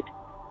just like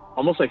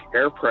almost like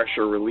air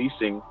pressure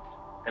releasing,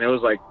 and it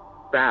was like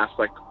fast,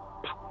 like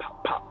pop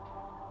pop pop,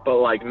 but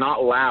like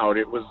not loud.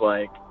 It was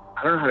like,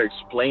 I don't know how to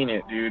explain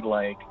it, dude.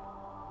 Like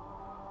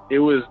it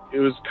was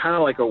kind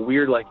of like a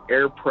weird like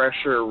air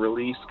pressure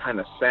release kind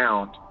of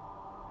sound.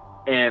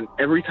 And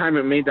every time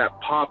it made that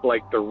pop,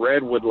 like the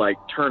red would like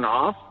turn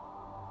off,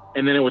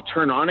 and then it would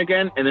turn on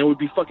again, and then it would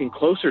be fucking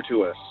closer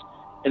to us.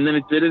 And then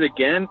it did it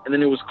again, and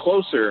then it was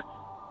closer.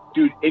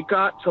 Dude, it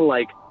got to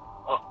like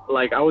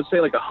I would say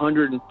like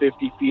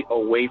 150 feet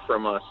away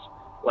from us,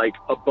 like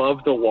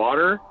above the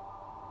water,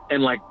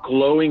 and like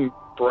glowing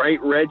bright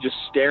red, just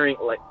staring,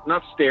 like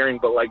not staring,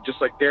 but like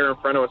just like there in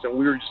front of us, and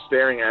we were just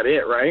staring at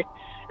it, right?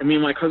 And me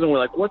and my cousin were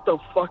like, what the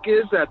fuck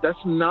is that? That's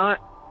not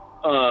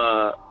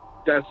a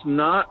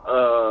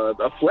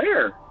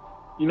flare.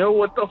 You know,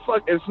 what the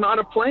fuck? It's not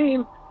a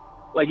plane.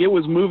 Like it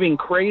was moving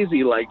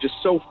crazy, like just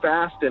so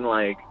fast, and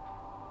like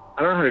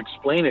I don't know how to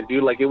explain it,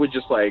 dude. Like it would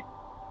just like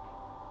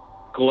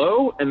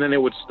glow, and then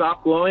it would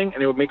stop glowing,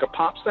 and it would make a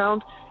pop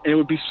sound, and it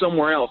would be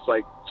somewhere else,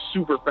 like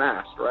super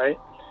fast, right?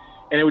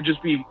 And it would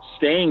just be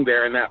staying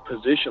there in that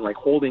position, like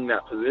holding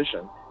that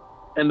position.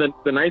 And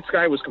the night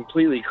sky was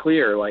completely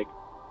clear, like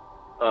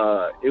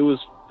it was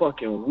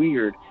fucking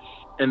weird.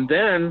 And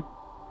then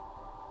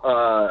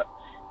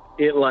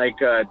it like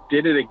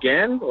did it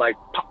again, like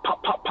pop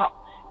pop pop pop,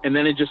 and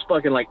then it just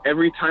fucking like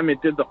every time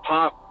it did the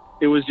pop,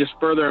 it was just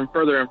further and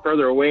further and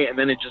further away, and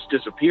then it just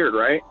disappeared,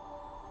 right?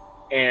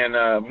 And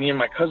me and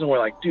my cousin were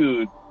like,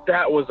 dude,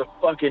 that was a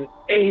fucking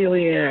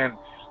alien.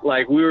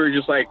 Like we were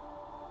just like,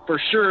 for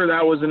sure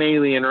that was an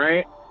alien,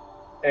 right?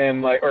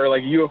 And like, or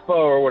like UFO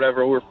or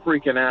whatever. We were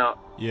freaking out.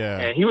 Yeah.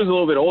 And he was a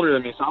little bit older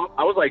than me, so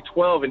I was like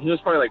 12, and he was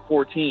probably like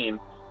 14.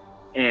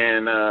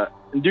 And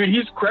dude,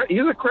 he's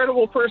a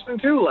credible person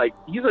too. Like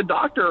he's a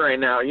doctor right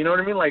now. You know what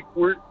I mean? Like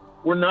we're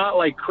not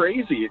like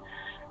crazy.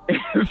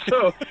 And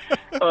so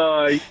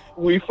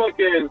we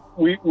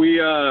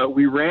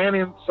ran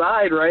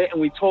inside, right? And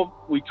we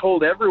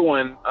told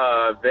everyone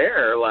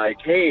there, like,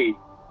 hey,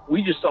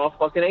 we just saw a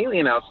fucking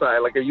alien outside,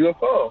 like a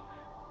UFO.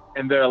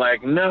 And they're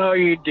like, no,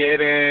 you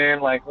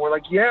didn't. Like, we're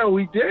like, yeah,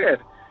 we did.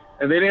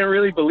 And they didn't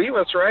really believe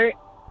us, right?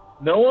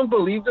 No one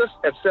believed us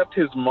except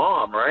his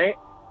mom, right?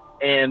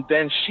 And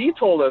then she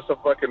told us a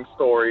fucking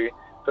story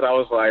that I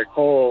was like,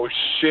 oh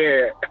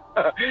shit,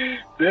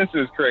 this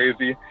is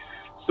crazy.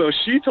 So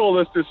she told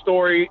us this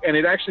story, and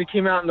it actually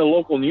came out in the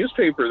local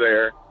newspaper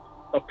there.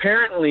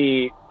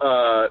 Apparently,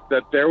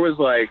 that there was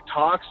like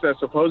talks that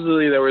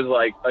supposedly there was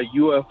like a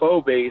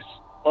UFO base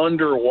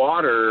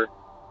underwater,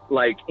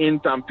 like in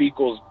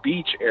Tampico's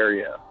beach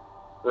area,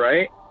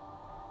 right?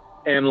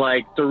 And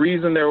like the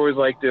reason there was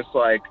like this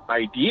like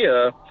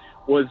idea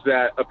was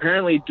that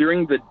apparently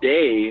during the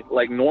day,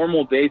 like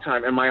normal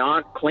daytime, and my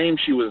aunt claimed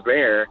she was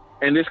there,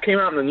 and this came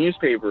out in the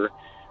newspaper,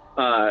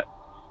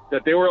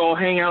 that they were all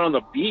hanging out on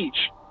the beach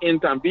in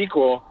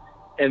Tampico,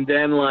 and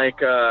then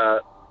like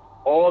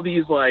all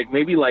these like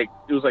maybe like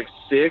it was like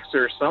 6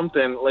 or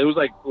something. It was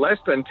like less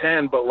than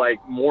 10, but like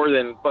more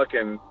than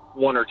fucking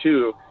 1 or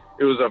 2.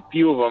 It was a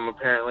few of them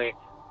apparently.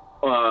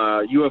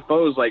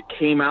 UFOs like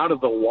came out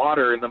of the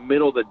water in the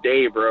middle of the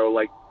day, bro,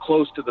 like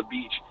close to the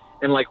beach,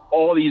 and like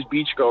all these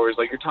beachgoers,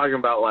 like you're talking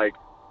about like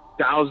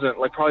 1,000,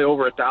 like probably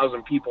over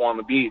 1,000 people on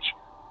the beach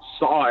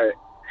saw it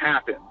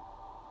happen.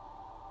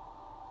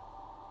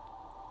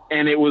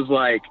 And it was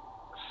like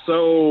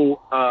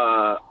so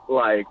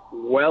like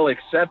well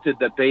accepted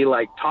that they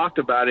like talked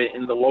about it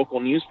in the local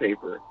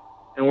newspaper.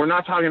 And we're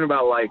not talking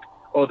about like,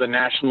 oh, the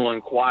National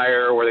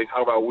Enquirer where they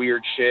talk about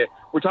weird shit.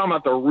 We're talking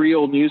about the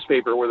real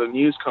newspaper where the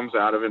news comes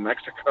out of in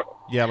Mexico.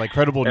 Yeah, like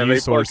credible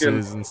news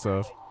sources and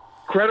stuff.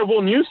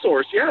 Credible news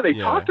source. Yeah, they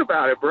talked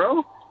about it,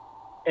 bro.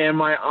 And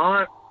my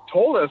aunt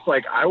told us,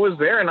 like, I was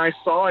there and I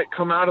saw it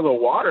come out of the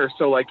water.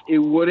 So, like, it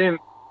wouldn't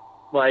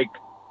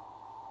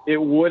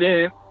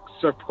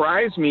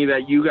surprise me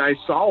that you guys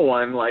saw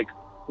one. Like,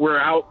 we're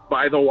out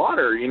by the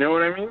water. You know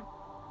what I mean?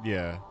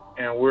 Yeah.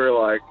 And we're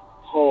like,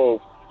 oh,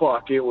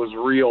 fuck, it was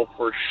real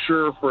for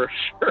sure.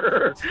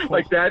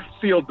 Like, that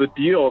sealed the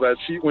deal that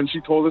when she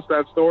told us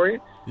that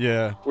story.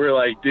 Yeah. We're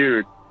like,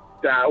 dude,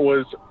 that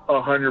was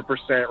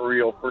 100%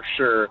 real for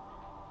sure.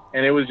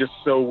 And it was just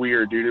so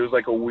weird, dude. It was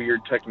like a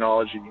weird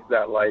technology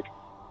that, like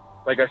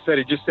I said,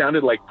 it just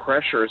sounded like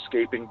pressure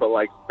escaping, but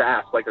like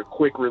fast, like a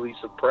quick release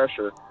of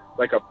pressure,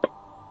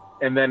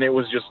 and then it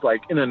was just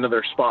like in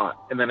another spot,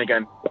 and then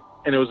again,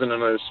 and it was in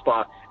another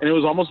spot, and it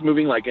was almost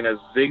moving like in a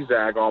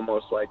zigzag,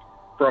 almost like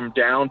from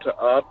down to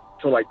up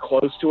to like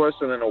close to us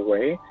and then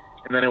away,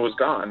 and then it was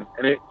gone.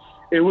 And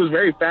it was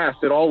very fast.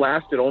 It all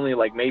lasted only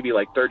like maybe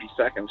like 30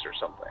 seconds or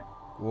something.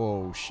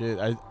 Whoa, shit!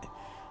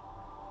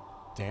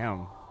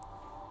 Damn.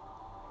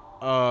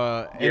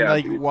 And yeah,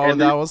 like dude. while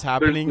and that was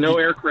happening, there's no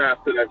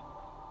aircraft that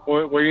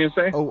what were you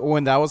gonna say? Oh,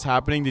 when that was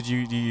happening, did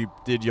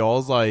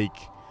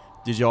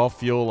y'all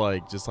feel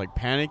like just like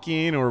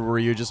panicking, or were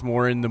you just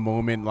more in the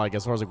moment, like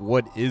as far as like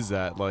what is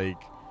that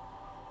like?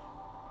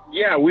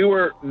 Yeah, we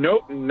were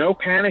no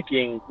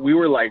panicking. We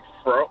were like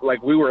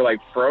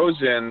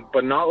frozen,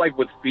 but not like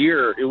with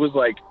fear. It was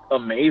like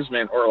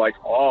amazement or like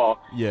awe.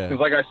 Yeah.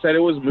 Because like I said, it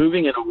was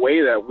moving in a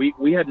way that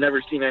we had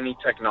never seen any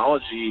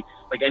technology,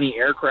 like any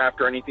aircraft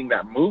or anything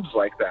that moves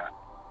like that.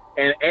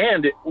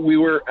 And we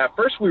were, at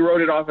first we wrote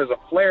it off as a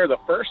flare the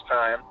first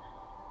time,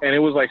 and it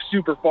was like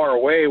super far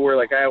away. We're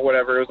like,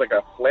 whatever. It was like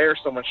a flare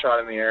someone shot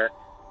in the air.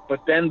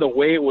 But then the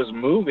way it was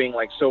moving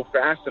like so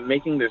fast and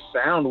making this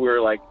sound, we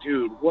were like,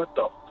 dude, what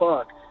the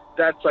fuck?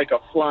 That's like a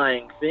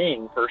flying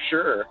thing for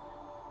sure.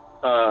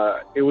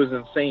 It was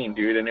insane,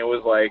 dude. And it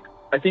was like,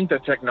 I think the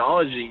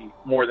technology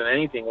more than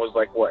anything was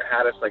like what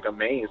had us like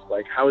amazed.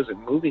 Like, how is it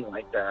moving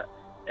like that?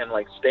 And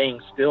like staying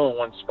still in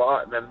one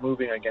spot and then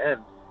moving again.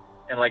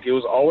 And like, it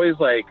was always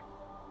like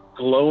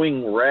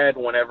glowing red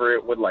whenever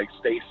it would like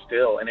stay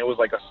still. And it was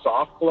like a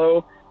soft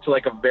glow to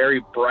like a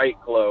very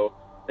bright glow.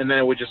 And then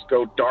it would just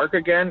go dark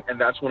again, and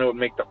that's when it would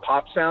make the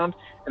pop sound,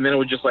 and then it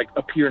would just like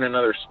appear in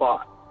another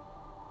spot.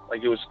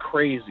 Like, it was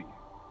crazy.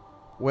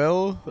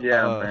 Well,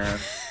 yeah, man.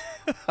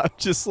 I'm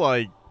just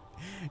like,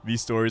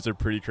 these stories are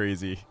pretty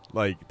crazy.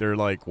 Like, they're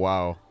like,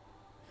 wow,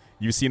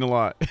 you've seen a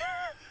lot.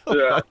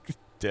 Yeah. Like,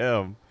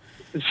 damn.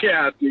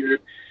 Yeah, dude.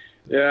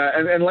 Yeah,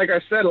 and like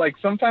I said, like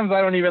sometimes I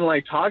don't even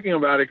like talking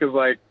about it because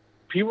like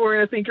people are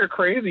gonna think you're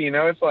crazy. You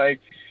know, it's like.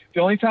 The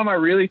only time I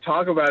really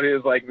talk about it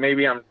is like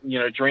maybe I'm,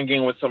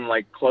 drinking with some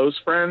like close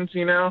friends,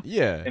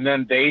 Yeah. and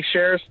then they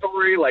share a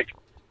story. Like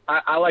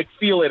I like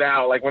feel it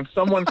out. Like when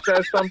someone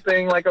says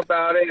something like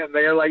about it and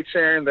they're like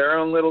sharing their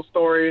own little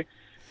story,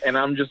 and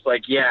I'm just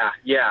like, yeah,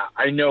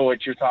 I know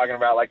what you're talking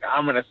about. Like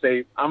I'm going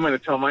to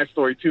tell my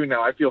story too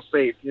now. I feel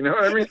safe. You know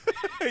what I mean?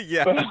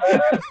 Yeah.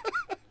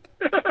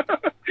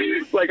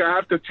 Like I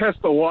have to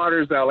test the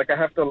waters out. Like I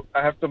have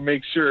to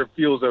make sure it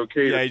feels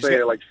okay to say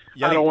it. Like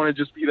I don't want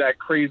to just be that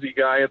crazy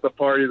guy at the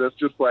party that's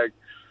just like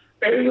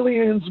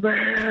aliens,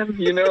 man.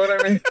 You know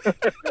what I mean?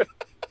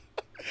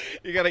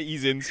 You gotta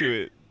ease into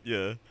it.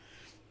 Yeah.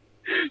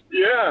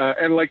 Yeah,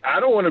 and like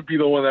I don't want to be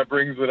the one that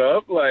brings it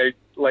up. Like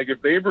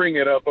if they bring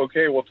it up,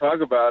 okay, we'll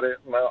talk about it.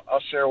 And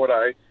I'll share what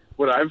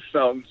I've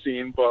felt and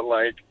seen. But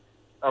like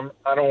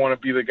I don't want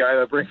to be the guy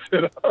that brings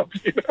it up.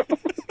 You know?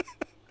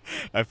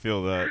 I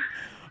feel that.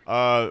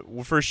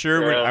 Well, for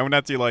sure, yeah. I'm gonna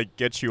have to like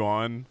get you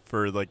on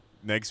for like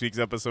next week's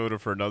episode or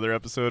for another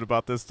episode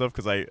about this stuff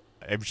because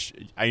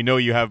I know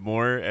you have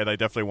more and I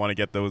definitely want to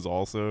get those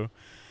also.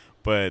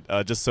 But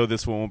just so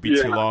this one won't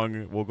be too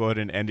long, we'll go ahead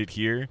and end it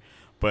here.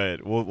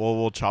 But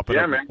we'll chop it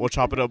up. Man. We'll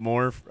chop it up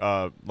more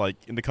like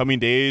in the coming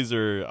days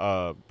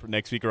or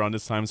next week around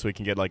this time so we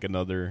can get like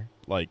another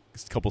like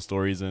couple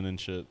stories in and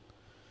shit.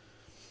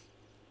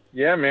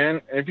 Yeah,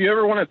 man. If you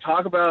ever want to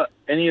talk about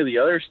any of the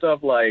other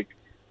stuff, like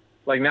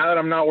now that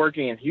I'm not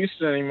working in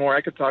Houston anymore,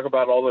 I could talk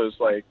about all those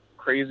like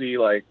crazy,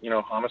 like,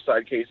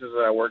 homicide cases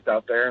that I worked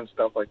out there and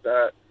stuff like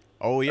that.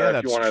 Oh yeah,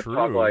 that's true. If you want to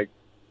talk like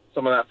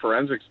some of that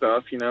forensic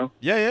stuff,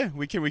 Yeah,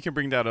 we can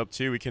bring that up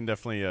too. We can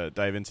definitely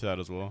dive into that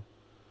as well.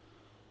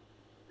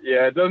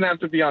 Yeah, it doesn't have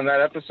to be on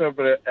that episode,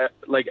 but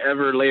like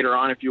ever later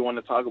on, if you want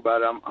to talk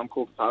about it, I'm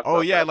cool to talk about.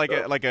 Oh yeah,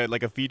 that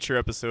like a feature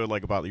episode,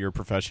 like about your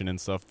profession and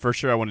stuff. For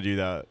sure, I want to do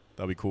that.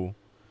 That'd be cool.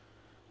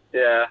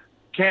 Yeah,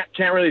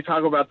 can't really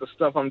talk about the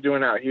stuff I'm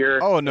doing out here.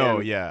 Oh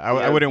no,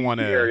 I wouldn't want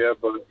to. Area,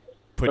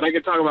 but I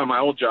could talk about my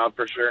old job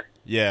for sure.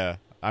 Yeah,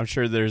 I'm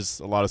sure there's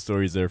a lot of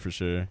stories there for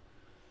sure.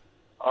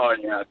 Oh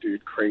yeah,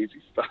 dude,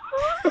 crazy stuff.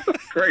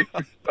 Crazy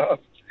stuff.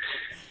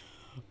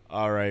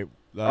 All right.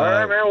 All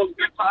right, man. Well,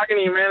 good talking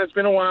to you, man. It's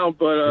been a while,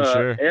 but For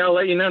sure. hey, I'll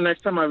let you know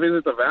next time I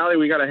visit the Valley.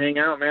 We got to hang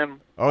out,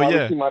 man. Oh, yeah.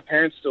 Obviously, my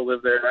parents still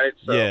live there, right?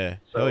 Yeah.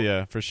 Hell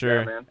yeah, for sure.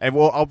 Yeah, man. And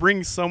I'll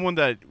bring someone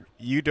that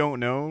you don't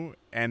know,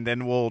 and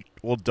then we'll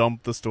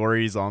dump the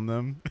stories on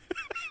them.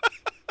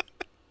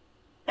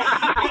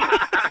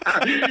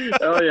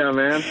 Hell yeah,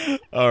 man.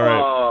 All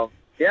right.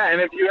 Yeah,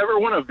 and if you ever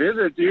want to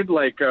visit, dude,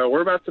 like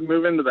we're about to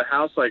move into the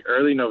house like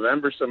early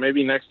November, so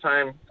maybe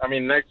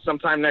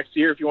sometime next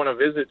year, if you want to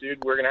visit,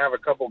 dude, we're gonna have a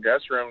couple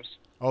guest rooms.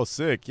 Oh,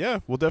 sick. Yeah,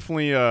 we'll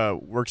definitely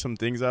work some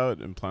things out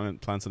and plan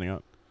something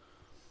out.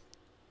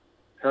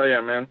 Hell yeah,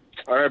 man.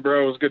 All right,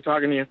 bro. It was good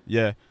talking to you.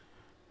 Yeah.